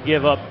 They'll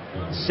give up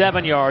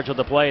 7 yards on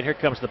the play, and here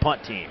comes the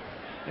punt team.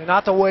 And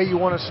not the way you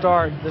want to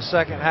start the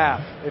second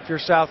half if you're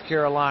South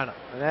Carolina.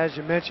 And as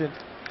you mentioned,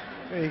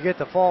 you get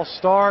the false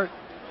start,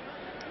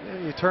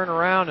 and you turn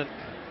around and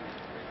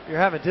you're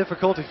having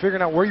difficulty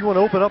figuring out where you want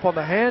to open up on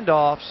the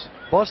handoffs,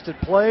 busted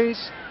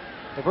plays,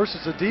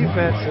 versus a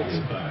defense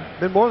that's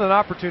been more than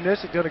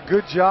opportunistic, done a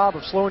good job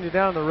of slowing you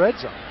down in the red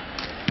zone.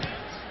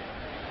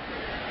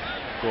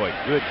 Boy,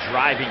 good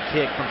driving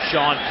kick from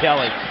Sean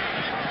Kelly.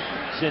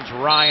 Sends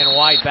Ryan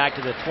White back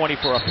to the 20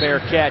 for a fair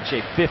catch,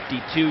 a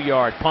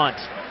 52-yard punt.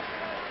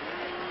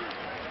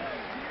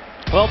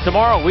 Well,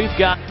 tomorrow we've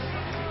got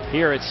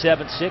here at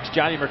 7-6,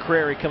 Johnny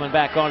McCrary coming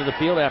back onto the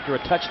field after a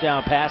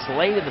touchdown pass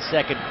late in the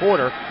second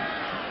quarter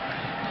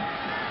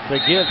to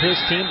give his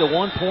team the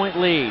 1-point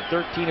lead.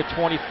 13 of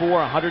 24,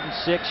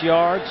 106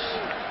 yards.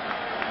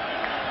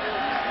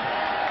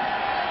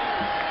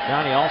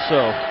 Johnny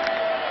also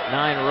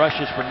 9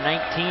 rushes for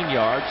 19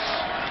 yards.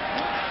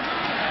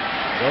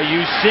 They'll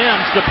use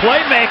Sims, the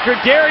playmaker,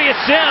 Darius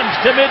Sims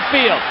to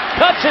midfield.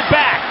 Cuts it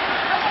back.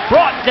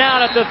 Brought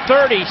down at the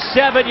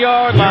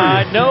 37-yard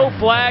line. No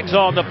flags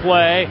on the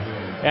play.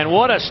 And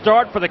what a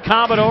start for the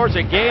Commodores,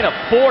 a gain of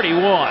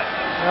 41.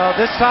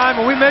 This time,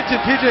 when we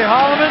mentioned T.J.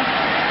 Holloman,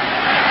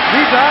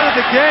 he's out of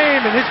the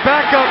game, and his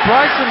backup,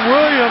 Bryson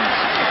Williams,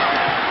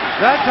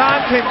 that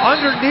time came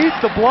underneath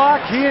the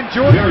block. He and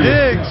Jordan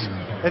Diggs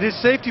at his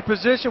safety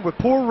position with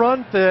poor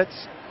run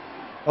fits,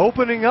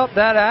 opening up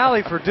that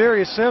alley for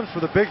Darius Sims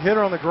for the big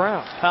hitter on the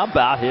ground. How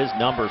about his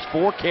numbers?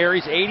 4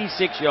 carries,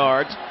 86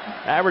 yards,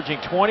 averaging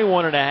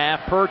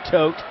 21.5 per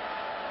tote.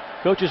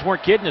 Coaches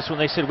weren't kidding us when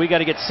they said we got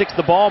to get 6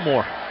 the ball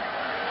more.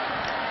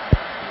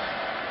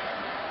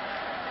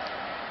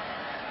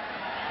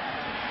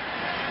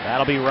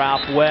 That'll be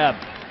Ralph Webb,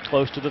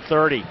 close to the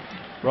 30.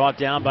 Brought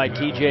down by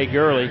T.J.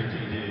 Gurley.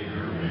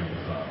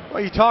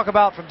 Well, you talk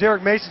about, from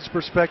Derek Mason's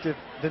perspective,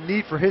 the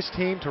need for his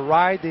team to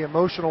ride the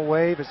emotional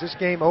wave as this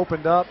game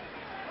opened up.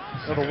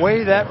 So the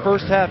way that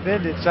first half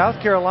ended, South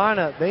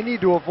Carolina, they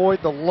need to avoid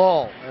the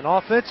lull. And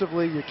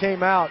offensively, you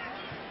came out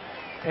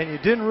and you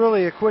didn't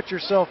really acquit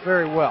yourself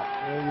very well.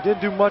 You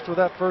didn't do much with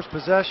that first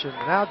possession.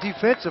 Now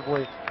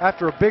defensively,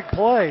 after a big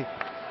play,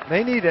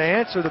 they need to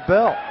answer the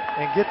bell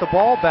and get the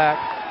ball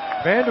back.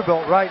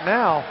 Vanderbilt right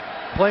now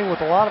playing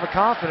with a lot of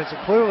confidence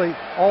and clearly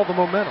all the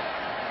momentum.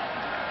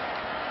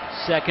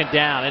 Second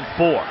down and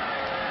 4.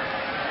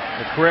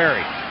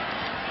 McCrary.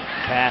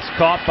 Pass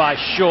caught by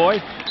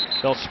Shoy.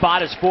 They'll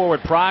spot his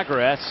forward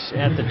progress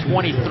at the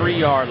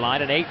 23-yard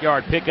line. An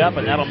 8-yard pickup,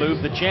 and that'll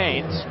move the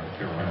chains.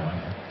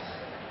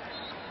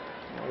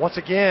 Once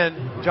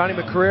again, Johnny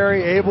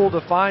McCrary able to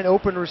find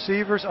open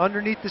receivers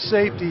underneath the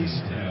safeties.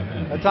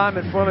 That time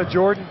in front of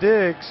Jordan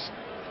Diggs.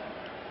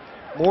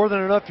 More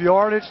than enough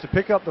yardage to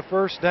pick up the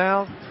first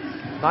down.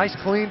 Nice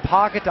clean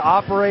pocket to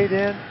operate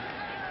in.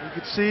 You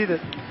can see that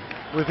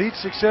with each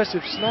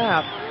successive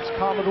snap, this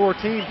Commodore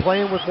team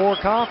playing with more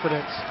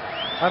confidence,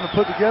 having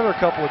put together a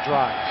couple of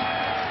drives.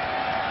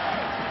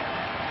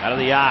 Out of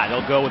the eye,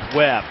 they'll go with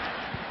Webb.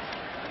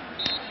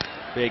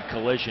 Big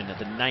collision at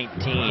the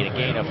 19, a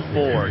gain of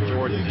 4.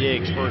 Jordan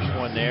Diggs, first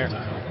one there.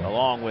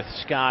 along with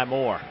Sky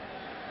Moore.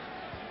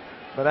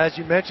 But as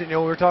you mentioned, we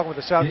were talking with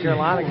the South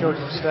Carolina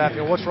coaching staff.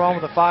 What's wrong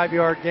with a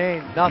 5-yard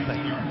gain?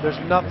 Nothing. There's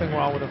nothing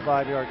wrong with a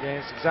 5-yard gain.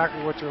 It's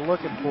exactly what you're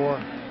looking for.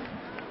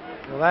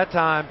 That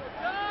time,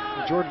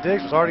 Jordan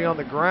Diggs was already on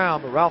the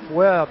ground, but Ralph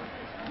Webb,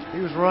 he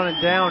was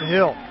running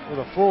downhill with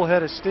a full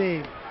head of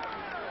steam.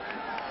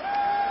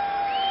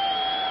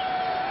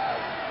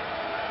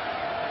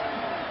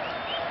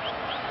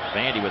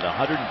 Vandy with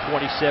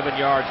 127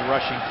 yards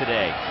rushing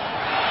today.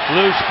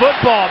 Loose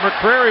football.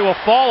 McCrary will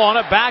fall on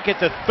it back at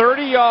the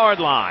 30-yard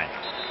line.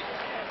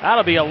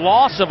 That'll be a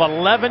loss of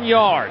 11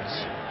 yards.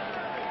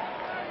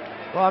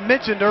 Well, I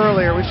mentioned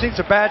earlier, we've seen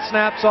some bad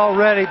snaps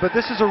already, but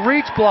this is a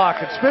reach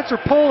block. And Spencer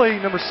Pulley,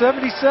 number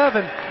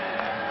 77,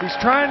 he's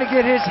trying to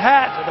get his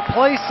hat to the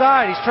play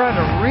side. He's trying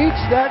to reach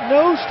that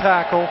nose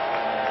tackle.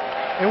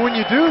 And when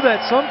you do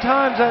that,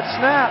 sometimes that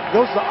snap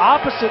goes the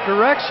opposite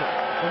direction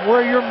from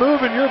where you're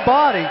moving your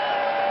body.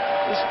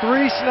 There's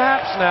 3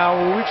 snaps now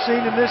where we've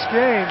seen in this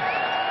game.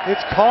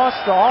 It's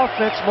cost the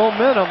offense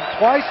momentum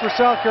twice for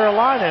South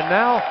Carolina, and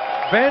now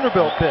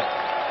Vanderbilt bit.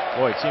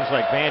 Boy, it seems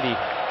like Vandy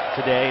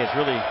today has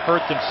really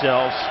hurt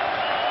themselves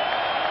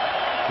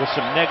with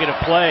some negative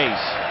plays.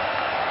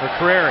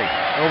 McCrary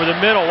over the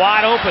middle,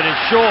 wide open, and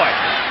short.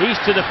 He's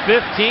to the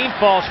 15,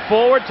 falls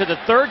forward to the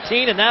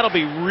 13, and that'll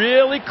be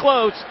really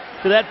close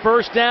to that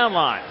first down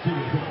line.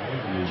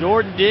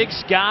 Jordan Diggs,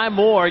 Sky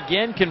Moore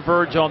again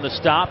converge on the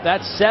stop.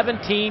 That's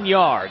 17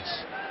 yards.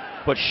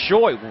 But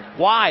Shoy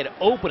wide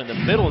open in the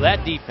middle of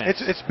that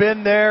defense. It's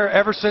been there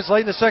ever since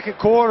late in the second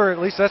quarter. At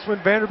least that's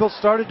when Vanderbilt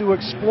started to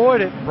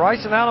exploit it.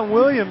 Bryson Allen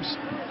Williams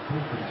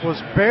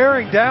was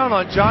bearing down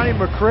on Johnny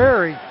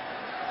McCrary.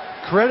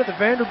 Credit the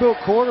Vanderbilt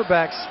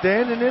quarterback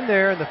standing in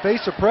there in the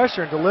face of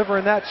pressure and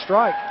delivering that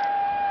strike.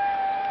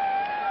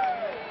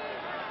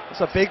 It's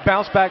a big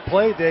bounce back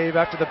play, Dave,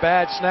 after the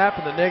bad snap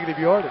and the negative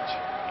yardage.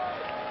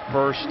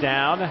 First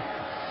down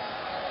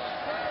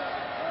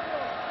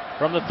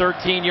from the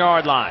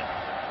 13-yard line.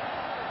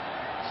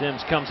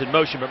 Sims comes in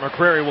motion, but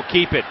McCrary will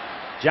keep it.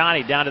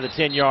 Johnny down to the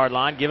 10-yard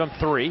line. Give him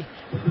 3.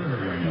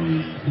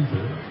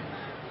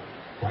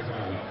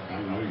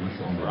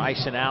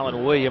 Bryson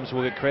Allen Williams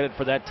will get credit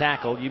for that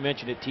tackle. You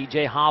mentioned it,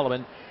 T.J.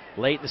 Holloman,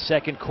 late in the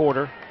second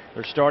quarter.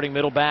 Their starting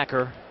middle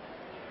backer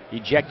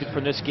ejected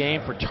from this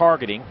game for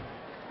targeting.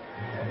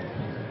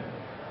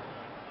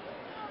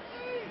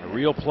 A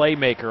real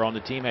playmaker on the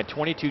team. Had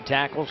 22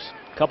 tackles,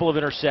 a couple of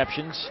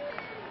interceptions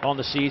on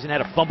the season.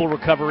 Had a fumble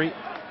recovery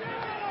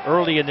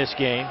early in this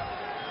game.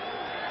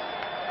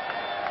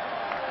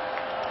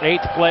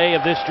 8th play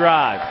of this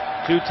drive.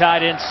 2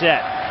 tight end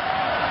set.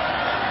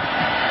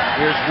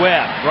 Here's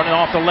Webb running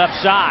off the left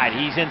side.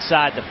 He's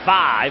inside the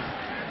 5.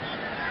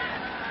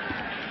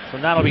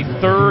 So that'll be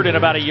 3rd and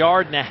about 1.5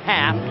 yards.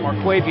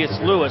 Marquavius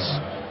Lewis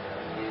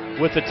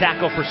with the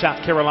tackle for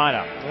South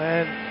Carolina.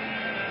 And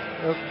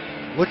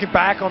looking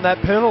back on that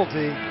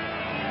penalty,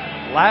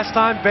 last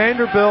time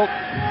Vanderbilt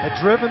had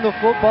driven the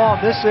football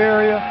in this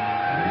area,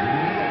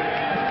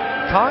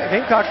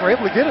 Gamecocks were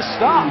able to get a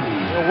stop.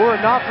 Were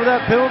it not for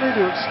that penalty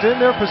to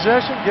extend their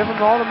possession, give them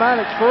the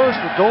automatic first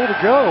with goal to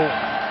go,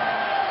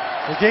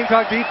 the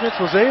Gamecock defense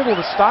was able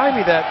to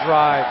stymie that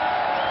drive.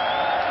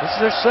 This is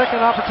their second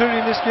opportunity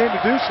in this game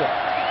to do so.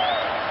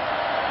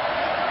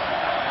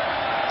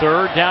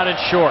 3rd down and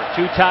short.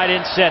 2 tight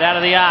end set out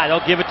of the eye.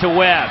 They'll give it to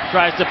Webb.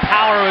 Tries to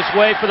power his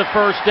way for the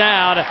first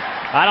down.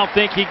 I don't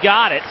think he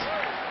got it.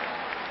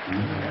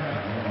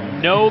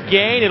 No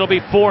gain. It'll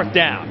be 4th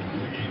down.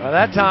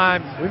 That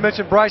time, we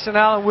mentioned Bryson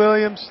Allen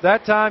Williams.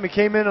 That time he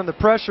came in under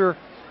pressure.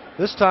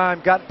 This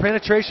time got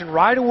penetration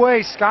right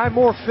away. Sky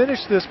Moore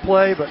finished this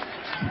play, but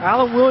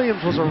Allen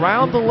Williams was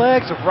around the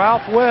legs of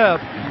Ralph Webb.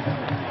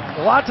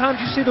 A lot of times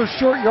you see those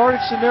short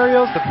yardage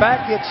scenarios, the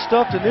back gets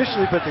stuffed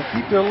initially, but they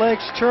keep their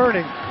legs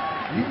churning.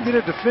 You can get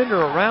a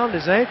defender around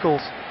his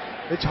ankles.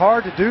 It's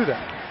hard to do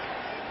that.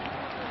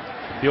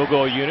 Field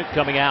goal unit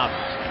coming out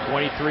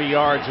 23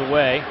 yards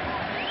away.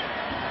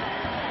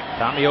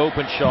 Tommy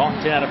Openshaw,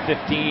 10 out of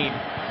 15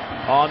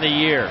 on the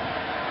year.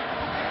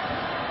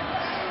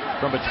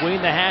 From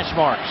between the hash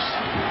marks.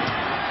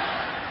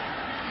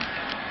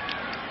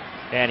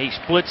 And he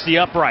splits the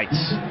uprights.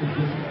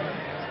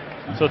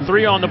 So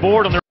 3 on the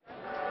board on the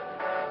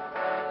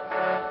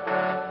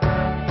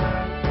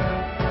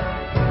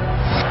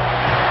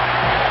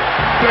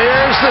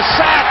There's the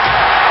sack.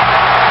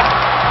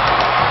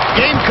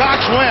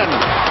 Gamecocks win.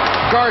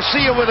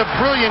 Garcia with a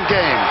brilliant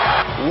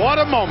game. What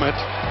a moment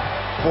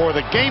for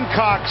the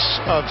Gamecocks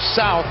of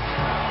South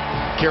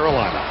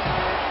Carolina.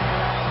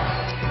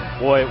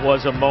 Boy, it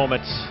was a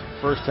moment.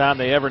 First time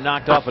they ever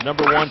knocked off a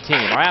number 1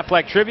 team. Our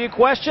Aflac trivia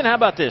question, how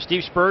about this?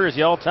 Steve Spurrier is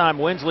the all-time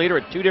wins leader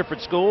at 2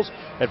 different schools,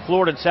 at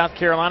Florida and South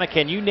Carolina.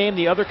 Can you name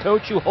the other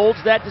coach who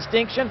holds that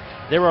distinction?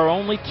 There are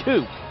only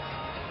 2.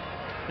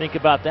 Think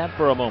about that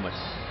for a moment.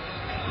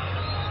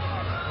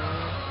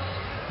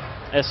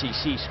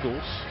 SEC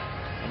schools,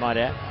 I might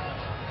add.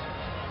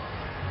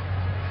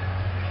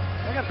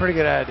 I got a pretty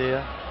good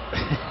idea.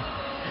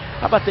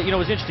 How about that? You know, it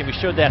was interesting. We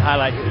showed that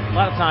highlight. A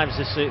lot of times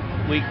this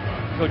week,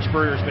 Coach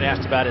Spurrier has been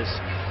asked about his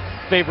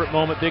favorite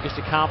moment, biggest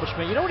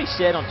accomplishment. You know what he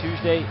said on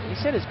Tuesday? He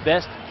said his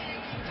best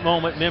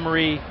moment,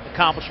 memory,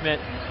 accomplishment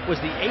was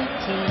the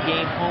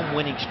 18-game home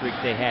winning streak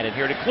they had in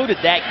here. It included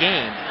that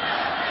game.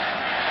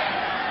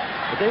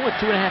 But they went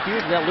 2.5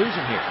 years without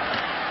losing here.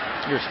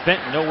 Here's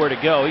Fenton, nowhere to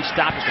go. He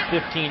stopped at the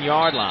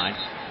 15-yard line.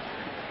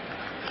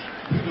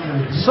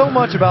 So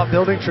much about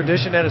building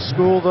tradition at a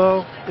school,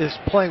 though, is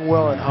playing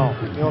well at home.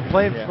 You know,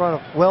 playing in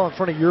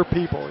front of your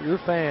people, your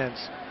fans.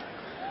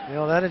 You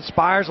know, that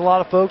inspires a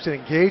lot of folks. It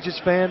engages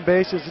fan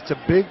bases. It's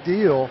a big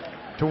deal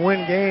to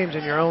win games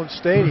in your own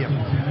stadium.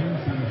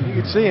 You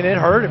can see, and it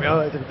hurt him, you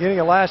know, at the beginning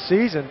of last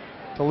season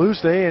to lose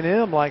to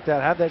A&M like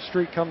that, have that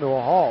streak come to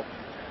a halt.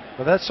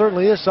 But that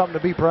certainly is something to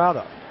be proud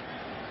of.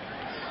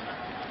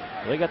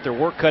 They got their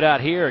work cut out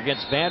here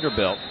against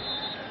Vanderbilt.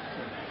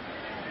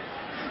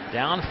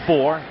 Down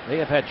 4. They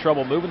have had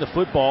trouble moving the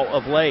football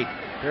of late.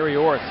 Barry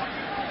Orth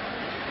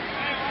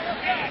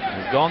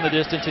has gone the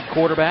distance at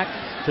quarterback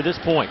to this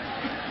point.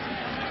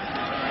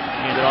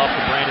 Handed off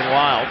to Brandon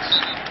Wilds.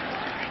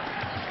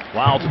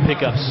 Wilds will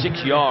pick up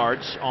 6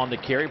 yards on the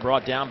carry,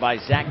 brought down by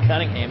Zach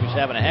Cunningham, who's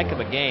having a heck of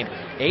a game.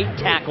 8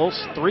 tackles,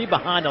 3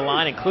 behind the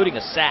line, including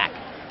a sack.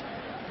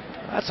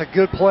 That's a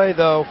good play,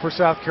 though, for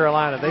South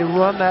Carolina. They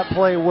run that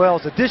play well.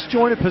 It's a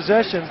disjointed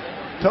possession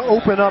to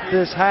open up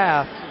this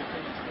half.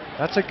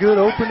 That's a good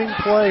opening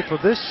play for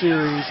this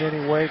series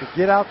anyway, to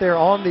get out there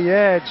on the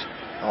edge.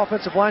 The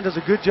offensive line does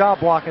a good job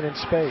blocking in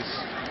space.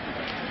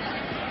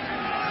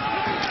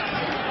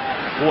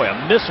 Boy,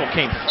 a missile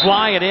came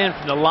flying in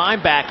from the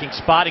linebacking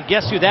spot, and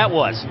guess who that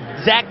was?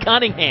 Zach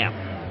Cunningham.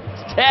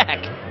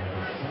 Zach,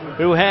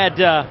 who had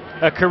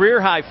a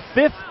career-high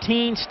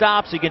 15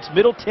 stops against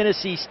Middle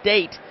Tennessee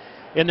State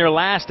in their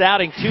last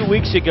outing 2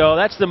 weeks ago.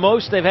 That's the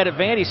most they've had at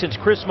Vandy since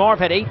Chris Marv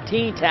had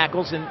 18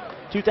 tackles in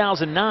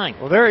 2009.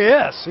 Well, there he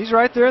is. He's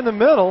right there in the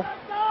middle,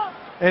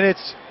 and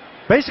it's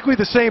basically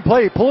the same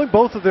play, pulling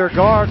both of their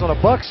guards on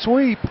a buck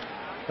sweep.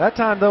 That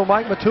time, though,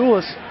 Mike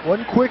Matulis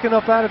wasn't quick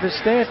enough out of his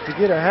stance to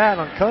get a hat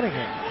on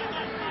Cunningham.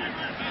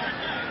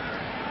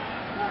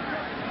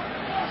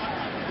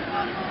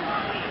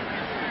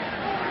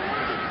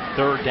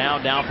 Third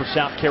down for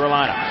South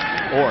Carolina.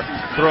 Orth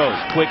throws,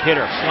 quick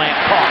hitter, slant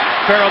caught.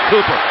 Farrell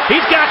Cooper,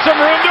 he's got some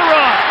room to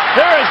run.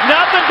 There is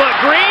nothing but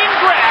green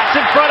grass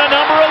in front of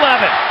number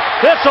 11.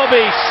 This will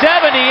be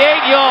 78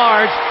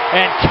 yards,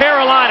 and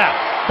Carolina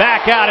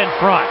back out in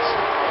front.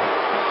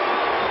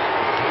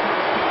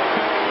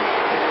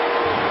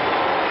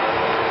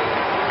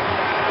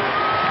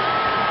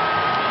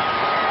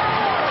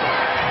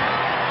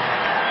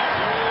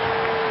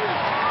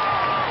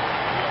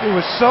 It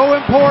was so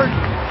important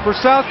for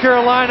South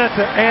Carolina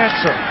to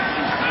answer.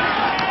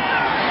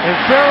 And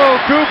Farrell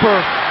Cooper,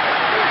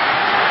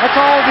 that's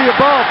all of the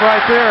above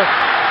right there.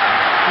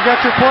 You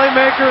got your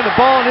playmaker and the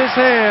ball in his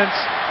hands,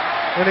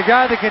 and a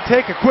guy that can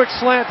take a quick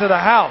slant to the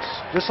house,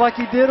 just like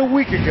he did a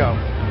week ago.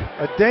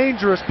 A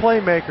dangerous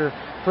playmaker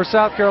for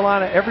South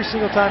Carolina every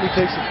single time he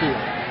takes the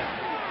field.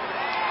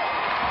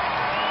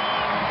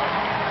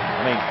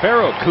 I mean,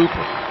 Farrell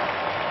Cooper,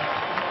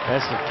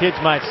 as the kids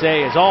might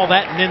say, is all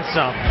that and then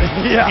some.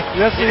 Yeah,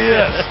 yes he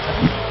is.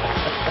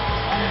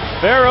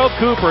 Farrell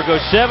Cooper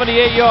goes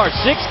 78 yards,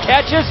 6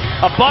 catches,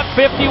 a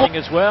 $150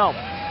 as well.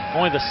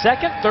 Only the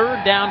second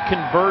third down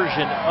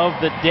conversion of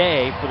the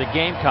day for the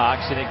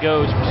Gamecocks, and it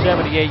goes for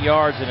 78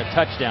 yards and a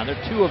touchdown.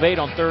 They're 2 of 8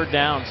 on third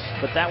downs,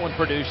 but that one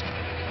produced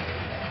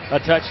a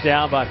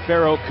touchdown by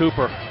Farrell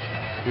Cooper,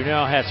 who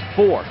now has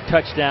 4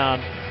 touchdown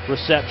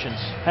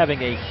receptions, having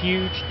a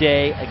huge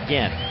day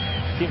again.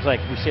 Seems like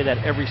we say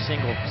that every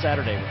single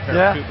Saturday with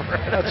Farrell Cooper.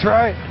 That's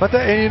right. But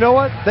and you know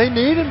what? They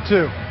need him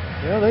to.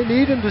 You know, they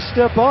need him to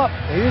step up.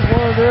 He is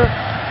one of their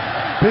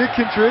big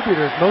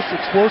contributors, most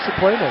explosive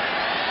playmakers.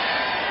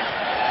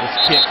 This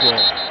kick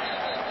will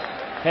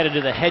head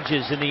into the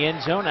hedges in the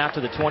end zone after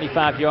the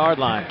 25-yard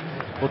line.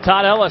 Well,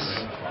 Todd Ellis,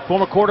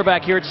 former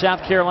quarterback here at South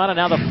Carolina,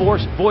 now the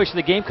voice of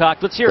the Gamecock.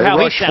 Let's hear how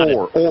he sounded.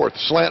 Rush 4, Orth,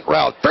 slant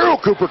route. Farrell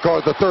Cooper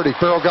caught at the 30.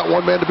 Farrell got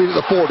one man to beat at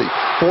the 40.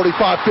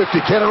 45, 50,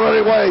 can it run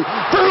away?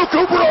 Farrell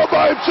Cooper all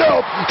by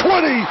himself.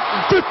 20,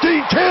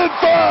 15, 10,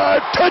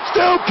 5.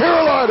 Touchdown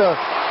Carolina.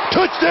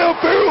 Touchdown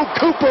Farrell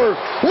Cooper.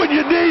 When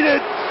you need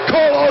it,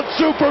 call on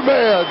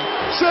Superman.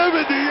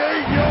 78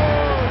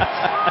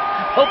 yards.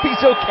 Hope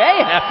he's okay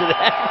after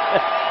that.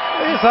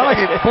 It sounded like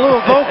he blew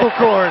a vocal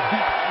cord.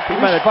 He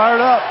might have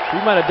fired up.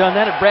 He might have done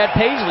that at Brad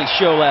Paisley's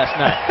show last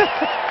night.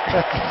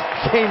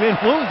 Came in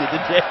wounded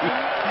today.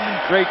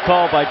 Great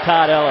call by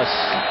Todd Ellis.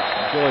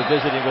 Enjoy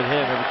visiting with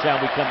him every time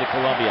we come to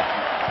Columbia.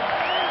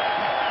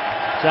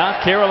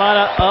 South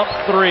Carolina up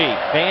 3.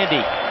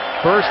 Vandy,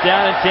 first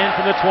down and 10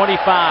 from the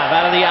 25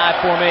 out of the I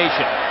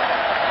formation.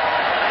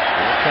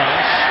 Here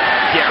comes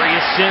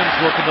Darius Sims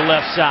working the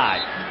left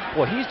side.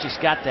 Boy, he's just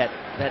got that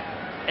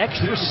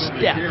extra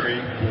step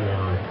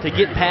to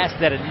get past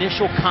that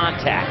initial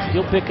contact.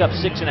 He'll pick up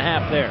 6.5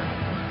 there.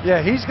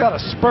 Yeah, he's got a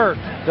spurt,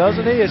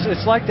 doesn't he?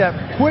 It's like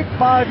that quick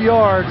 5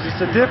 yards. It's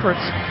the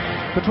difference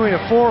between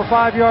a 4 or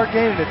 5 yard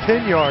gain and a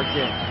 10-yard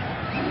gain.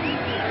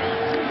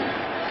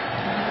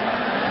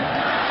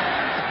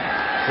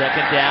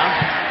 Second down.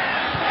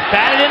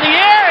 Batted in the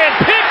air and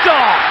picked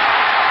off.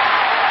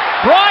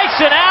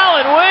 Bryson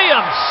Allen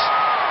Williams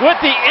with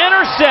the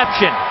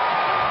interception.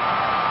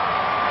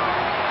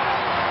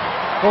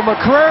 Well,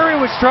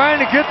 McCrary was trying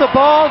to get the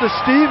ball to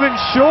Stephen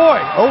Shoy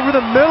over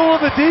the middle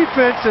of the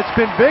defense that's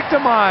been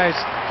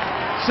victimized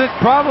since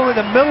probably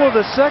the middle of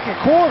the second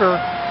quarter.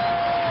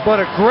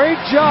 But a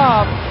great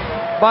job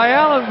by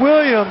Allen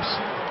Williams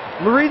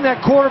reading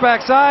that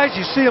quarterback's eyes.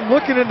 You see him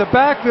looking in the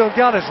backfield,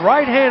 got his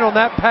right hand on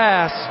that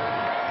pass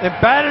and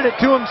batted it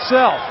to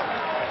himself.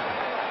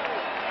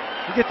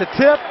 You get the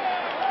tip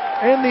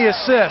and the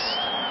assist.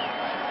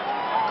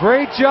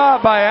 Great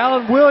job by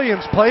Allen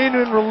Williams playing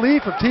in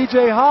relief of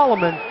T.J.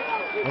 Holloman.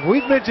 And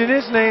we've mentioned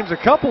his names a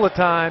couple of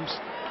times.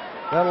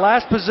 That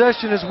last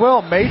possession as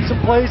well made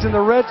some plays in the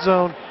red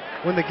zone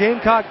when the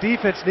Gamecock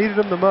defense needed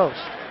him the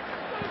most.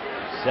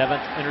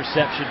 7th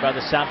interception by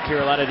the South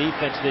Carolina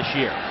defense this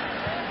year.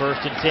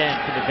 1st and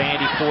 10 from the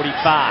Vandy 45.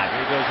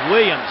 Here goes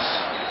Williams.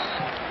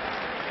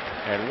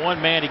 Had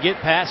one man to get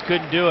past,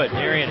 couldn't do it.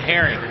 Darian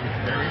Herring,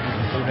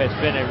 who has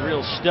been a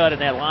real stud in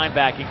that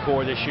linebacking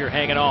core this year,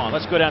 hanging on.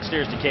 Let's go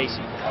downstairs to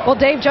Casey. Well,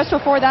 Dave, just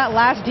before that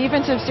last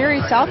defensive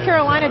series, South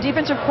Carolina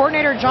defensive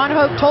coordinator John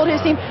Hoke told his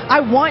team,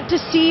 I want to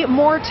see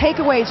more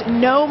takeaways,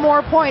 no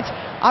more points.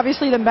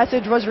 Obviously, the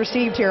message was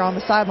received here on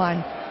the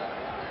sideline.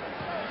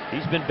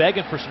 He's been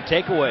begging for some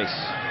takeaways.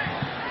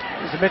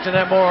 Needs to mention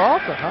that more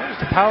often, huh? Just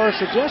the power of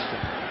suggestion.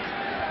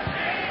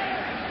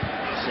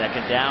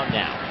 Second down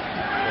now.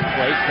 The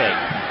play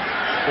fake.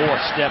 Orr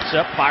steps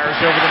up, fires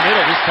over the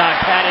middle. This time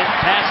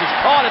pass is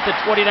caught at the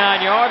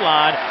 29-yard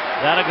line.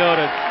 That'll go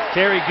to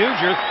Terry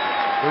Guger,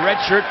 the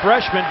redshirt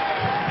freshman.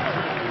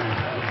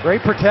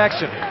 Great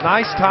protection.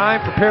 Nice time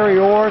for Perry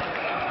Orr.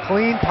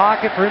 Clean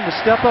pocket for him to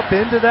step up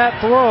into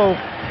that throw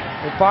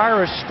and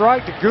fire a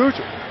strike to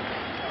Guger.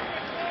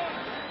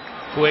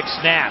 Quick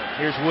snap.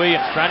 Here's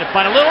Williams trying to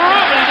find a little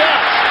room, and he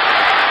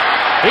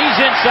does. He's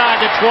inside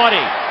the 20.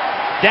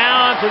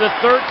 Down to the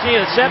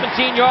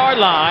 17-yard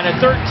line, a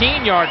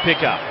 13-yard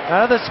pickup.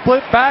 Out of the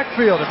split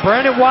backfield, and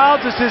Brandon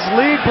Wilds is his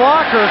lead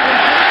blocker,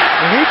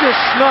 and he just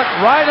snuck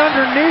right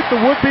underneath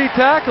the would-be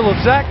tackle of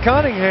Zach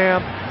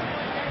Cunningham.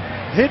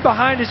 Hid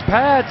behind his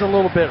pads a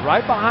little bit,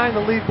 right behind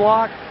the lead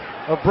block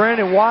of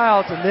Brandon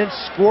Wilds, and then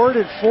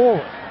squirted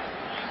forward.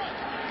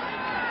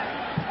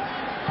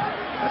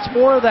 That's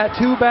more of that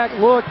two-back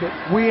look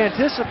that we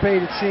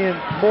anticipated seeing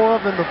more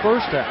of in the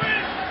first half.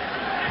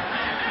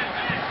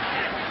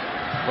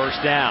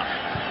 First down.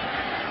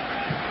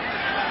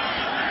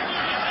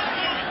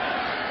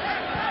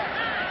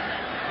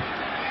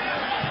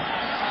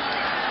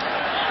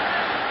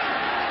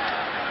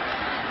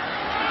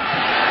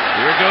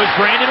 Here goes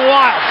Brandon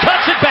Wild.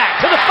 Cuts it back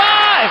to the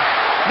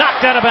 5.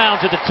 Knocked out of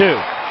bounds at the 2.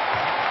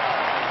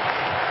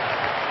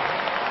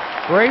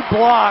 Great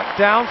block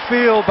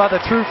downfield by the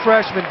true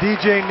freshman,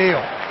 DJ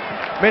Neal.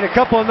 Made a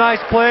couple of nice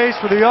plays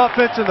for the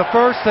offense in the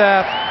first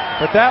half,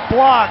 but that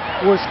block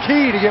was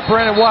key to get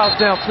Brandon Wild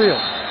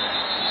downfield.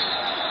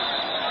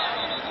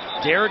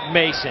 Derek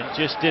Mason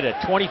just did a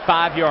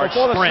 25-yard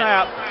sprint. Before the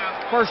snap,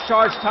 first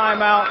charge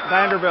timeout,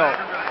 Vanderbilt.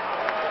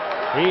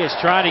 He is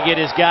trying to get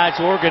his guys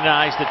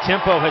organized. The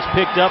tempo has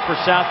picked up for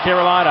South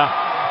Carolina.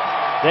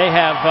 They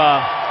have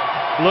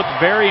looked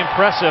very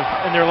impressive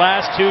in their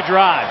last 2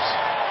 drives.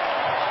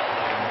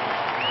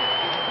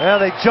 Yeah,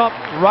 they jumped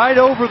right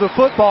over the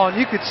football, and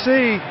you could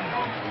see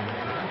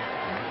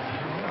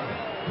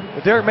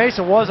that Derek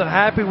Mason wasn't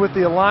happy with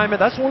the alignment.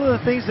 That's one of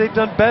the things they've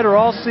done better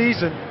all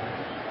season,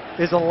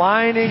 is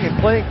aligning and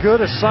playing good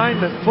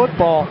assignment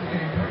football.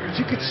 But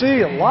you could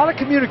see a lot of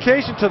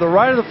communication to the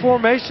right of the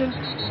formation.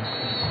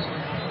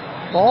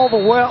 All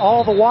the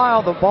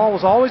while, the ball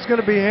was always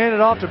going to be handed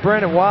off to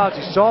Brandon Wilds.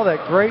 You saw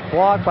that great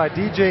block by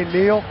DJ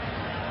Neal.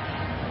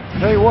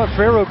 Tell you what,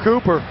 Pharaoh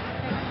Cooper,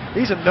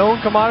 he's a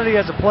known commodity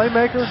as a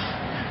playmaker.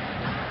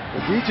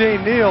 But DJ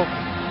Neal,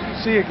 you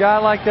see a guy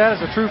like that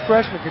as a true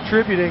freshman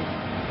contributing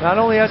not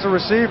only as a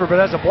receiver but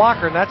as a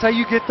blocker, and that's how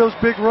you get those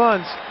big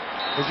runs,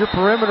 is your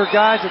perimeter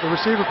guys at the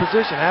receiver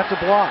position have to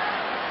block.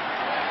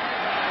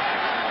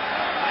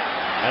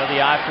 Out of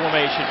the I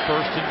formation,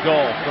 1st and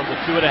goal from the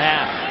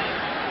 2.5.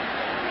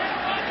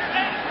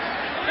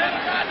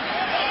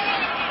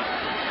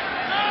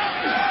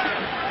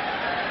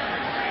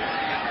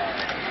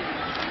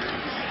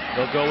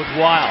 They'll go with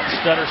Wild.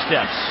 Stutter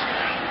steps.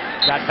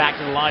 Got back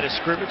to the line of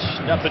scrimmage.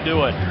 Nothing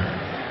doing.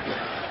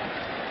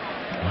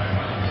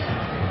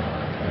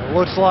 It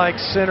looks like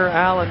center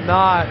Alan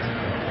Knott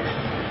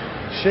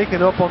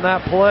shaking up on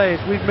that play.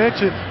 As we've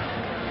mentioned,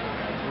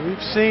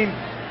 we've seen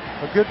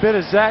a good bit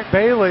of Zach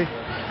Bailey.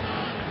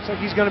 Looks like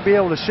he's going to be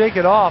able to shake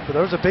it off, but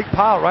there's a big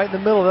pile right in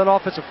the middle of that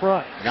offensive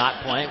front. Not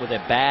playing with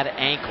a bad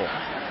ankle.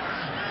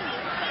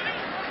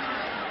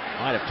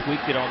 Might have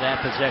tweaked it on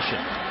that possession.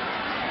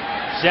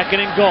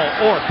 2nd and goal,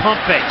 or pump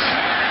fakes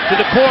to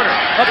the corner,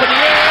 up in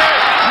the air,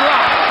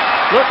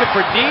 drop. Looking for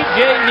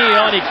DJ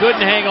Neal, and he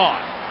couldn't hang on.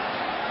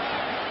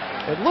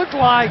 It looked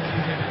like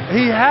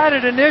he had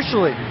it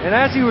initially, and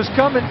as he was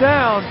coming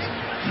down,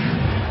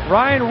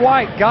 Ryan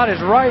White got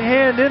his right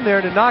hand in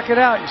there to knock it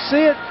out. You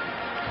see it?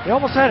 He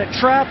almost had it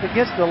trapped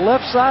against the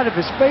left side of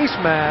his face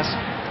mask.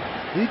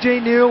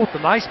 DJ Neal with a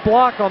nice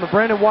block on the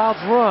Brandon Wilds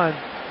run.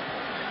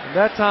 And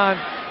that time,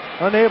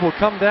 unable to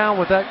come down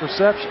with that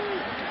reception.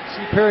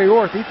 See Perry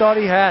Orth, he thought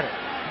he had it.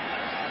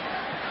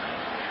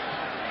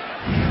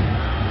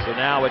 So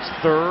now it's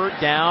 3rd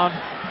down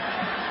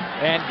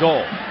and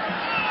goal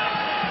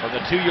from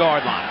the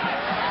 2-yard line.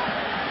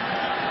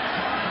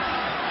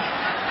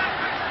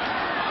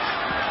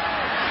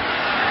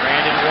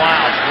 Brandon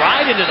Wilds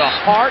right into the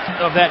heart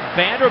of that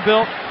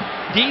Vanderbilt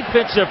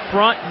defensive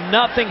front.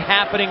 Nothing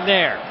happening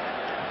there.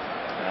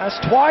 That's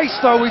twice,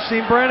 though, we've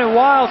seen Brandon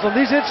Wilds on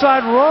these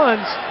inside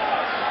runs.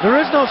 There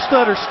is no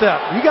stutter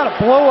step. You got to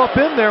blow up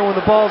in there when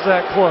the ball's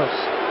that close.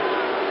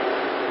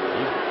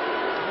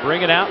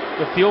 Bringing out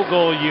the field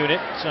goal unit.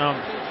 Some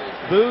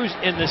boos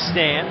in the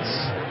stands.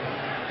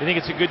 You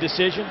think it's a good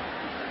decision?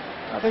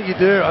 I think you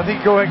do. I think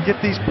you go ahead and get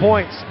these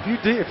points.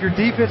 If your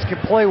defense can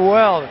play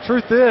well, the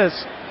truth is,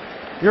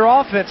 your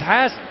offense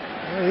hasn't.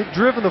 They've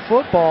driven the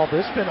football,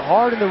 but it's been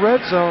hard in the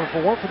red zone if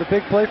it weren't for the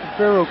big play from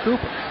Pharaoh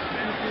Cooper.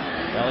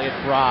 Elliott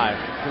Fry,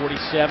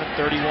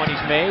 47-31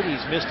 he's made.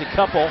 He's missed a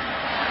couple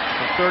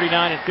from 39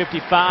 and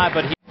 55,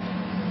 but he...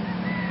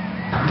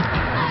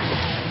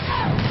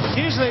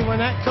 Usually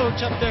when that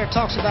coach up there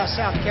talks about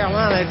South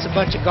Carolina, it's a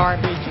bunch of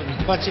garbage and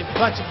a bunch of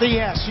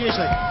BS,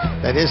 usually.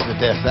 That is the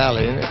Death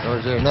Valley, isn't it? Or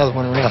is there another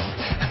one around?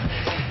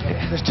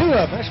 There's 2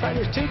 of them. That's right,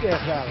 there's 2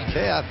 Death Valleys.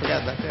 Okay, I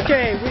forgot about that.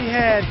 Okay, we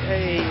had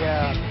a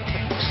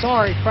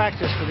sorry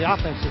practice for the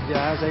offensive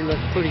guys. They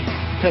looked pretty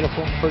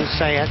pitiful, pretty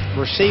sad.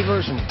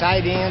 Receivers and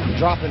tight ends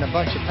dropping a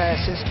bunch of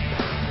passes.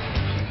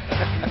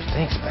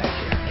 Stinks back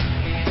here.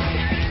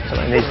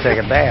 Somebody needs to take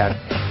a bath.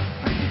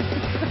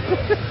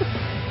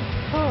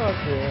 Oh,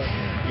 man.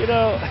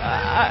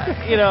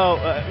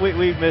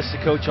 We've missed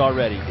the coach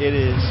already. It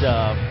is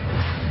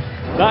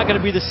not going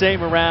to be the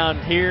same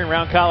around here,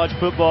 around college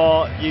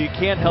football. You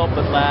can't help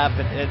but laugh.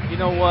 And you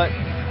know what?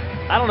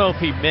 I don't know if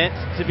he meant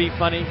to be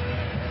funny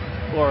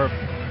or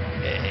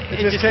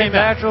it just came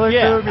naturally.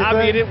 Yeah, to him, I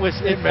mean, it was.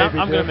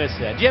 I'm going to miss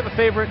that. Do you have a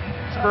favorite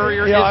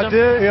Spurrier? Yeah, I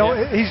did.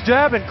 He's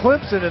jabbing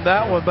Clemson in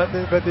that one, but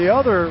the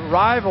other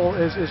rival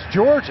is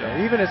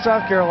Georgia. Even at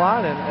South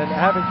Carolina, and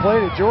having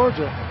played at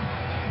Georgia,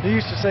 he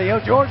used to say,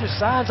 Georgia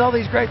signs all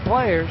these great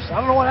players. I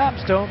don't know what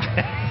happens to them.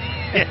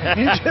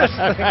 You just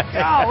think,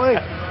 golly.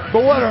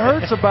 But what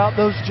hurts about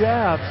those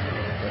jabs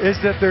is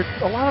that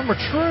a lot of them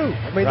are true.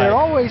 I mean, they're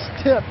always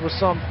tipped with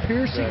some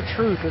piercing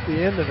truth at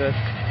the end of it.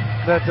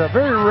 That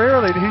very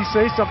rarely did he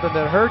say something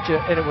that hurt you,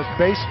 and it was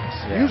baseless.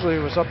 Usually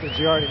it was something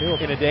you already knew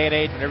about. In a day and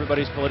age when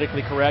everybody's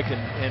politically correct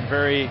and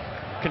very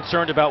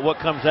concerned about what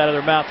comes out of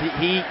their mouth,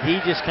 he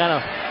just kind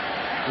of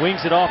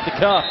wings it off the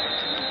cuff.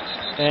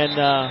 And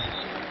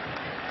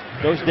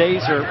those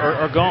days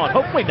are gone.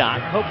 Hopefully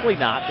not. Hopefully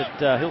not.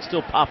 That he'll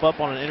still pop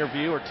up on an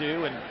interview or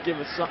two and give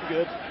us something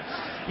good.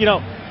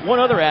 One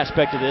other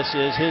aspect of this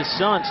is his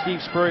son,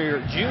 Steve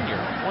Spurrier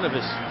Jr., one of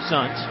his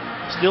sons,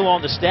 still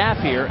on the staff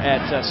here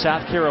at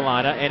South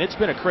Carolina, and it's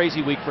been a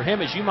crazy week for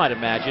him, as you might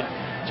imagine,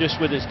 just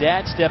with his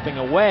dad stepping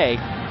away.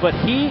 But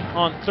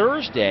on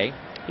Thursday,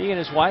 he and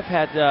his wife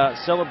had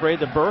celebrated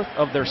the birth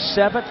of their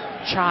 7th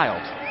child,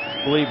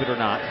 believe it or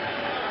not.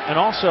 And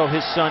also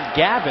his son,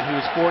 Gavin, who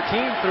was 14,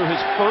 threw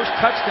his first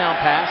touchdown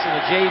pass in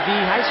a JV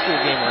high school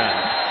game around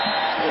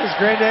him. His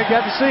granddad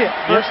got to see it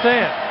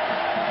firsthand.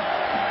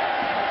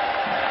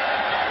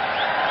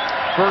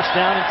 First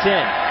down and 10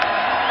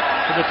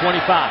 to the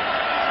 25.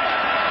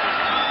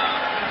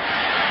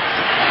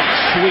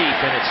 Sweep,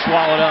 and it's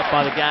swallowed up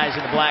by the guys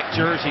in the black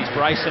jerseys.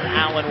 Bryson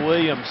Allen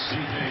Williams,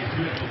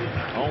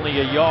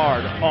 only a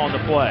yard on the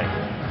play.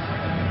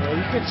 Well,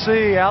 you can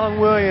see Allen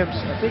Williams,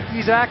 I think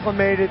he's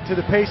acclimated to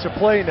the pace of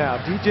play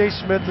now. DJ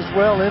Smith as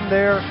well in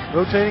there,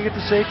 rotating at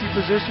the safety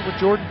position with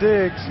Jordan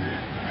Diggs.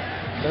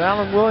 But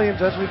Allen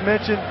Williams, as we've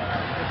mentioned,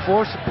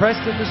 forced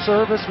Preston to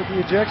service with the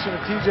ejection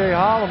of TJ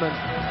Holloman.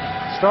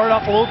 Started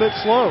off a little bit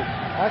slow.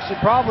 Actually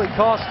probably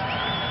cost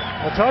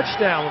a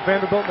touchdown with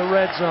Vanderbilt in the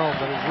red zone,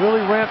 but he's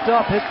really ramped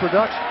up his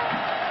production.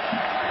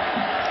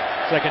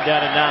 Second down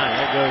and 9.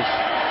 There goes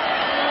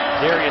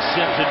Darius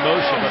Sims in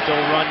motion, but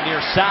they'll run near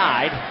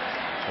side.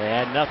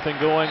 And nothing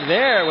going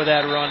there with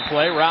that run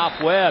play. Ralph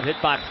Webb hit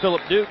by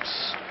Phillip Dukes.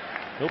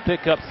 He'll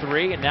pick up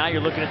 3, and now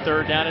you're looking at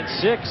 3rd down and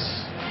 6.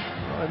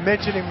 I'm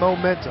mentioning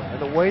momentum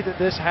and the way that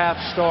this half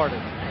started.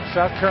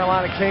 South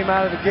Carolina came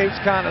out of the gates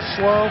kind of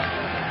slow.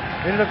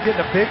 Ended up getting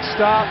a big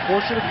stop,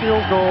 forcing a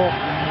field goal.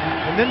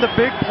 And then the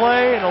big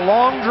play and a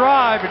long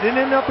drive. It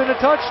didn't end up in a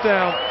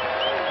touchdown.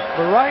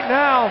 But right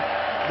now,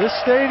 this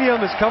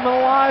stadium is coming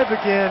alive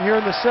again here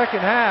in the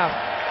second half.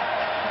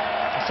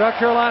 South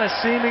Carolina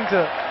seeming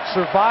to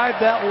survive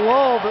that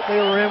lull that they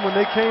were in when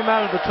they came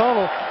out of the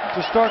tunnel to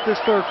start this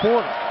third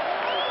quarter.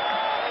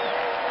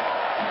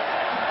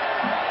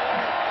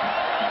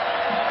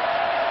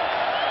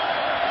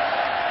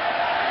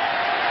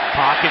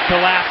 Pocket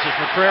collapses.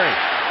 McCrary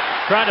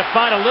trying to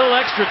find a little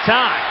extra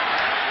time.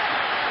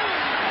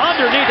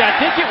 Underneath, I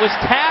think it was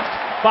tapped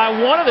by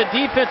one of the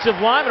defensive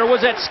linemen, or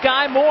was that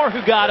Sky Moore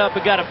who got up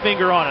and got a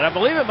finger on it? I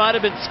believe it might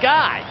have been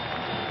Sky.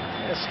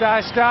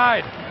 Yeah,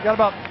 Sky. Got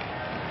about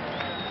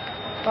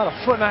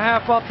a foot and a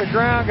half off the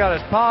ground, got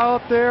his paw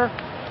up there.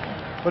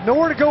 But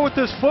nowhere to go with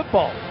this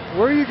football.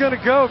 Where are you going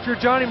to go if you're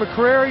Johnny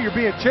McCrary? You're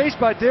being chased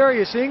by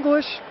Darius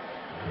English.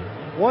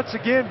 Once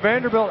again,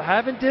 Vanderbilt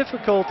having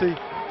difficulty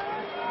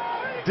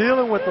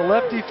dealing with the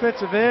left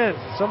defensive end.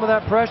 Some of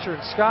that pressure.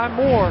 And Sky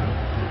Moore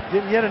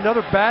getting yet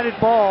another batted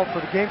ball for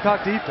the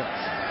Gamecock defense.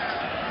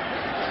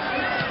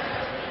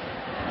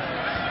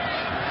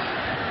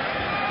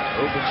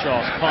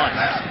 Openshaw's punt.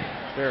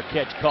 Fair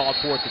catch called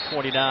for at the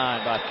 29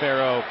 by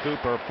Pharaoh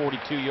Cooper.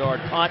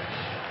 42-yard punt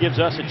gives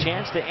us a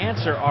chance to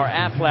answer our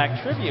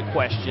Aflac trivia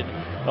question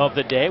of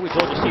the day. We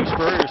told you Steve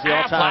Spurrier is the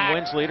all-time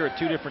wins leader at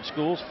 2 different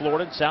schools,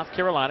 Florida and South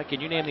Carolina. Can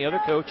you name the other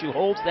coach who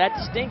holds that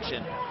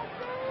distinction?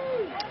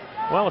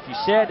 Well, if you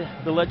said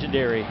the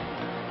legendary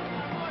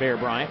Bear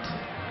Bryant,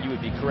 you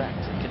would be correct.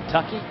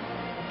 Kentucky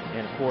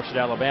and, of course, at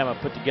Alabama,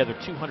 put together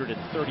 232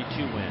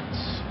 wins.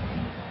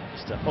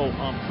 Just a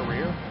ho-hum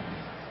career.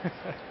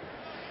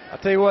 I'll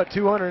tell you what,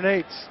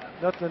 208's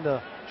nothing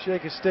to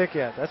shake a stick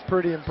at. That's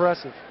pretty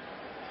impressive.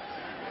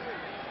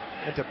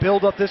 And to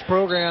build up this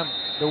program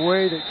the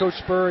way that Coach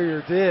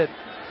Spurrier did,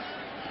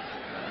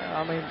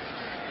 I mean,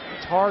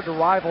 it's hard to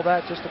rival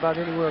that just about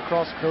anywhere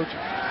across the coaching.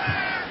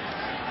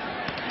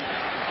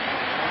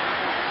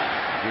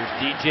 Here's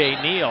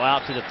DJ Neal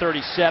out to the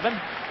 37.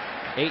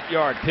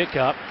 8-yard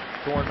pickup.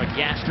 Thorne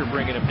McGaster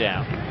bringing him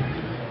down.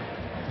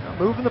 Now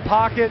moving the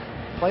pocket,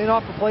 playing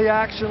off the play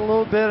action a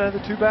little bit out of the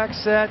 2-back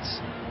sets.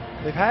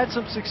 They've had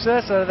some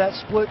success out of that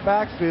split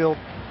backfield,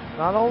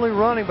 not only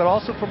running but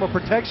also from a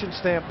protection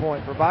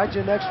standpoint. Provide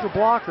you an extra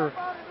blocker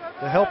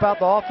to help out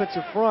the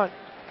offensive front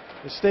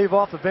and stave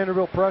off the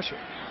Vanderbilt pressure.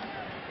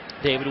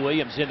 David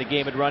Williams in the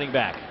game at running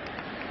back.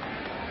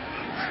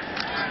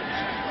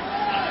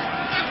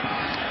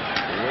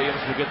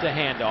 Williams will get the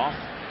handoff.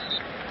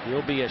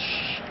 He'll be a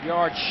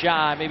yard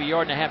shy, maybe a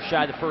yard and a half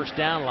shy of the first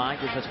down line.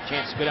 Gives us a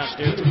chance to go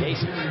downstairs to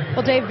Casey.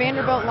 Well, Dave,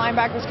 Vanderbilt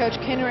linebackers coach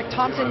Kenrick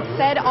Thompson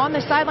said on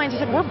the sidelines, he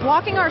said, we're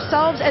blocking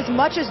ourselves as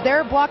much as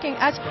they're blocking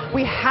us.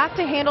 We have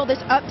to handle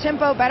this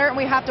up-tempo better, and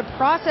we have to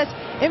process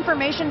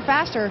information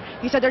faster.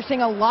 He said they're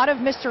seeing a lot of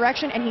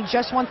misdirection, and he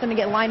just wants them to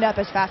get lined up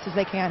as fast as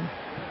they can.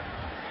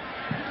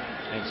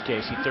 Thanks,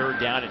 Casey.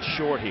 3rd down and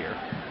short here.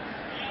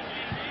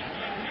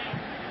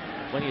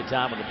 Plenty of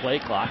time on the play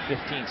clock.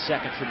 15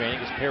 seconds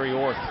remaining as Perry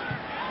Orth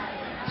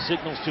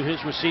signals to his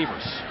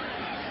receivers.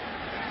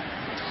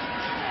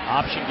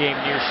 Option game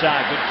near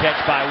side. Good catch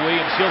by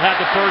Williams. He'll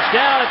have the first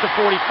down at the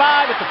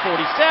 45, at the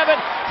 47.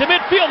 To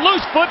midfield.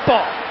 Loose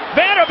football.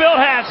 Vanderbilt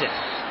has it.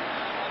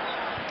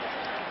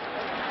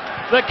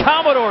 The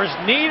Commodores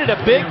needed a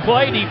big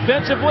play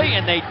defensively,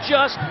 and they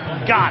just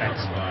got it.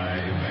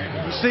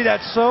 You see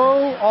that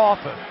so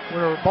often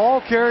where a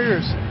ball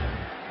carrier's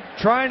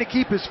trying to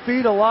keep his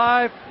feet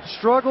alive,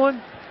 struggling.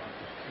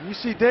 And you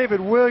see David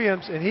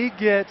Williams, and he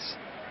gets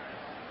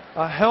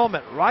a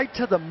helmet right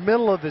to the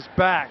middle of his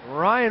back.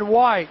 Ryan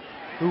White,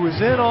 who was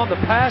in on the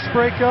pass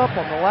breakup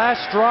on the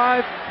last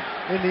drive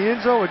in the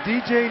end zone with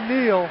DJ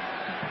Neal,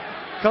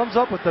 comes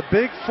up with the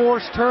big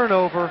forced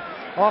turnover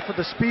off of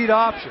the speed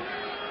option.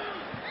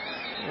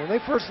 When they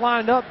first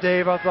lined up,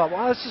 Dave, I thought,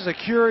 wow, this is a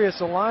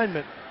curious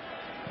alignment.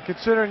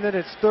 Considering that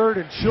it's 3rd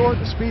and short,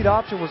 the speed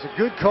option was a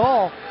good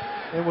call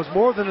and was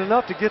more than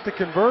enough to get the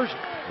conversion.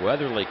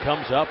 Weatherly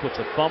comes up with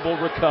the fumble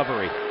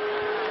recovery.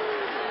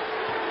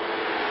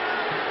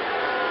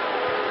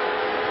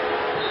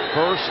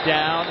 First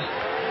down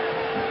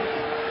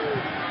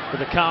for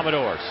the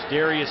Commodores.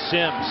 Darius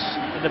Sims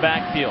in the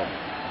backfield.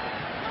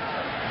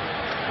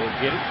 We'll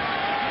get it.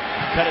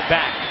 Cut it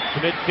back to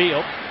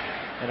midfield.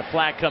 And a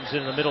flag comes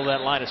in the middle of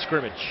that line of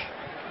scrimmage.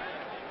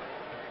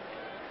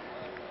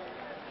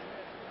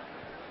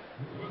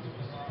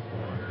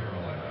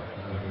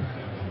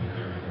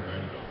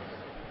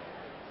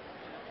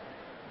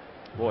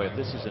 Boy, if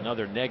this is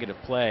another negative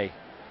play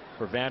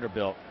for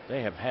Vanderbilt,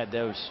 they have had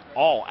those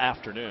all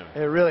afternoon.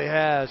 It really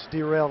has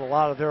derailed a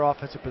lot of their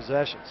offensive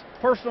possessions.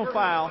 Personal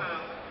foul,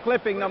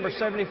 clipping number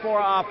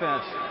 74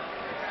 offense.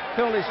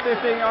 Penalties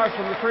 15 yards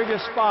from the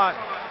previous spot.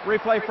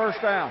 Replay first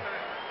down.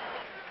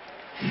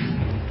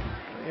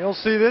 You don't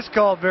see this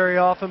called very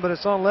often, but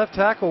it's on left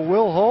tackle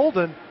Will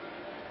Holden.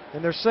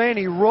 And they're saying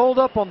he rolled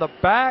up on the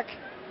back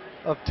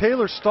of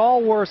Taylor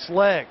Stallworth's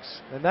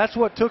legs. And that's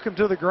what took him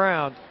to the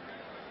ground.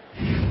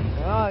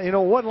 You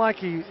know,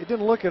 it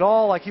didn't look at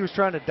all like he was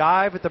trying to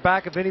dive at the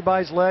back of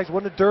anybody's legs. It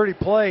wasn't a dirty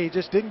play. He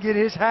just didn't get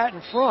his hat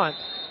in front.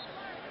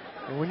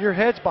 And when your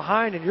head's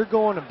behind and you're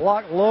going and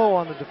block low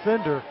on the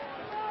defender,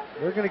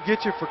 they're going to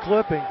get you for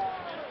clipping.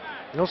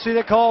 You don't see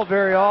that called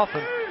very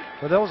often,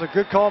 but that was a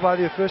good call by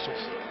the officials.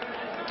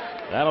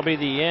 That'll be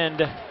the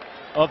end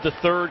of the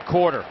 3rd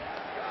quarter.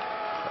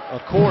 A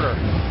quarter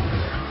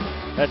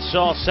that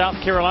saw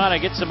South Carolina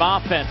get some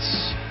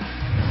offense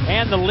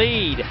and the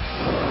lead.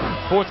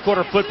 4th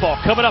quarter football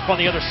coming up on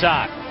the other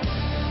side.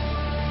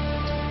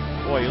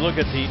 Boy, you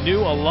look at the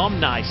new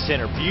Alumni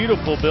Center.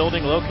 Beautiful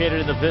building located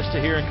in the Vista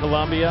here in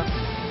Columbia.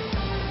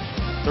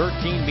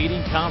 13 meeting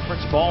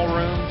conference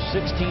ballrooms,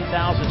 16,000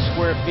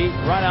 square feet.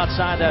 Right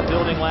outside that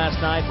building last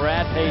night,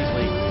 Brad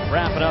Paisley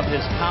wrapping up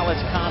his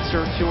college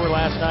concert tour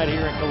last night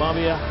here in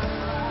Columbia.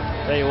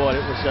 Tell you what,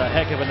 it was a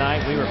heck of a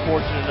night. We were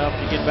fortunate enough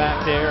to get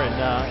back there and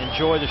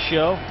enjoy the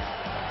show.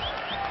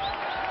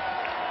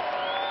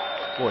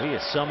 Boy, he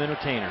is some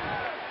entertainer.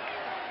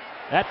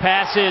 That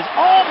pass is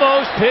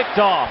almost picked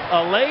off.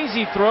 A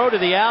lazy throw to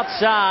the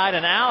outside,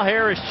 and Al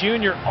Harris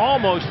Jr.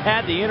 almost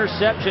had the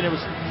interception. It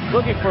was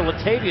looking for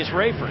Latavius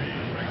Rayford.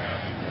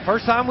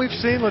 First time we've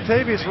seen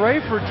Latavius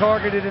Rayford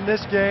targeted in this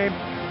game.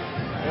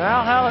 And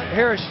Al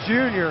Harris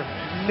Jr.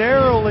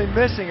 narrowly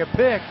missing a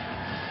pick,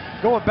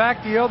 going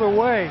back the other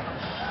way.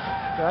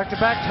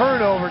 Back-to-back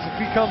turnovers if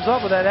he comes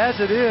up with that. As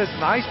it is,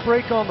 nice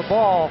break on the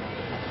ball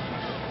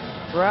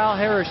for Al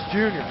Harris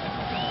Jr.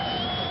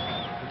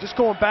 Just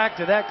going back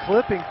to that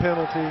clipping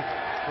penalty,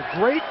 a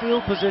great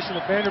field position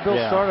that Vanderbilt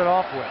started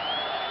off with.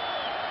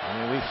 I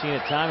mean, we've seen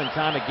it time and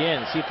time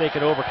again. See if they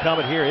can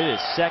overcome it here. It is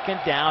 2nd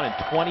down and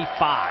 25.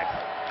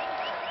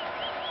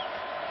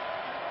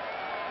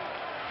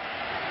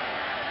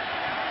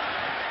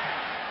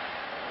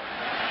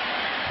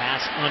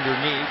 Pass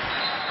underneath,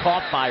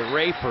 caught by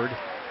Rayford.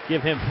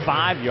 Give him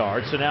 5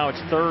 yards, so now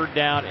it's 3rd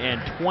down and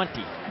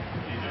 20.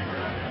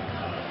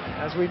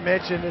 As we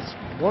mentioned, it's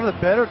one of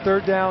the better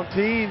 3rd down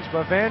teams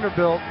by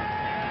Vanderbilt.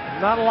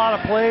 Not a lot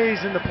of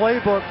plays in the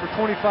playbook for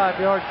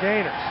 25-yard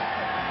gainers.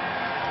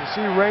 You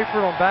see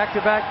Rayford on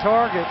back-to-back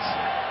targets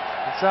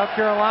in South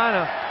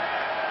Carolina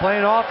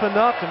playing off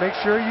enough to make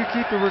sure you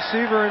keep the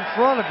receiver in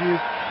front of you.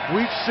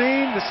 We've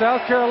seen the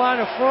South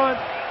Carolina front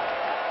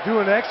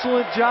do an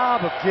excellent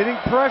job of getting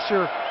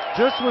pressure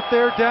just with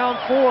their down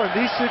 4 in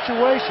these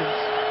situations.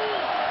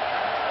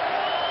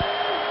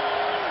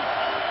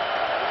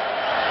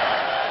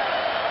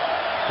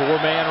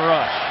 Four-man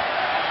rush.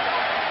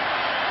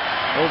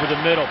 Over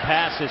the middle,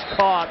 pass is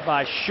caught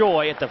by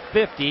Shoy at the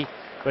 50,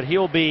 but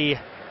he'll be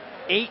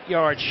 8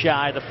 yards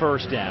shy of the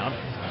 1st down,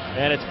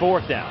 and it's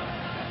 4th down.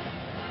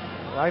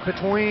 Right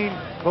between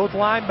both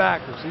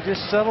linebackers. He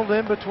just settled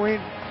in between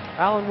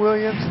Alan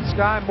Williams and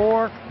Sky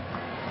Moore.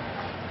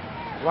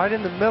 Right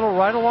in the middle,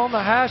 right along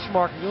the hash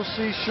mark. You'll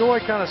see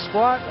Shoy kind of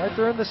squat right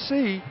there in the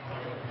C.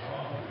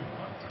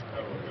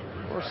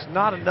 Of course,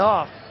 not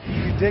enough.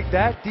 You dig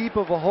that deep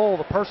of a hole,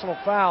 the personal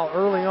foul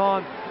early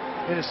on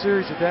in a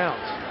series of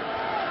downs.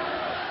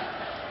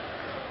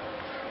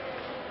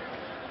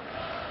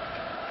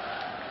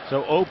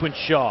 So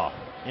Openshaw,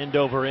 end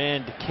over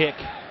end kick,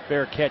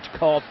 fair catch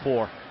called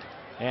for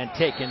and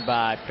taken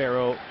by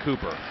Pharaoh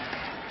Cooper.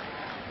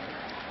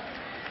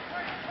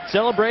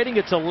 Celebrating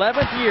its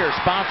 11th year,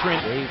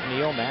 sponsoring Dave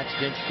Neal, Matt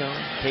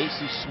Stinchcomb,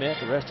 Casey Smith,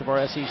 the rest of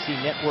our SEC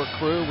Network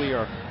crew. We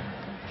are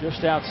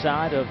just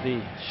outside of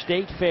the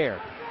State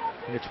Fair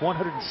in its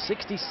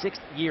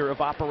 166th year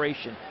of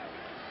operation.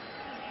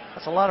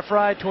 That's a lot of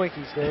fried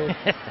Twinkies, Dave.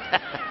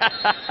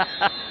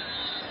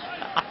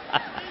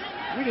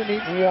 We didn't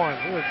eat one.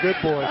 We were good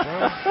boys,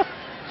 huh?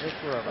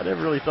 I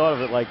never really thought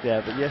of it like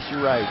that, but yes,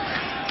 you're right.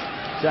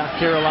 South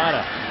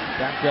Carolina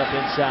backed up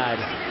inside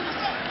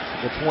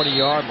the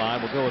 20-yard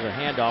line. We'll go with a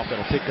handoff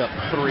that'll pick up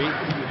 3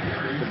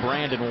 to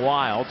Brandon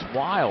Wilds.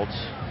 Wilds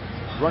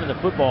running the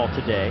football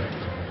today.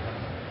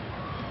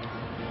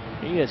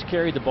 He has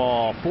carried the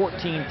ball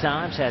 14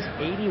 times, has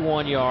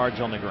 81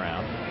 yards on the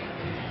ground.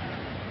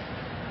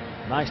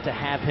 Nice to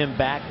have him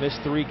back.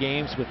 Missed 3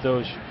 games with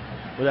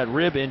that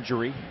rib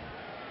injury.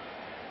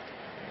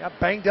 Got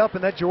banged up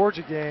in that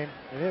Georgia game,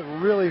 and it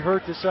really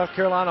hurt the South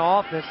Carolina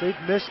offense. They've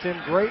missed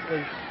him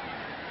greatly.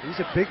 He's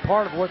a big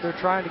part of what they're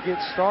trying to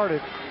get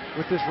started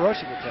with this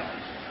rushing attack.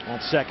 On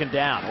 2nd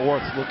down,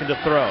 Orth looking to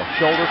throw.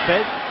 Shoulder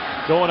fake,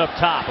 going up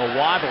top. A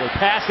wobbly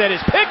pass that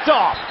is picked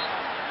off.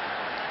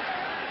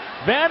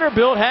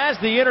 Vanderbilt has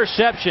the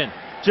interception.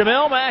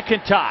 Jamel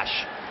McIntosh,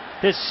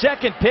 his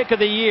 2nd pick of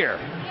the year.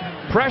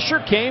 Pressure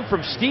came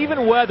from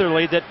Stephen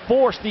Weatherly that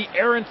forced the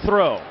errant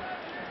throw.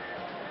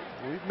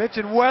 We've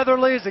mentioned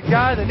Weatherly as a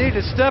guy that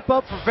needed to step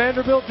up for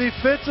Vanderbilt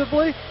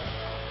defensively.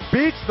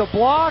 Beats the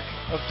block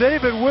of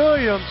David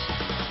Williams,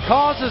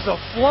 causes a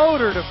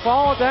floater to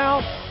fall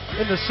down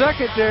in the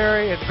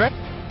secondary.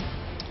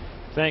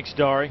 Thanks,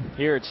 Dari.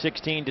 Here at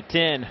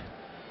 16-10.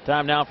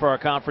 Time now for our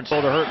conference.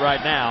 Shoulder hurt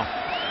right now.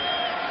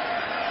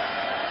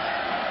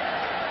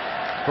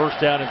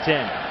 1st down and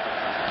 10.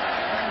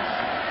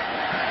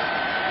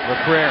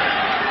 McCrary.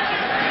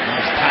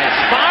 Nice tight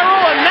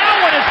spiral, and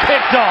that one is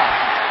picked off.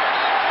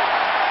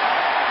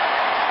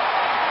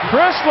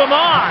 Chris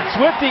Lamont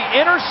with the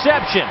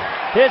interception,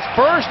 his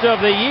 1st of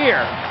the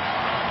year.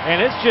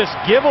 And it's just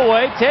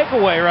giveaway,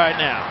 takeaway right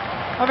now.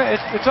 I mean,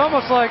 it's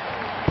almost like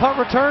punt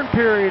return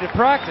period at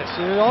practice.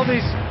 You know, all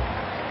these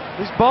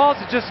balls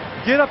that just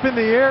get up in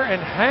the air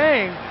and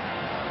hang.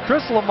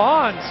 Chris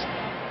Lamont,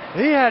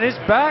 he had his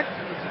back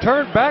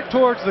turned back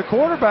towards the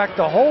quarterback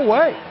the whole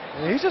way.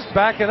 And he's just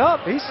backing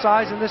up. He's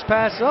sizing this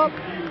pass up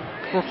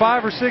for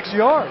 5 or 6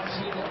 yards.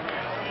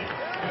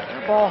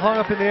 Ball hung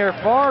up in the air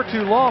far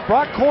too long.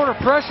 Brought corner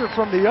pressure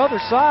from the other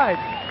side.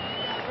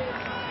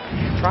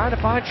 Trying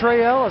to find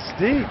Trey Ellis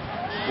deep.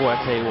 Boy,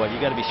 I tell you what,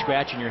 you got to be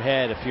scratching your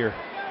head if you're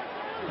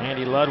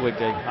Andy Ludwig,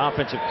 the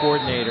offensive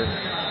coordinator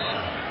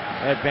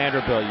at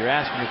Vanderbilt. You're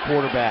asking your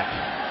quarterback,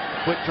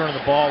 quit turning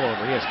the ball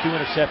over. He has 2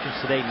 interceptions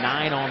today,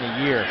 9 on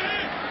the year.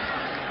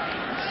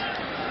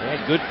 They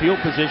had good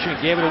field position and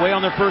gave it away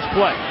on their first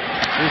play.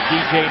 Here's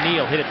DJ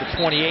Neal, hit at the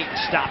 28 and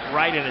stopped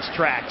right in his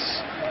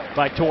tracks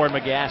by Torrin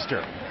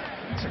McGaster.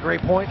 That's a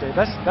great point, Dave.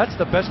 That's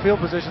the best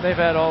field position they've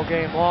had all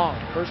game long.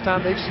 First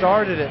time they've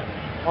started it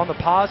on the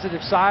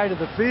positive side of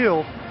the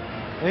field,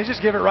 and they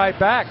just give it right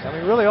back. I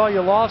mean, really all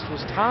you lost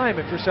was time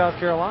if you're South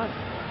Carolina.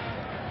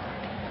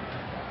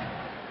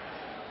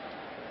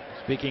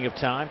 Speaking of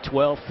time,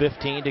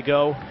 12:15 to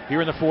go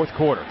here in the fourth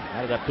quarter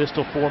out of that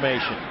pistol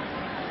formation.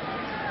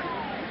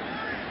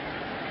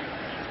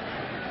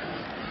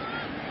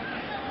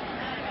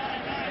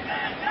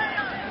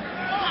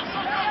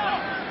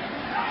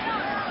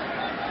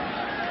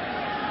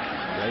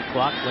 Play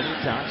clock, plenty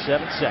of time,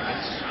 7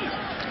 seconds.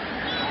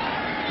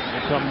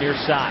 Here come near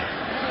side.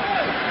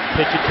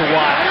 Pitch it to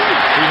Wild.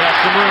 He has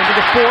some room to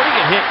the 40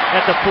 and hit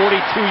at the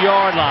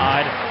 42-yard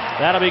line.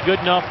 That'll be good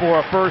enough for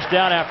a first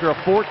down after a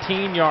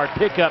 14-yard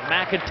pickup.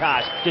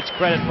 McIntosh gets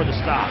credit for the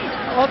stop.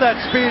 I love that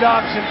speed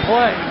option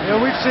play. You know,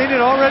 we've seen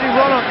it already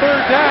run on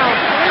third down.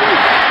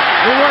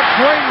 It worked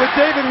great with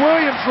David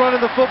Williams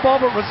running the football,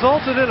 but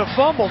resulted in a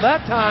fumble.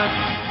 That time,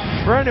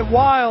 Brandon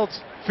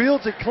Wilds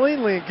fields it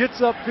cleanly and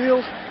gets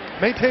upfield,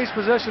 maintains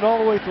possession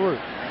all the way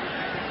through.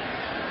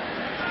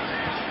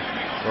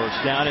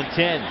 First down and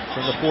 10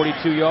 from the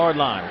 42-yard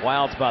line.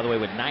 Wilds, by the way,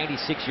 with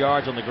 96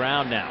 yards on the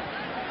ground now.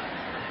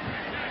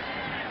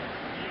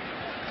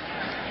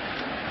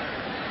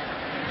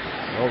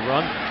 They'll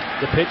run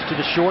the pitch to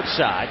the short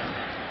side.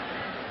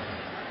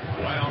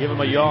 Give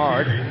him a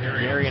yard.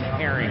 Marion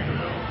Herring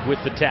with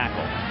the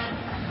tackle.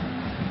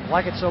 I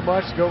like it so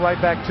much, go right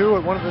back to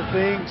it. One of the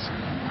things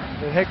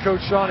that head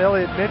coach Sean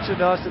Elliott mentioned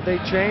to us that they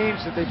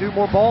changed, that they do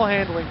more ball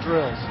handling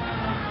drills.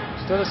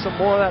 Instead of some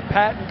more of that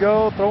pat and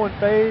go, throwing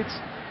fades,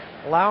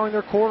 allowing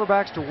their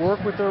quarterbacks to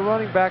work with their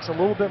running backs a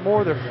little bit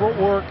more, their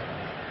footwork,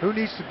 who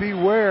needs to be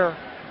where.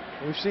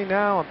 We've seen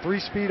now on 3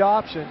 speed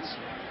options,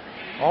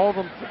 all of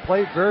them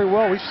played very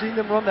well. We've seen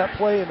them run that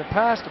play in the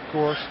past, of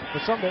course,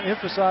 but something they're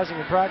emphasizing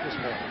in practice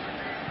more.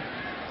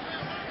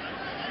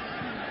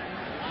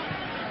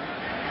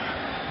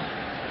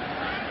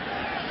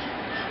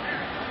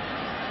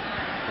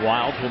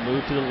 Wilds will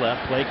move to the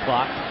left, play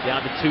clock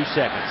down to 2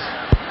 seconds.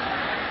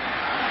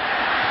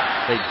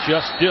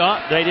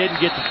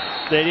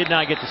 They did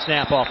not get the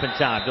snap off in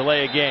time.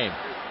 Delay of game.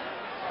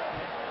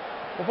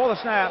 Before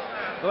the snap,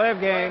 delay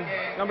of game,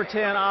 number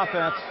 10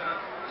 offense,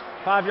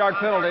 5-yard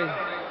penalty,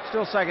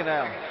 still second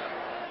down.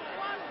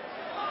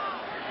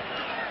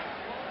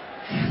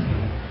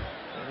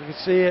 You can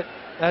see it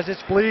as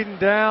it's bleeding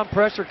down,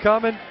 pressure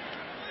coming,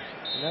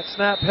 and that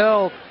snap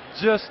held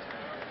just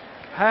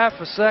half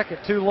a second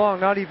too long,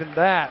 not even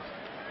that.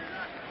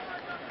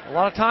 A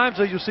lot of times,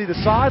 though, you'll see the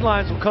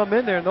sidelines will come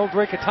in there and they'll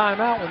break a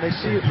timeout when they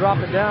see it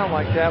dropping down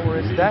like that, where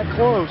it's that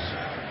close.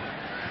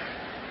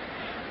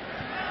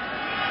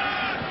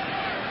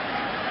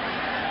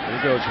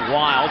 Here goes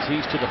Wilds.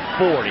 He's to the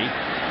 40.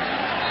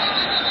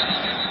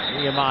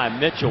 Nehemiah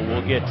Mitchell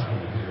will get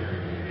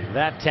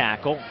that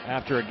tackle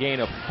after a gain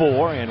of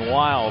 4, and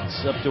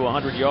Wilds up to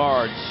 100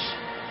 yards.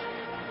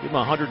 Give him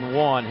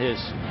 101, his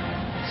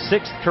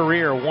 6th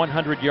career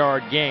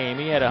 100-yard game.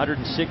 He had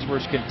 106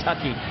 versus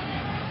Kentucky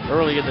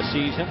early in the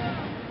season.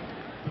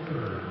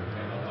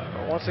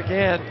 Once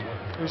again,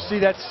 we see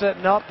that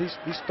setting up these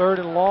 3rd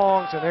and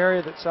longs, an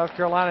area that South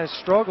Carolina has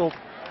struggled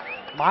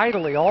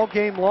mightily all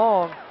game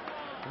long.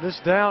 And this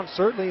down,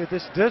 certainly at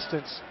this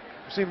distance,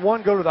 we've seen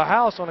one go to the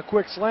house on a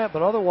quick slant,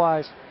 but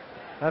otherwise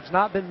that's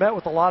not been met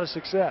with a lot of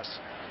success.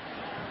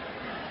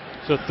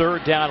 So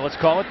 3rd down, let's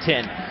call it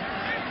 10.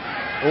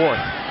 Orth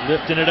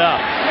lifting it up.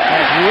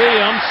 As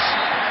Williams,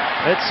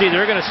 let's see,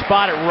 they're going to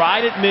spot it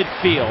right at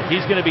midfield.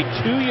 He's going to be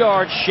 2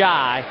 yards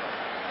shy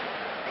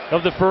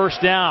of the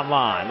first down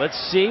line. Let's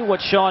see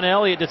what Sean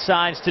Elliott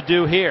decides to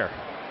do here.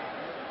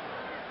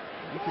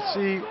 You can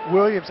see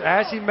Williams,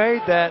 as he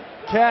made that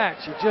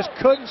catch, he just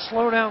couldn't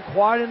slow down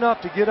quite enough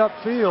to get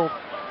upfield.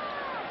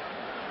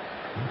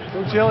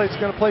 Coach Elliott's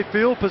going to play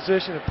field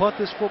position and punt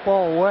this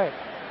football away.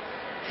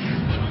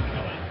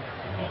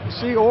 You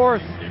see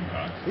Orth,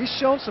 he's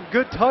shown some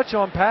good touch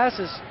on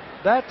passes.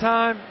 That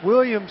time,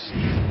 Williams,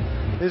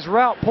 his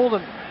route pulled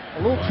him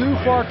a little too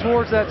far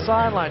towards that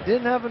sideline.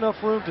 Didn't have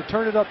enough room to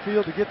turn it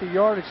upfield to get the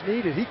yardage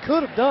needed. He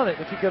could have done it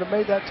if he could have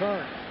made that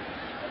turn.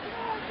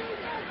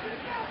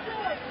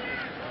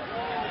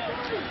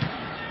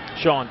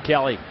 Sean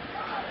Kelly,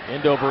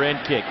 end over end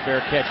kick. Fair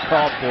catch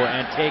called for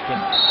and taken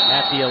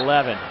at the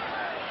 11.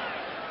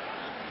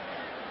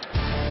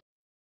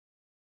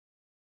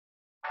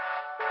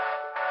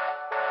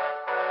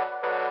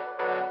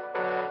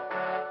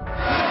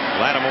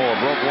 Lattimore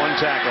broke 1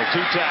 tackle,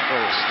 2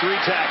 tackles, 3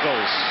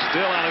 tackles,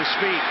 still on his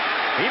feet.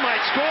 He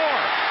might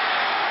score.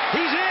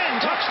 He's in.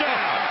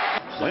 touchdown.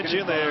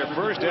 Clinching their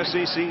first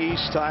SEC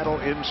East title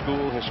in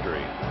school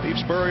history. Steve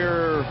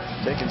Spurrier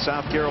taking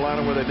South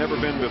Carolina where they've never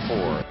been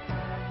before.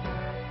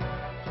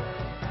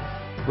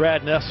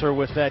 Brad Nessler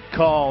with that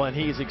call, and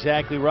he's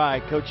exactly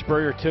right. Coach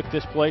Spurrier took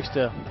this place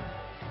to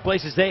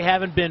places they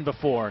haven't been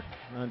before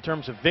in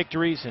terms of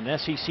victories and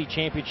SEC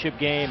championship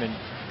game. And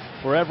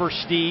forever,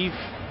 Steve,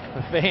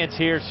 the fans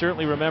here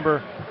certainly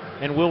remember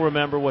and will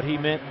remember what he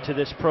meant to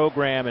this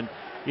program. And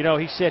you know,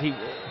 he said he's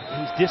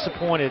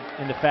disappointed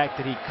in the fact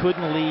that he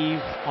couldn't leave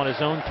on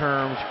his own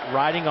terms,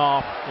 riding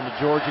off in the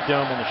Georgia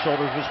Dome on the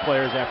shoulders of his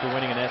players after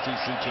winning an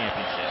SEC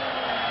championship.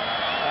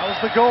 That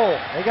was the goal.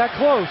 They got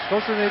close,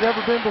 closer than they'd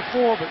ever been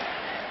before, but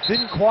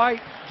didn't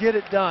quite get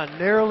it done,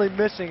 narrowly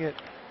missing it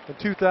in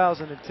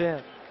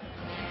 2010.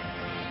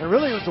 And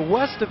really, it was the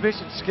West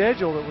Division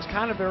schedule that was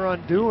kind of their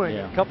undoing.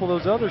 A couple of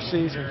those other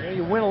seasons.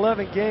 You win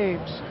 11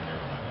 games,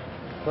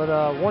 but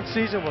one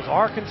season was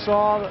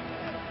Arkansas that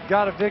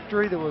got a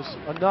victory that was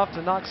enough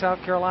to knock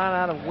South Carolina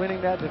out of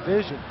winning that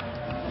division.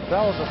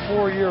 That was a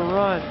 4-year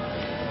run,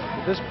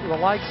 the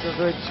likes of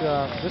which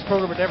this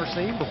program had never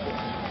seen before.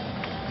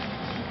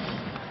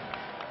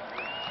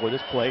 Boy,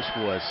 this place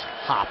was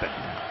hopping.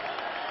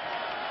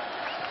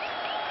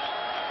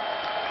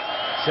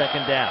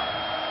 Second down.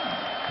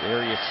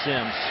 Darius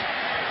Sims.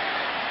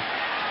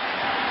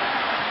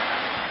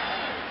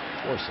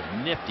 Boy,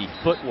 some nifty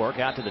footwork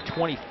out to the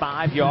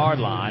 25-yard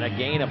line. A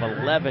gain of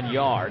 11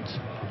 yards.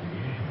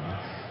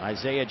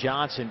 Isaiah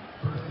Johnson,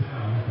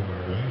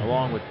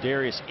 along with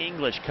Darius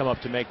English, come up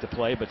to make the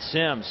play, but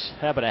Sims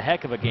having a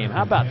heck of a game.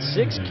 How about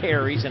 6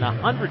 carries and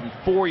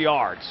 104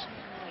 yards?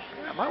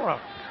 Yeah, might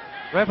want to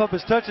ramp up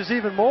his touches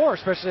even more,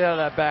 especially out of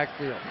that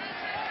backfield.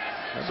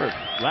 Remember,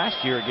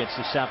 last year against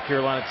the South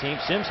Carolina team,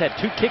 Sims had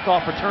 2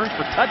 kickoff returns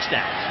for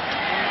touchdowns.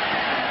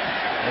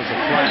 There's a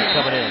flag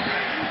coming in.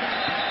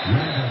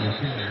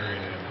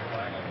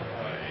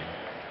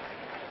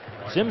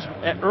 Sims,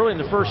 early in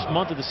the first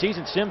month of the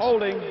season, Sims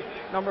holding,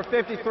 number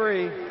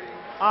 53,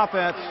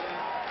 offense,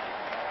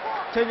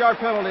 10-yard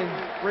penalty,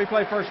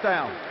 replay first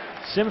down.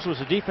 Sims was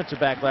a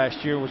defensive back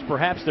last year, was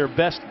perhaps their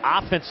best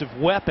offensive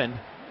weapon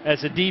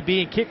as a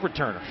DB and kick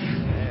returner.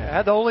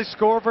 Had the only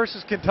score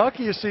versus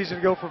Kentucky a season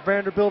ago for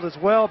Vanderbilt as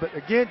well. But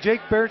again,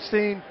 Jake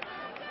Bernstein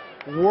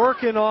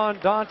working on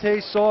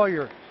Dante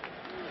Sawyer.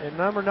 And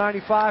number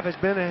 95 has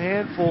been a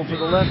handful for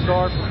the left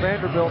guard for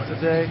Vanderbilt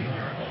today.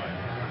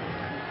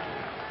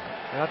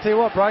 And I'll tell you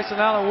what, Bryson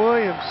Allen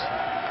Williams,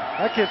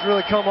 that kid's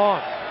really come on.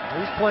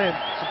 He's playing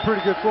some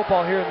pretty good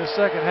football here in the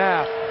second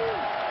half.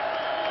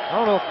 I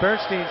don't know if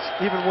Bernstein's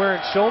even wearing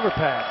shoulder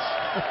pads.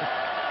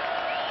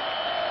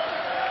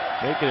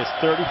 Making his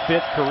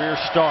 35th career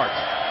start.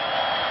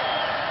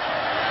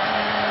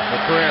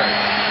 McCrary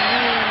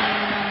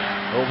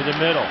over the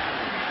middle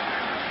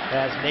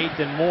has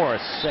Nathan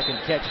Morris. Second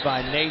catch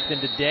by Nathan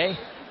today.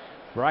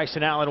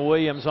 Bryson Allen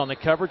Williams on the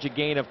coverage, a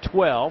gain of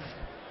 12.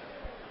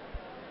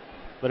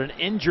 But an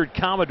injured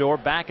Commodore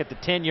back at the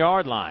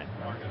 10-yard line.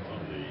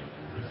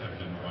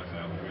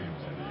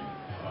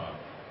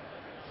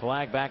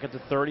 Flag back at the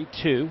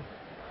 32.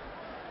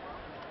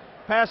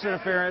 Pass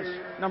interference,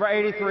 number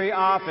 83,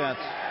 offense.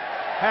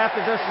 Half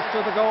the distance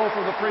to the goal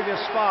from the previous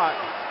spot.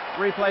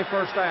 Replay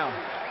first down.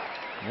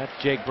 And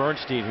that's Jake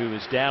Bernstein, who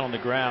is down on the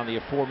ground, the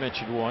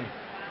aforementioned one,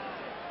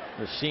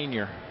 the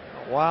senior.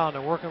 Wow, and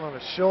they're working on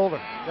his shoulder.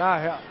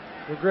 God,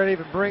 regret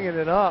even bringing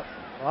it up.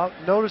 I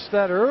noticed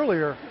that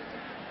earlier.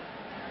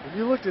 When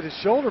you looked at his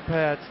shoulder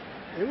pads,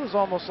 it was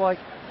almost like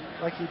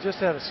he just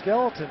had a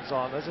skeletons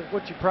on. That's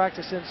what you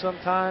practice in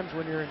sometimes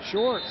when you're in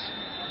shorts.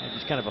 And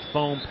just kind of a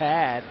foam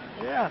pad.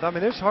 Yeah, I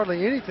mean, there's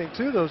hardly anything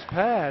to those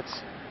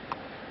pads.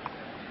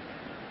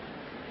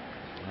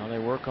 Well, they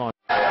work on.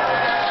 Well,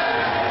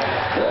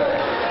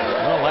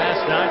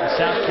 last night the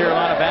South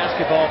Carolina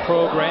basketball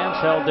programs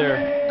held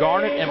their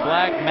Garnet and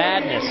Black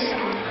Madness.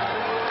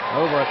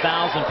 Over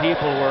 1,000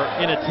 people were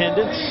in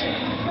attendance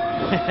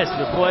as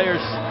the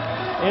players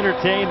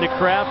entertained the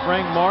crowd.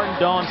 Frank Martin,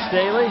 Dawn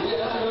Staley.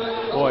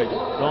 Boy,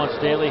 Dawn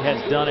Staley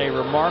has done a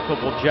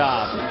remarkable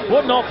job.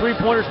 Wasn't all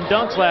three-pointers and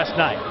dunks last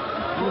night.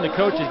 Even the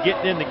coaches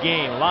getting in the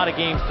game. A lot of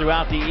games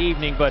throughout the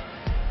evening, but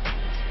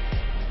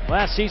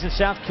last season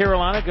South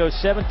Carolina goes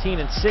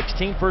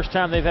 17-16. First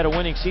time they've had a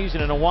winning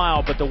season in a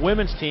while, but the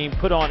women's team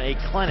put on a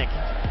clinic.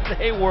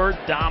 They were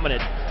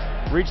dominant.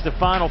 Reached the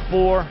Final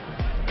Four,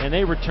 and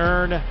they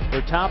return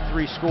their top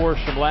 3 scores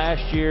from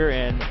last year,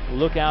 and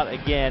look out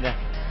again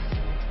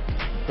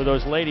for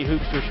those Lady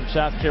Hoopsters from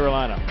South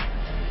Carolina.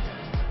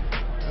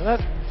 And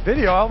that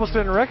video, I almost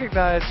didn't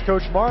recognize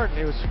Coach Martin.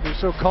 He was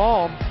so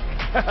calm.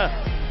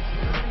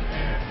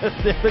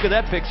 Look at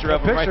that picture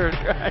of him right there.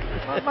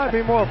 That might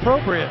be more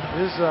appropriate.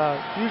 His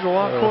usual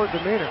on-court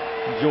demeanor.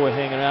 Enjoy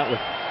hanging out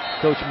with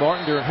Coach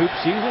Martin during hoop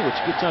season, which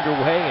gets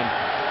underway in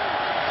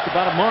just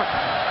about a month.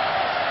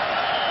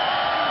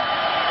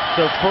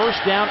 So first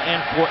down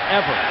and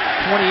forever.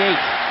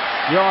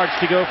 28 yards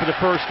to go for the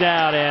first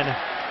down, and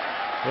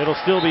it'll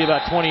still be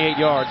about 28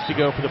 yards to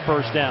go for the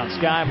first down.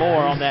 Sky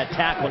Moore on that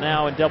tackle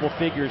now in double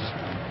figures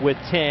with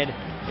 10.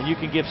 and you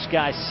can give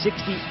Sky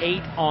 68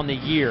 on the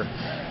year.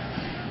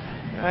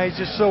 He's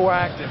just so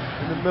active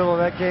in the middle of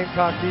that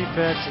Gamecock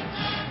defense.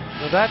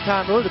 And at that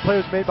time, really, the play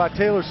was made by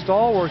Taylor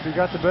Stallworth, who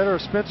got the better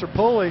of Spencer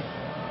Pulley.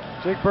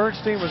 Jake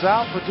Bernstein was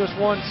out for just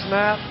one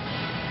snap.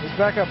 His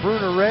backup,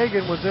 Bruner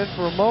Reagan, was in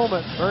for a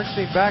moment.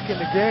 Bernstein back in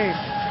the game,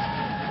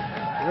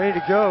 ready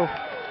to go.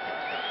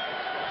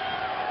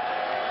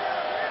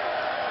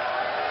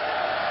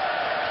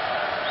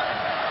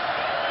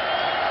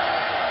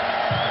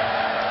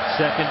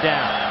 Second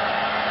down.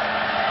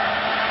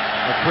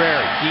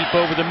 McCrary deep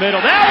over the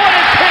middle. That one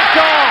is picked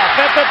off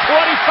at the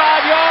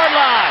 25-yard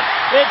line.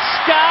 It's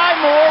Sky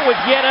Moore with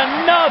yet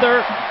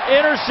another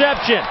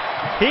interception.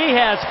 He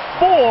has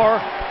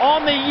 4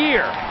 on the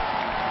year.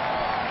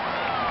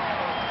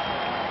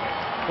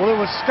 Well, it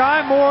was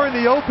Sky Moore in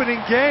the opening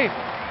game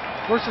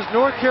versus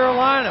North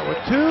Carolina with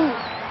 2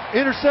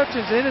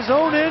 interceptions in his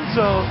own end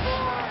zone.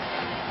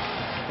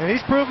 And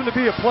he's proven to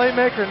be a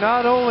playmaker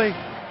not only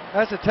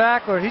as a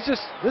tackler.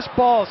 This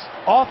ball's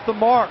off the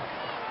mark.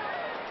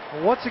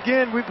 Well, once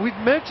again, we've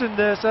mentioned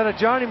this out of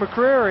Johnny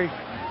McCrary.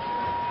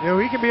 You know,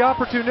 he can be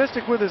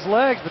opportunistic with his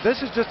legs, but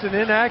this is just an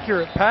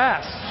inaccurate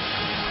pass.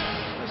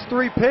 There's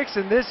 3 picks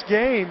in this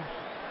game.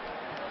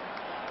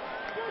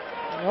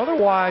 And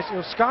otherwise, you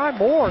know, Sky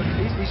Moore,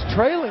 he's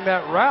trailing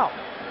that route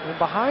and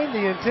behind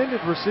the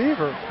intended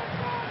receiver.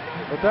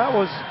 But that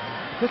was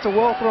just a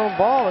well-thrown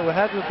ball. It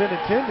had to have been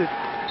intended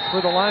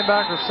for the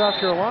linebacker of South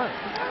Carolina.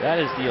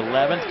 That is the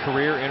 11th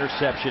career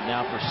interception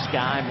now for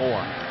Sky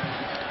Moore.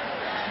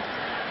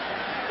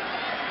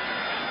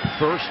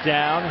 First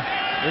down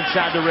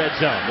inside the red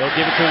zone. They'll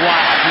give it to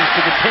Wild. He's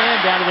to the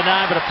 10, down to the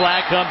 9, but a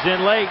flag comes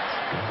in late.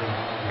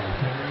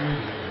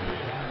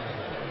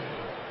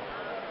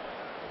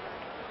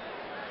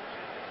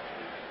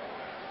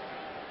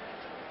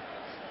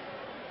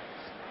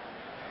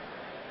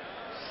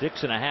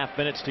 Six and a half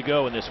minutes to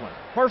go in this one.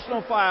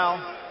 Personal foul.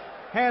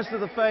 Hands to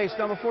the face.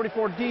 Number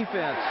 44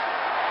 defense.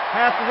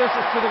 Half the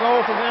distance to the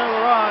goal from the end of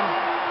the run.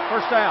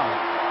 First down.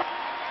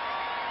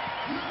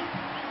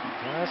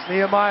 That's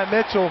Nehemiah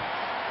Mitchell.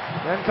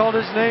 Hadn't called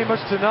his name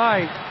much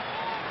tonight.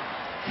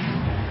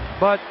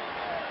 But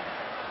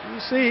you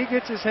see, he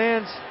gets his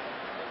hands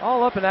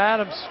all up in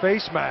Adams'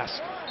 face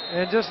mask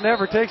and just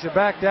never takes it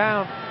back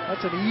down.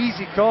 That's an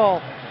easy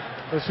call.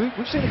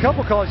 We've seen a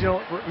couple calls, you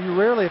know, you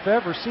rarely, if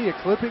ever, see a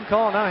clipping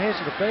call. Now hands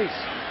to the face.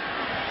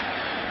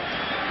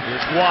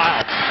 Here's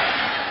Wild.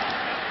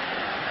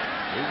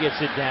 He gets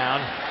it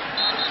down.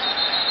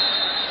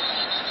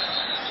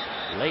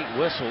 Late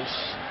whistles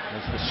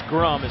as the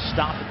scrum is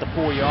stopped at the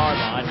 4-yard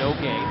line. No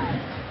gain.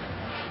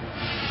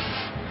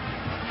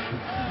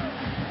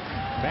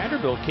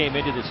 Vanderbilt came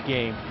into this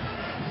game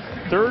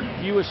 3rd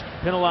fewest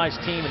penalized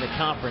team in the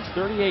conference,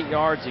 38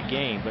 yards a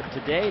game. But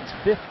today it's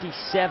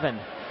 57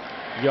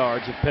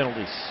 yards of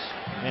penalties.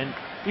 And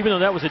even though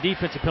that was a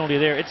defensive penalty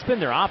there, it's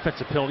been their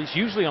offensive penalties.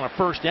 Usually on a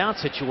first down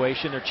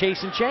situation, they're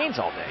chasing chains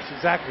all day. That's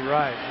exactly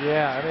right.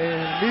 Yeah, I mean,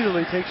 it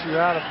immediately takes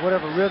you out of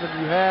whatever rhythm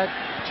you had.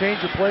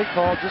 Change your play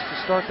call just to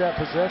start that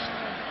possession.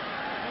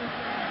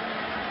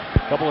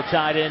 A couple of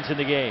tight ends in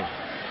the game.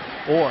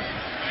 Orth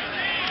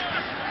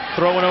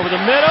throwing over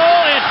the middle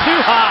and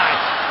too high.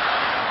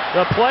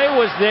 The play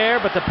was there,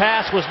 but the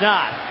pass was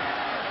not.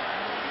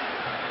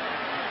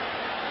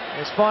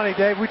 It's funny,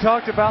 Dave, we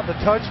talked about the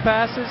touch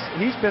passes.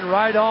 He's been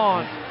right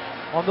on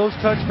those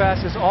touch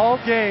passes all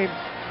game,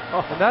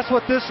 and that's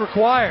what this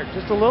required.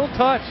 Just a little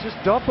touch, just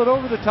dump it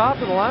over the top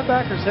of the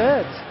linebackers'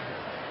 heads.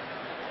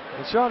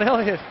 And Sean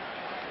Elliott,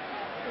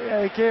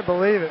 yeah, he can't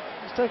believe it.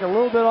 Just take a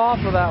little bit off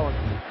of that one.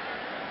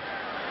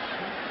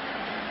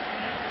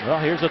 Well,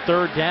 here's a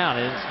 3rd down,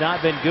 and it's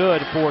not been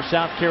good for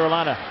South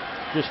Carolina.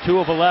 Just 2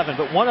 of 11,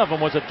 but one of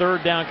them was a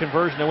 3rd down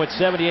conversion that went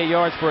 78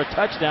 yards for a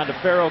touchdown to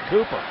Pharaoh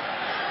Cooper.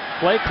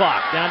 Play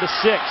clock down to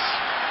 6, 5.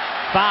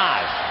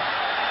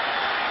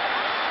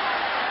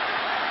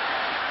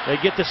 They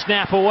get the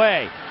snap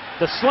away.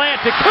 The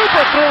slant to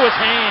Cooper through his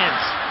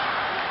hands.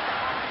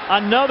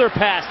 Another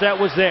pass that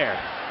was there.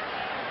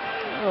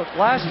 Look,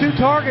 last 2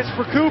 targets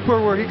for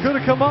Cooper where he could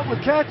have come up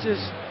with catches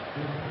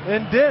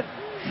and didn't.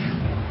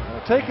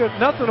 Take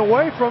nothing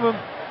away from him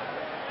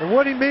and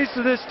what he means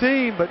to this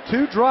team, but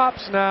 2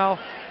 drops now.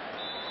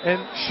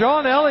 And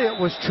Sean Elliott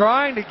was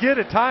trying to get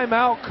a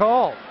timeout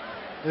called.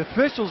 The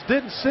officials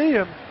didn't see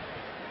him.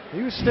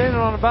 He was standing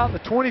on about the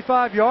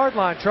 25-yard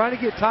line trying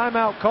to get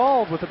timeout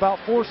called with about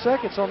 4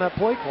 seconds on that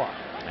play clock.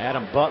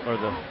 Adam Butler,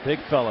 the big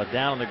fella,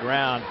 down on the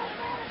ground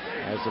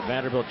as the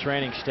Vanderbilt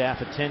training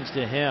staff attends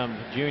to him.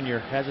 The junior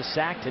has a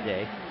sack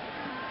today.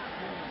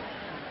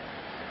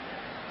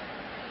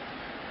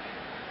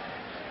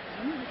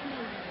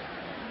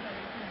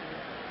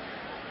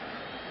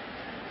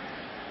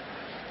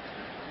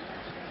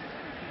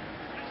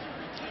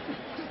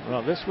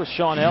 Well, this was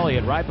Sean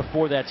Elliott right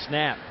before that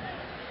snap.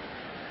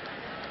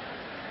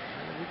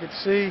 You can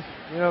see,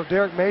 you know,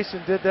 Derek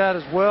Mason did that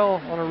as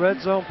well on a red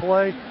zone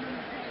play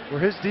where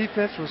his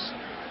defense was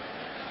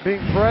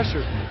being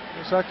pressured.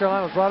 South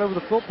Carolina was right over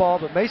the football,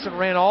 but Mason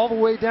ran all the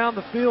way down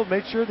the field,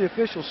 made sure the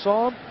officials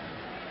saw him.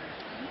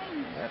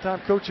 That That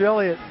time Coach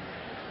Elliott,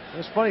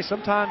 it's funny,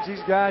 sometimes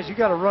these guys, you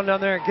got to run down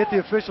there and get the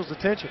officials'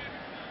 attention.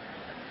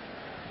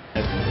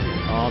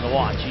 On the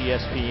watch,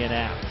 ESPN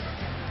app.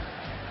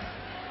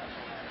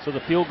 So the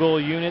field goal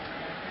unit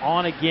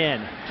on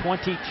again.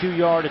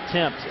 22-yard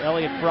attempt.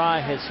 Elliott Fry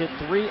has hit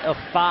 3 of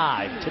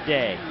 5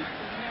 today.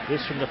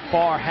 This from the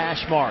far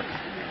hash mark.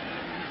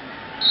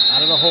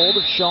 Out of the hold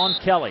of Sean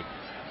Kelly.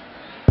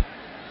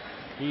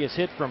 He has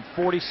hit from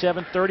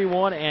 47,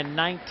 31, and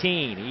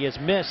 19. He has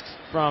missed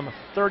from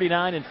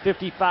 39 and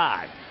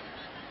 55.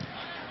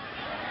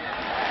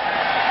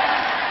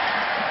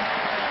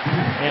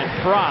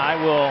 And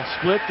Fry will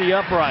split the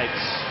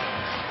uprights.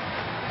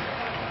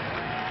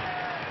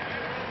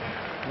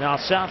 Now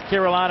South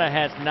Carolina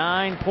has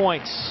 9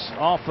 points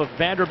off of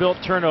Vanderbilt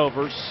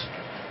turnovers,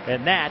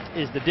 and that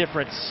is the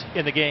difference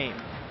in the game.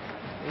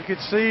 You can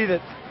see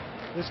that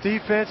this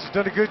defense has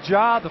done a good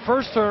job. The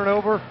first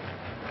turnover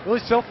really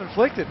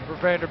self-inflicted for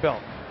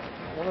Vanderbilt.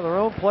 One of their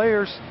own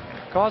players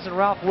causing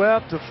Ralph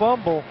Webb to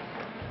fumble,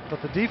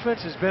 but the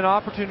defense has been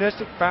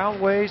opportunistic, found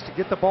ways to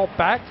get the ball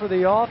back for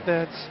the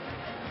offense,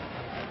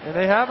 and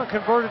they haven't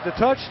converted the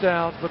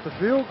touchdowns, but the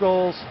field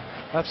goals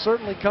have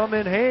certainly come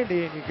in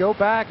handy. And you go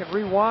back and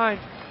rewind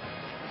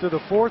to the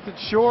 4th and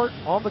short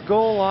on the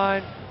goal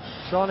line.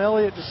 Sean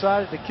Elliott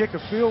decided to kick a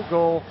field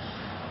goal.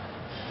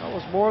 That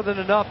was more than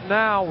enough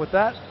now with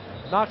that,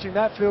 notching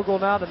that field goal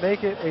now to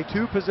make it a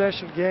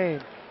 2-possession game.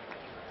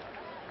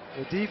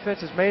 The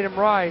defense has made him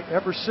right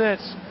ever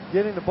since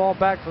getting the ball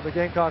back for the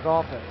Gamecock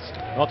offense.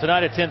 Well,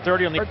 tonight at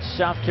 10:30 on the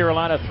South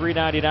Carolina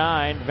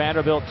 399,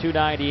 Vanderbilt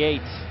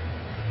 298.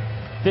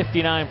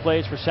 59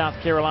 plays for South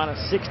Carolina,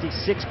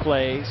 66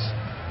 plays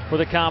for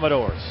the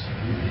Commodores.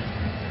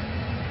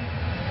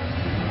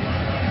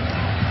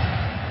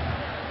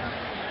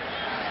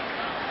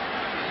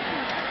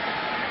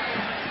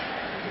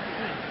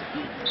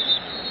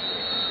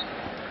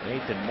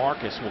 Nathan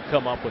Marcus will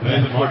come up with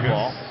that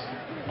football.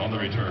 On the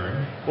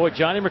return. Boy,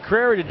 Johnny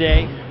McCrary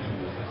today. 3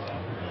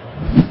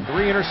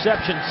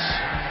 interceptions.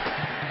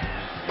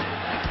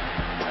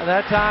 At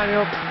that time,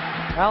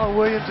 Alan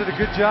Williams did a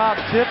good job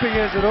tipping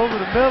it over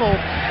the middle.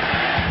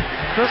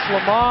 Chris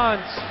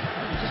Lamons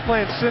just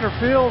playing center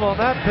field on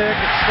that pick.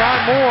 And Sky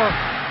Moore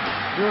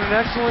doing an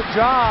excellent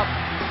job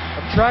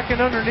of tracking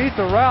underneath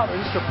the route.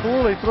 It's just a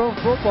poorly thrown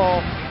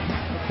football.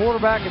 The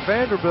quarterback at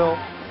Vanderbilt,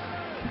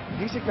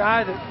 he's a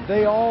guy that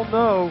they all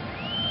know.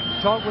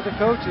 Talk with the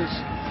coaches.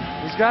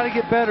 He's got to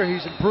get better.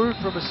 He's improved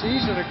from a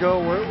season ago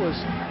where it was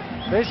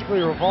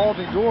basically a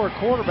revolving door at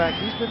quarterback.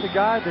 He's been the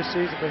guy this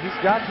season, but he's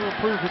got to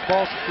improve his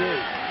ball security.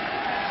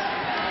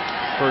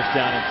 First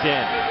down and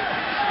 10.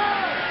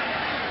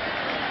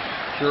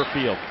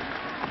 Surefield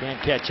can't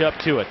catch up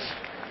to it.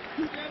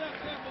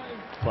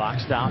 Clock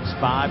stops,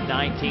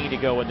 5:19 to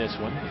go in this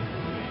one.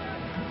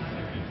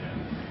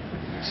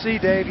 See,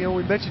 Dave,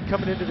 we mentioned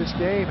coming into this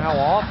game how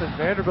often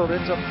Vanderbilt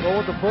ends up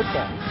throwing the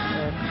football.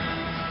 And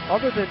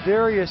other than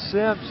Darius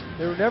Sims,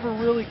 they were never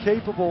really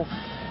capable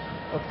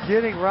of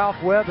getting Ralph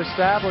Webb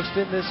established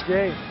in this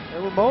game.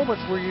 There were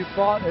moments where you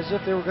thought as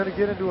if they were going to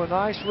get into a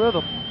nice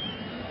rhythm.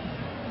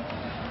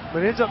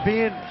 But it ends up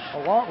being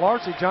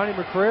largely Johnny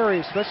McCrary,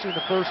 especially in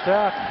the first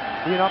half,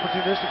 being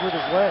opportunistic with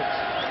his legs.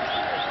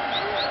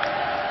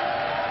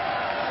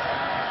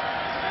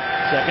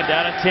 Second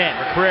down and 10.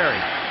 McCrary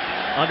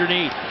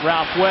underneath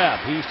Ralph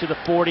Webb. He's to the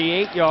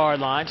 48-yard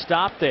line.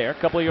 Stopped there. A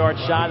couple of yards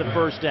shy of the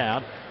first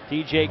down.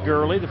 DJ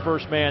Gurley, the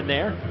first man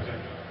there.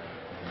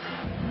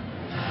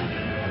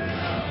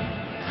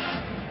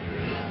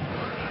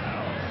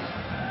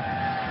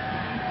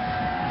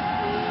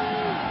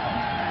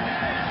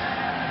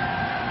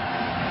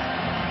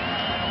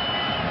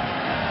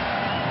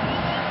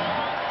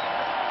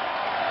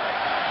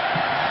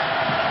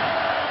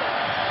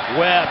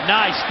 Webb,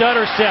 nice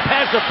stutter step,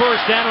 has the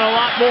first down and a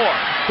lot more.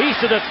 He's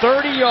to the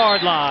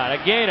 30-yard line,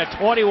 a gain of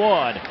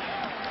 21.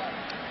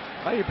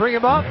 Well, you bring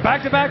him up,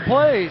 back-to-back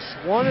plays.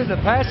 One in the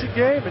passing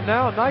game, and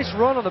now a nice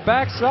run on the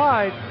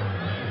backside.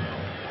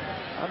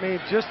 I mean,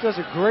 just does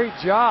a great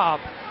job.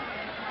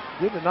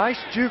 Getting a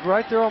nice juke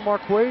right there on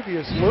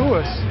Marquavius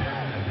Lewis.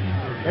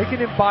 Making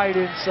him bite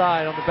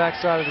inside on the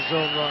backside of the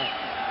zone run.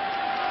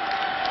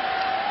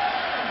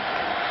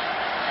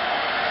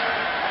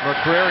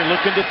 McCrary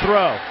looking to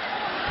throw.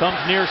 Comes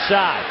near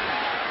side.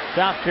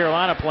 South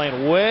Carolina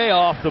playing way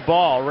off the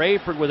ball.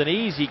 Rayford with an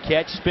easy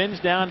catch. Spins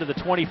down to the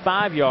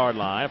 25-yard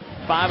line.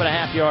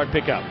 5.5-yard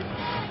pickup.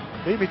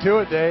 Beat me to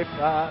it, Dave.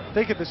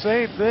 Thinking the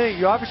same thing.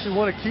 You obviously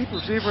want to keep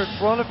receiver in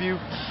front of you.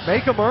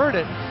 Make them earn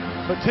it.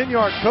 But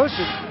 10-yard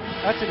cushion,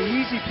 that's an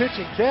easy pitch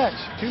and catch.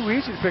 Too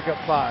easy to pick up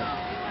 5.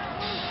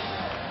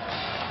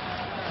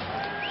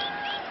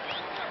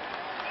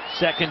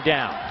 Second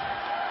down.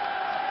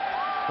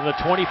 From the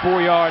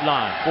 24-yard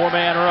line.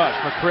 4-man rush.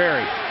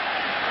 McCrary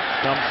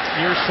comes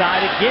near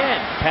side again.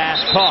 Pass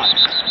caught.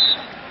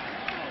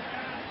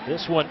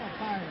 This one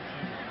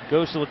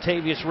goes to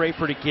Latavius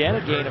Rayford again.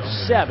 A gain of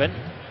 7.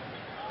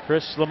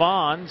 Chris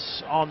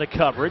Lamons on the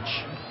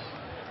coverage.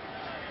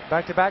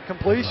 Back-to-back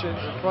completions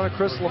in front of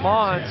Chris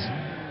Lamons.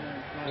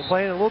 They're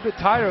playing a little bit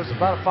tighter. It's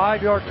about a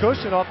 5-yard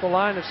cushion off the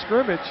line of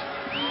scrimmage.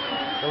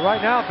 But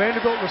right now,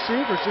 Vanderbilt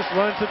receivers just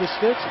running to the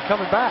sticks and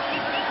coming back.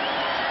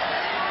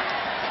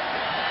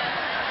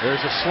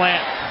 There's a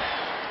slant.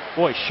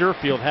 Boy,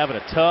 Sherfield having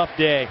a tough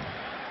day.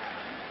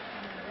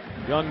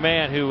 Young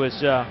man who was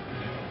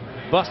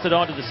busted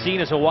onto the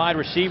scene as a wide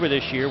receiver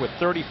this year with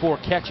 34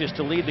 catches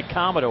to lead the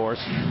Commodores.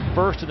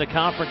 First in the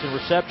conference in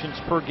receptions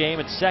per game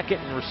and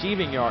second in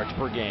receiving yards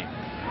per game.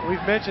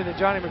 We've mentioned that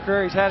Johnny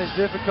McCrary's had his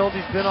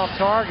difficulties, been off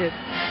target.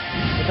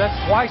 But that's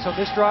twice on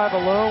this drive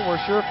alone where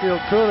Sherfield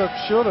could have,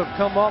 should have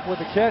come up with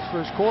a catch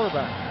for his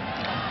quarterback.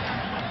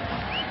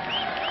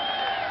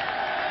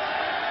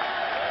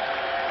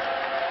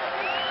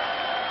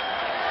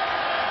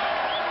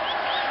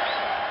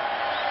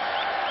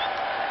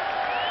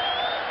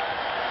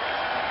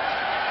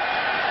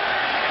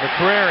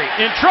 McCrary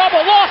in trouble,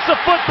 lost the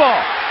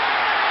football.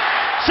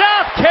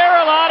 South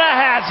Carolina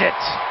has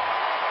it.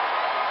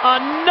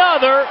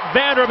 Another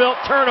Vanderbilt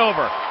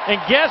turnover.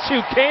 And guess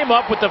who came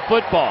up with the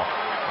football?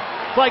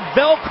 It's like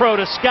Velcro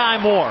to Sky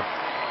Moore.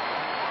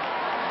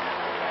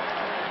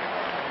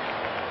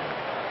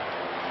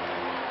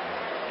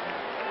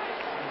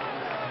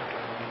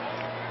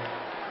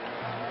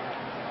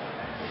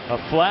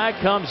 A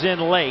flag comes in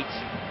late.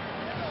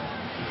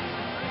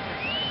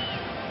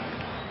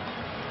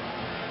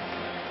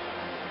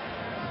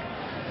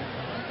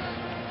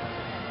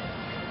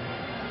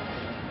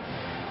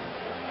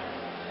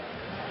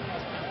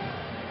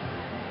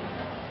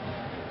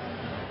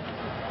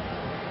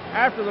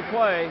 After the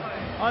play,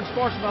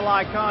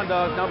 unsportsmanlike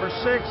conduct, number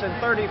 6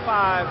 and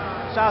 35,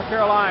 South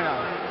Carolina.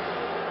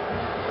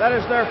 That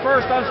is their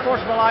first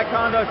unsportsmanlike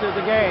conduct of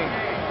the game.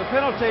 The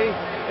penalty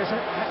is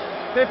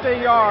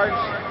 15 yards.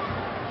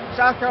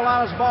 South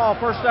Carolina's ball,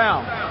 first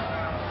down.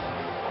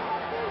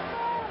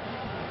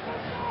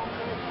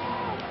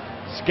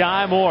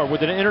 Sky Moore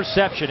with an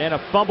interception and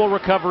a fumble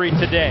recovery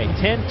today.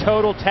 10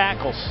 total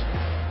tackles.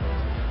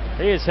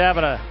 He is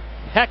having a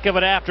heck of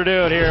an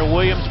afternoon here at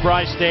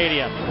Williams-Brice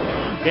Stadium.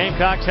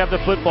 Gamecocks have the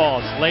football.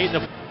 It's late in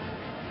the...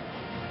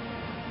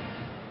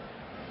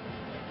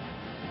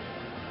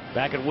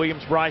 Back at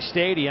Williams-Brice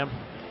Stadium,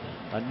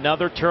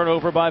 another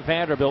turnover by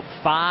Vanderbilt.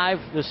 5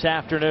 this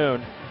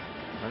afternoon.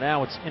 And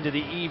now it's into the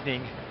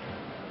evening,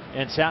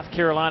 and South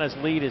Carolina's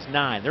lead is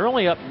 9. They're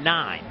only up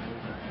 9.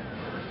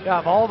 Yeah,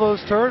 of all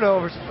those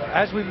turnovers,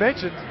 as we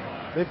mentioned,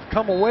 they've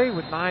come away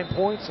with 9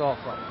 points off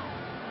of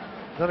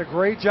it. Done a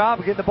great job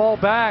of getting the ball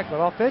back, but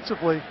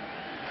offensively,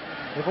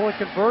 they've only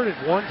converted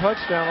 1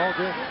 touchdown all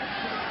game.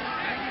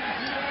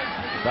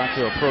 About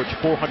to approach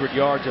 400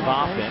 yards of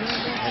offense,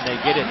 and they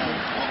get it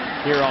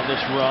here on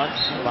this run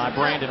by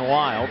Brandon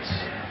Wilds.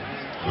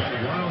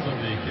 Wilds on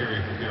the carry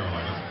for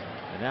Carolina.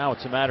 And now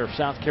it's a matter of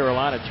South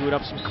Carolina chewing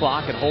up some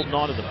clock and holding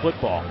on to the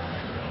football.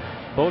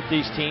 Both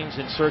these teams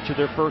in search of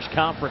their first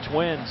conference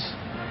wins.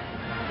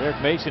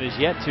 Derek Mason is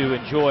yet to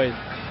enjoy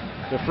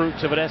the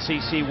fruits of an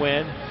SEC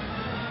win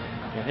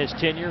in his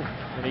tenure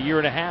in a year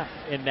and a half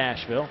in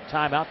Nashville.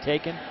 Timeout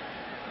taken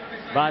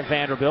by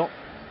Vanderbilt.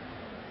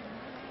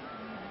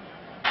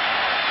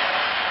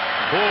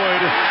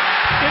 Boyd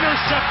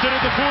intercepted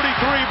at the 43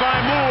 by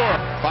Moore.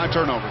 5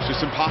 turnovers,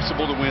 just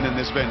impossible to win in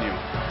this venue.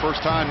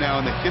 First time now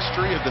in the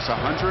history of this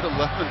 111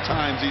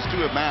 times these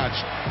two have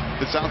matched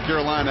that South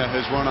Carolina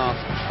has run off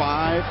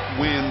 5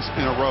 wins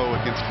in a row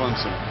against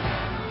Clemson.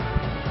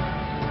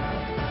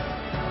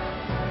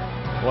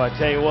 Well, I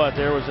tell you what,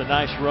 there was a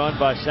nice run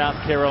by South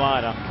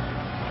Carolina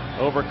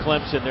over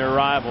Clemson, their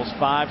rivals,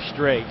 5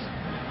 straight.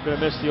 Going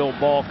to miss the old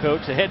ball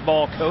coach, the head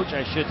ball coach,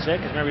 I should say,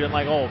 because remember, he doesn't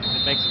like old.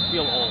 It makes him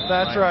feel old.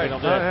 That's right.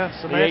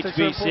 The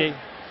HBC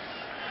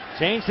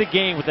changed the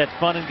game with that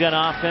fun and gun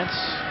offense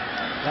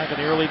back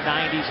in the early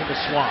 90s in the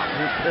Swamp.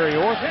 Here's Perry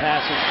Orth,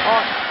 passes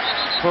caught,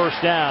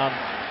 first down,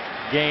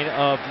 gain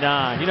of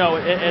 9. You know,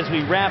 as we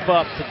wrap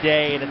up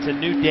today, and it's a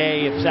new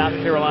day of South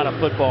Carolina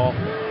football,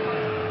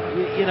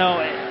 you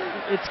know,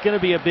 it's going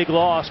to be a big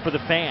loss for the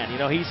fan. You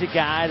know, he's a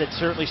guy that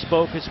certainly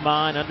spoke his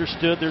mind,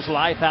 understood there's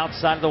life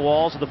outside of the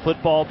walls of the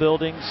football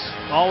buildings,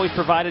 always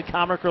provided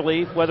comic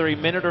relief, whether he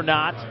meant it or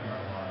not.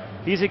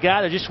 He's a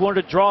guy that just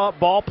wanted to draw up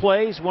ball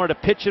plays, wanted to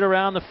pitch it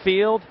around the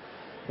field,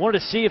 wanted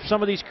to see if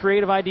some of these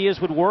creative ideas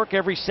would work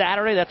every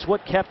Saturday. That's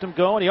what kept him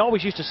going. He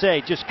always used to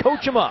say, just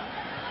coach him up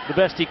the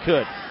best he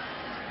could.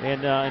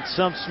 And in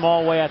some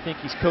small way, I think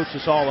he's coached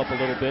us all up a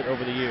little bit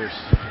over the years.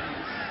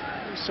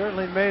 He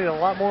certainly made it a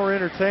lot more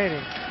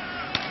entertaining.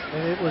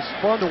 And it was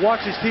fun to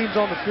watch his teams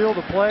on the field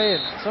to play,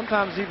 and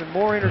sometimes even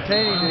more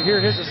entertaining to hear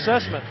his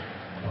assessment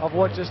of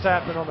what just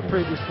happened on the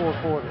previous 4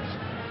 quarters.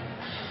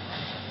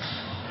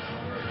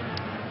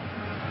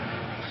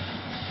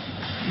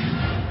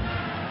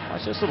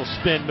 Watch this little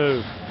spin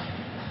move.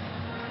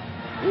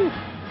 Ooh.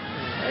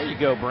 There you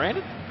go,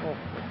 Brandon. Oh,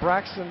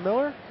 Braxton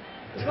Miller?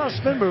 It's not a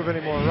spin move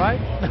anymore, right?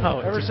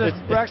 No. Ever since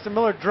Braxton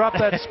Miller dropped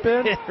that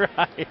spin?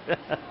 Right.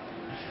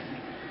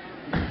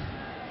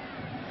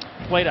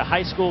 Played a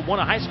won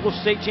a high school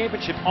state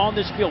championship on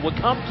this field. Would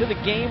come to the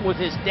game with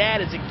his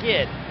dad as a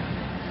kid.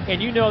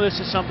 And you know this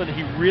is something that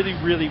he really,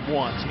 really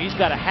wants. And he's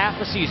got a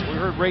half a season. We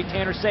heard Ray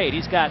Tanner say it.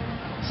 He's got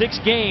 6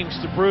 games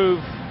to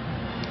prove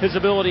his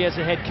ability as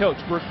a head coach.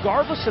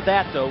 Regardless of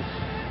that, though,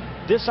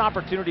 this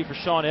opportunity for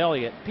Sean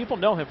Elliott, people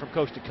know him from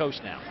coast to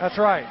coast now. That's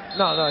right.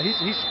 No,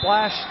 he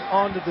splashed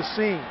onto the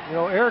scene. You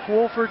know, Eric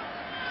Wolford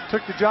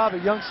took the job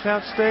at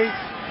Youngstown State,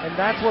 and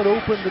that's what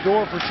opened the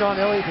door for Sean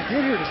Elliott to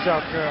get here to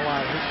South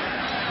Carolina. His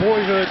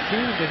boyhood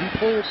team that he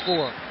pulled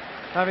for,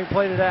 having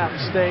played at App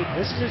State.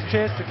 This is his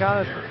chance to kind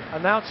of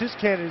announce his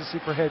candidacy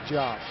for head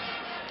job.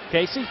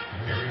 Casey?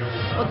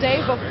 Well,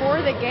 Dave,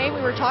 before the game,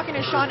 we were talking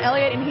to Sean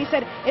Elliott, and he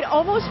said it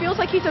almost feels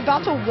like he's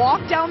about to walk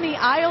down the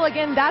aisle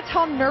again. That's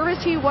how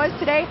nervous he was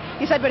today.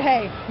 He said, but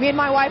hey, me and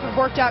my wife have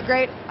worked out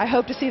great. I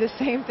hope to see the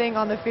same thing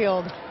on the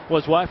field.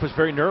 Well, his wife was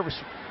very nervous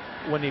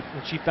when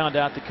she found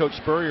out that Coach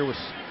Spurrier was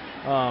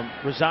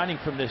resigning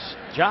from this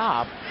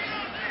job.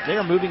 They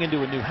were moving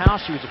into a new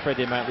house. She was afraid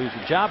they might lose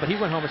her job, but he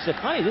went home and said,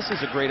 honey, this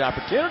is a great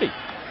opportunity.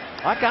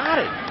 I got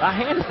it. I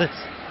handle this.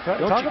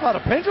 Talk about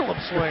a pendulum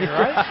swing,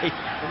 right? Right.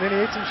 And then he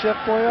ate some Chef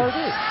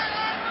Boyardee.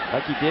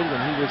 Like he did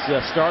when he was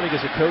starting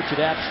as a coach at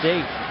App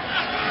State.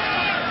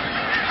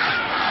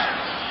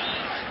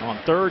 On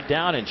 3rd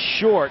down and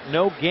short,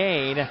 no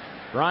gain.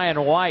 Brian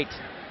White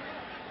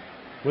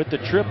with the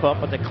trip up,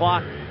 but the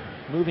clock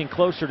moving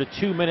closer to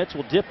 2 minutes.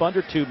 Will dip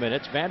under 2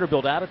 minutes.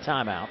 Vanderbilt out of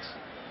timeouts.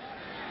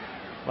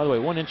 By the way,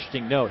 one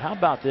interesting note. How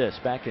about this?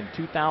 Back in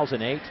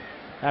 2008,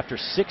 after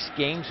 6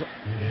 games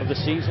of the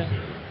season,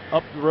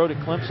 up the road at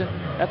Clemson,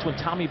 that's when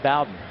Tommy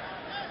Bowden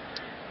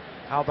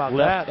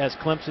left as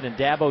Clemson, and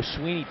Dabo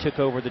Sweeney took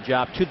over the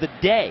job to the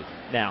day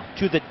now.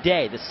 To the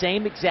day. The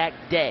same exact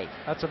day.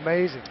 That's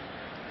amazing.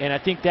 And I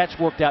think that's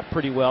worked out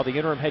pretty well. The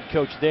interim head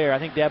coach there, I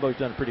think Dabo's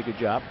done a pretty good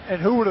job.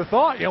 And who would have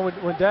thought, you know,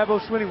 when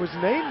Dabo Sweeney was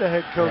named the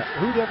head coach,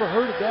 who'd ever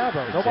heard of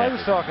Dabo? Exactly. Nobody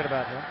was talking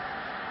about him.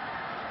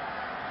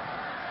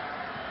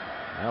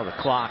 Well, the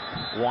clock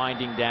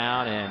winding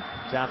down, and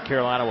South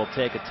Carolina will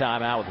take a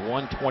timeout with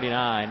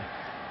 1:29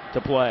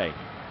 to play.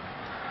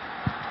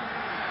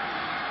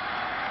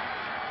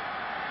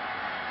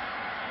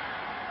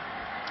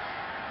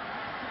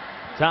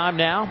 Time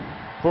now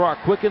for our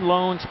Quicken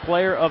Loans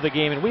Player of the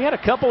Game. And we had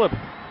a couple of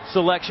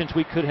selections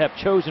we could have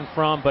chosen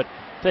from, but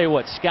tell you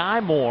what, Sky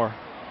Moore,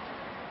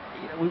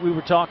 we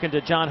were talking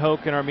to John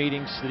Hoke in our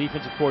meetings, the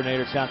defensive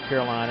coordinator at South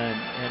Carolina,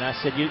 and I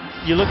said,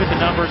 you look at the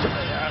numbers,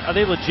 are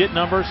they legit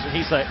numbers? And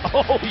he's like,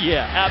 oh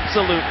yeah,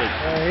 absolutely.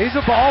 He's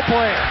a ball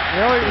player.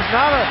 You know, he's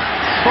not a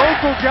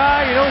vocal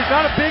guy. You know, he's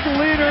not a big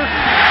leader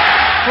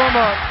from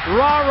a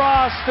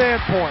rah-rah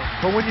standpoint.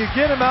 But when you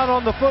get him out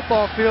on the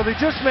football field, he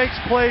just makes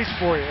plays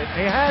for you. And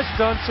he has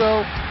done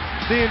so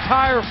the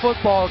entire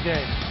football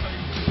game.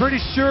 Pretty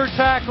sure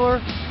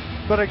tackler,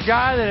 but a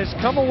guy that has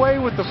come away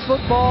with the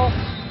football,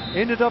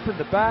 ended up in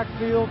the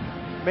backfield,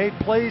 made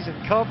plays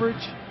in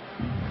coverage.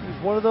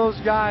 He's one of those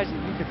guys that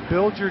you can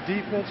build your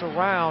defense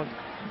around.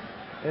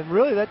 And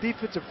really, that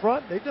defensive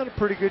front, they've done a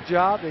pretty good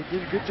job. They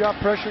did a good job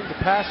pressuring the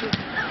passer.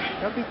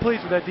 I'd be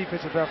pleased with that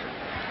defensive effort.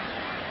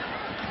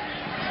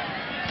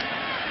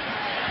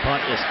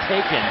 Punt is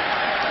taken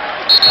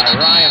by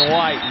Ryan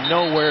White.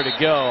 Nowhere to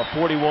go. A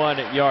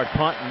 41-yard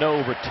punt,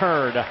 no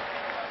return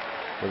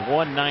with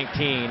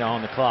 1:19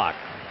 on the clock.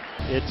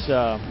 It's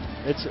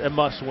a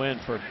must-win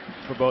for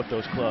both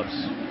those clubs.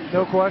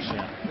 No question.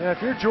 Yeah,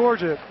 if you're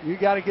Georgia, you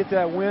got to get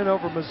that win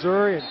over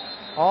Missouri, and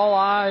all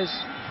eyes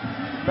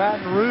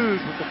Baton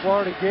Rouge with the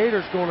Florida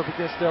Gators going up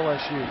against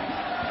LSU.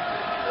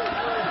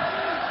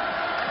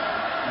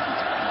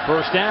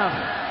 First down.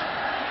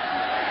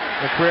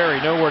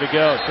 McCrary nowhere to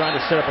go, trying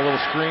to set up a little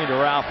screen to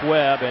Ralph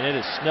Webb, and it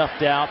is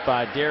snuffed out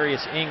by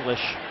Darius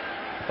English.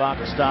 Clock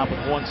will stop with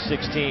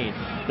 1:16.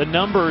 The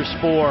numbers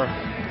for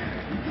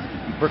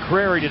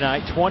McCrary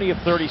tonight: 20 of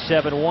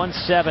 37,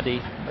 170,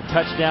 a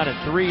touchdown, and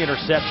 3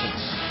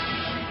 interceptions.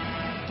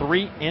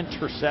 3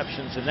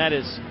 interceptions, and that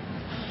is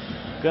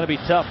going to be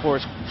tough for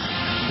his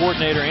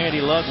coordinator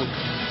Andy Ludwig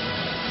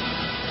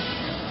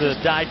to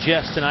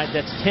digest tonight.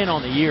 That's 10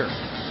 on the year.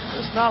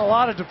 There's not a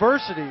lot of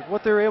diversity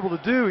what they're able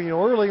to do. You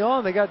know, early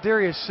on they got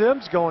Darius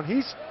Sims going.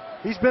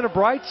 He's been a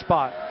bright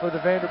spot for the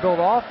Vanderbilt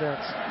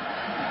offense,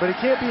 but he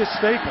can't be a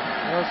staple.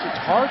 You know,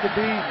 it's hard to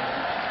be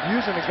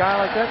using a guy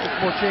like that with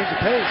more change of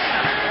pace.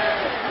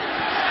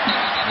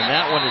 And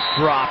that one is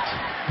dropped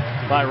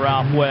by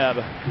Ralph Webb.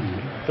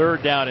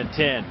 3rd down and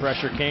 10.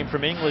 Pressure came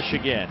from English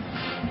again.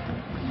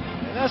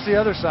 And that's the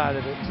other side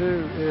of it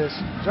too, is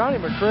Johnny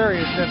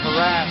McCrary has been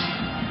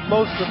harassed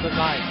most of the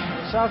night.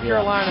 South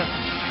Carolina,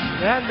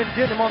 they haven't been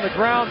getting him on the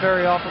ground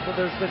very often, but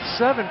there's been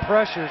 7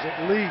 pressures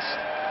at least,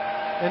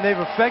 and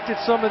they've affected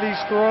some of these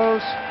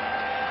throws.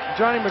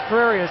 Johnny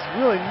McCrary has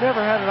really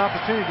never had an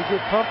opportunity to get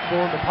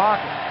comfortable in the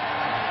pocket.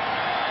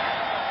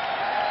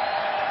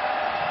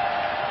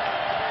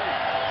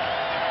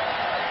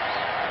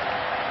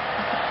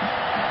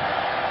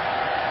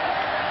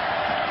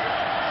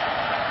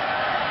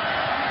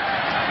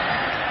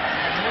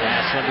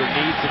 Pass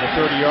underneath to the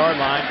 30-yard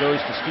line goes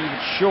to Stephen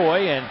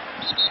Shoy, and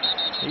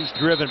he's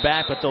driven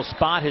back, but they'll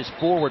spot his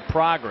forward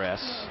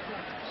progress.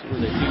 See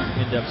where they do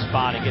end up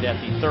spotting it at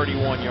the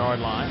 31-yard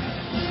line.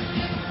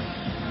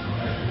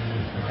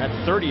 At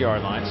the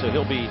 30-yard line, so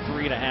he'll be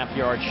 3.5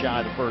 yards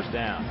shy of the first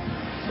down.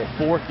 So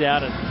 4th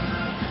down and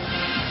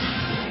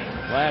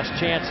last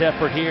chance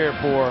effort here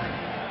for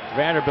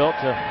Vanderbilt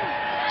to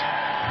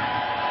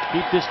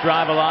keep this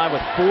drive alive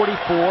with 43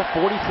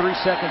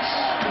 seconds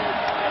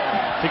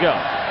to go.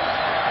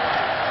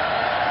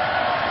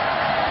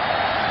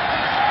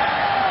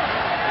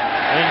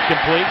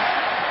 Incomplete.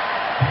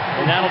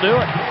 And that'll do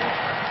it.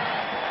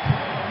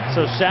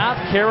 So South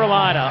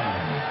Carolina,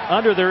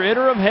 under their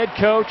interim head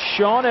coach,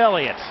 Sean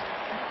Elliott,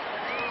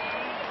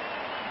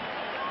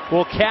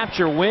 will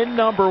capture win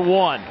number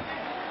 1.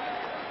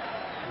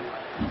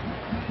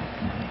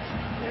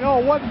 You know,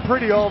 it wasn't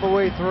pretty all the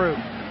way through.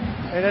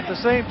 And at the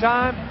same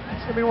time,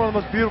 it's going to be one of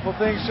the most beautiful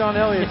things Sean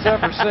Elliott's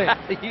ever seen.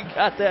 You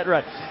got that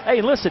right.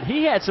 Hey, listen,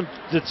 he had some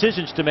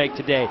decisions to make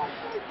today.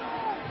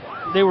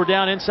 They were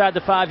down inside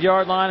the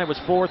 5-yard line. It was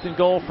 4th and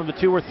goal from the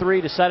 2 or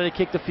 3. Decided to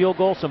kick the field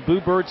goal. Some boo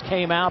birds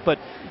came out, but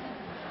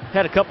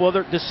had a couple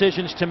other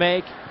decisions to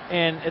make.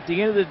 And at the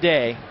end of the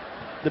day,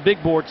 the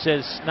big board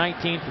says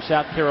 19 for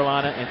South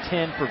Carolina and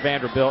 10 for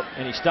Vanderbilt,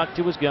 and he stuck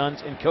to his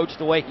guns and coached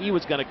the way he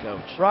was going to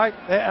coach. Right,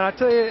 and I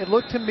tell you, it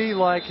looked to me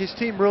like his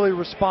team really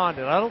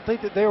responded. I don't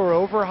think that they were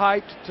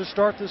overhyped to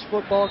start this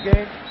football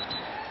game.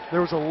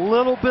 There was a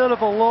little bit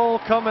of a lull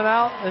coming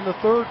out in the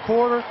 3rd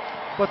quarter,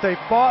 but they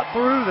fought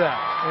through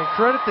that. And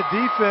credit the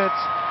defense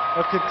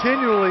of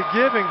continually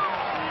giving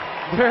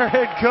their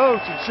head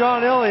coach and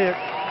Sean Elliott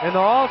and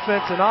the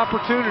offense an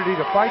opportunity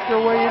to fight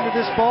their way into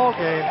this ball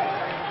game.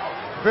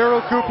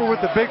 Vero Cooper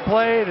with the big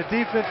play, the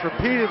defense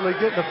repeatedly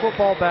getting the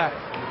football back.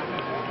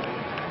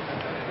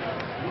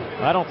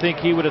 I don't think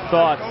he would have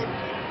thought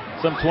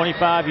some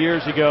 25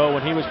 years ago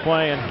when he was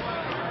playing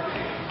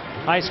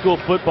high school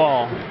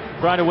football,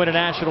 trying to win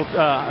a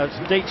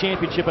state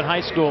championship in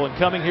high school and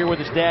coming here with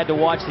his dad to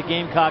watch the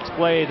Gamecocks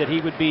play, that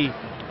he would be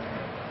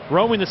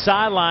roaming the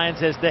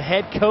sidelines as the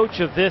head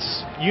coach of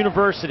this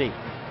university.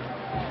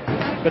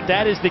 But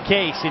that is the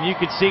case, and you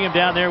can see him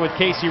down there with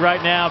Casey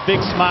right now. Big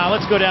smile.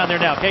 Let's go down there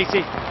now.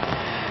 Casey.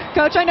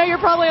 Coach, I know you're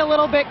probably a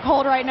little bit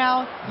cold right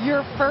now.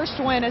 Your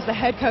first win as the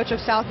head coach of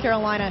South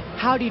Carolina.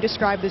 How do you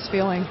describe this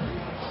feeling?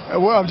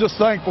 Well, I'm just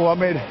thankful. I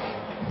mean,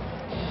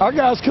 our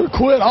guys could have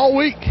quit all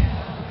week.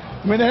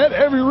 I mean, they had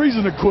every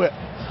reason to quit.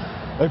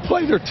 They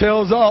played their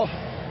tails off.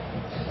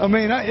 I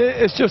mean,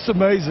 it's just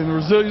amazing, the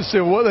resiliency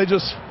of what they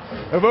just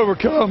have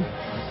overcome.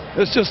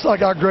 It's just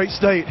like our great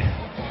state.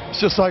 It's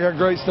just like our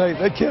great state.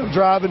 They kept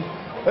driving.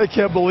 They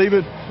kept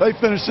believing. They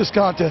finished this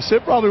contest.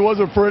 It probably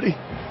wasn't pretty,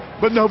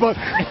 but nobody.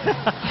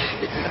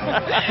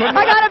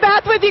 I got a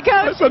bath with you,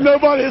 Coach. But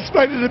nobody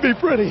expected it to be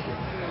pretty.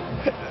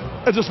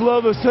 I just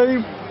love this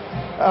team.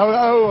 I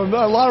owe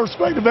a lot of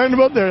respect to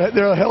Vanderbilt.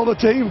 They're a hell of a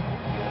team.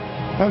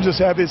 I'm just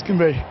happy as can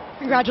be.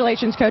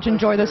 Congratulations, Coach.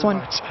 Enjoy this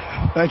one.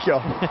 Thank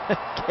y'all.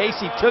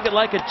 Casey took it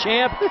like a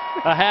champ.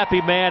 A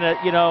happy man.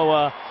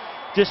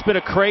 Just been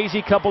a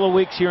crazy couple of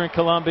weeks here in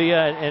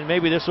Columbia, and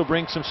maybe this will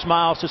bring some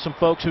smiles to some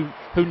folks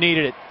who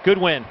needed it. Good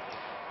win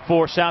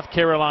for South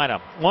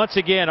Carolina. Once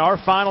again, our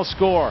final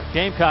score,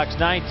 Gamecocks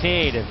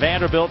 19,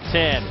 Vanderbilt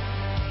 10.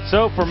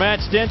 So for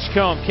Matt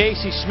Stinchcomb,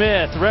 Casey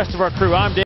Smith, the rest of our crew, I'm Dave.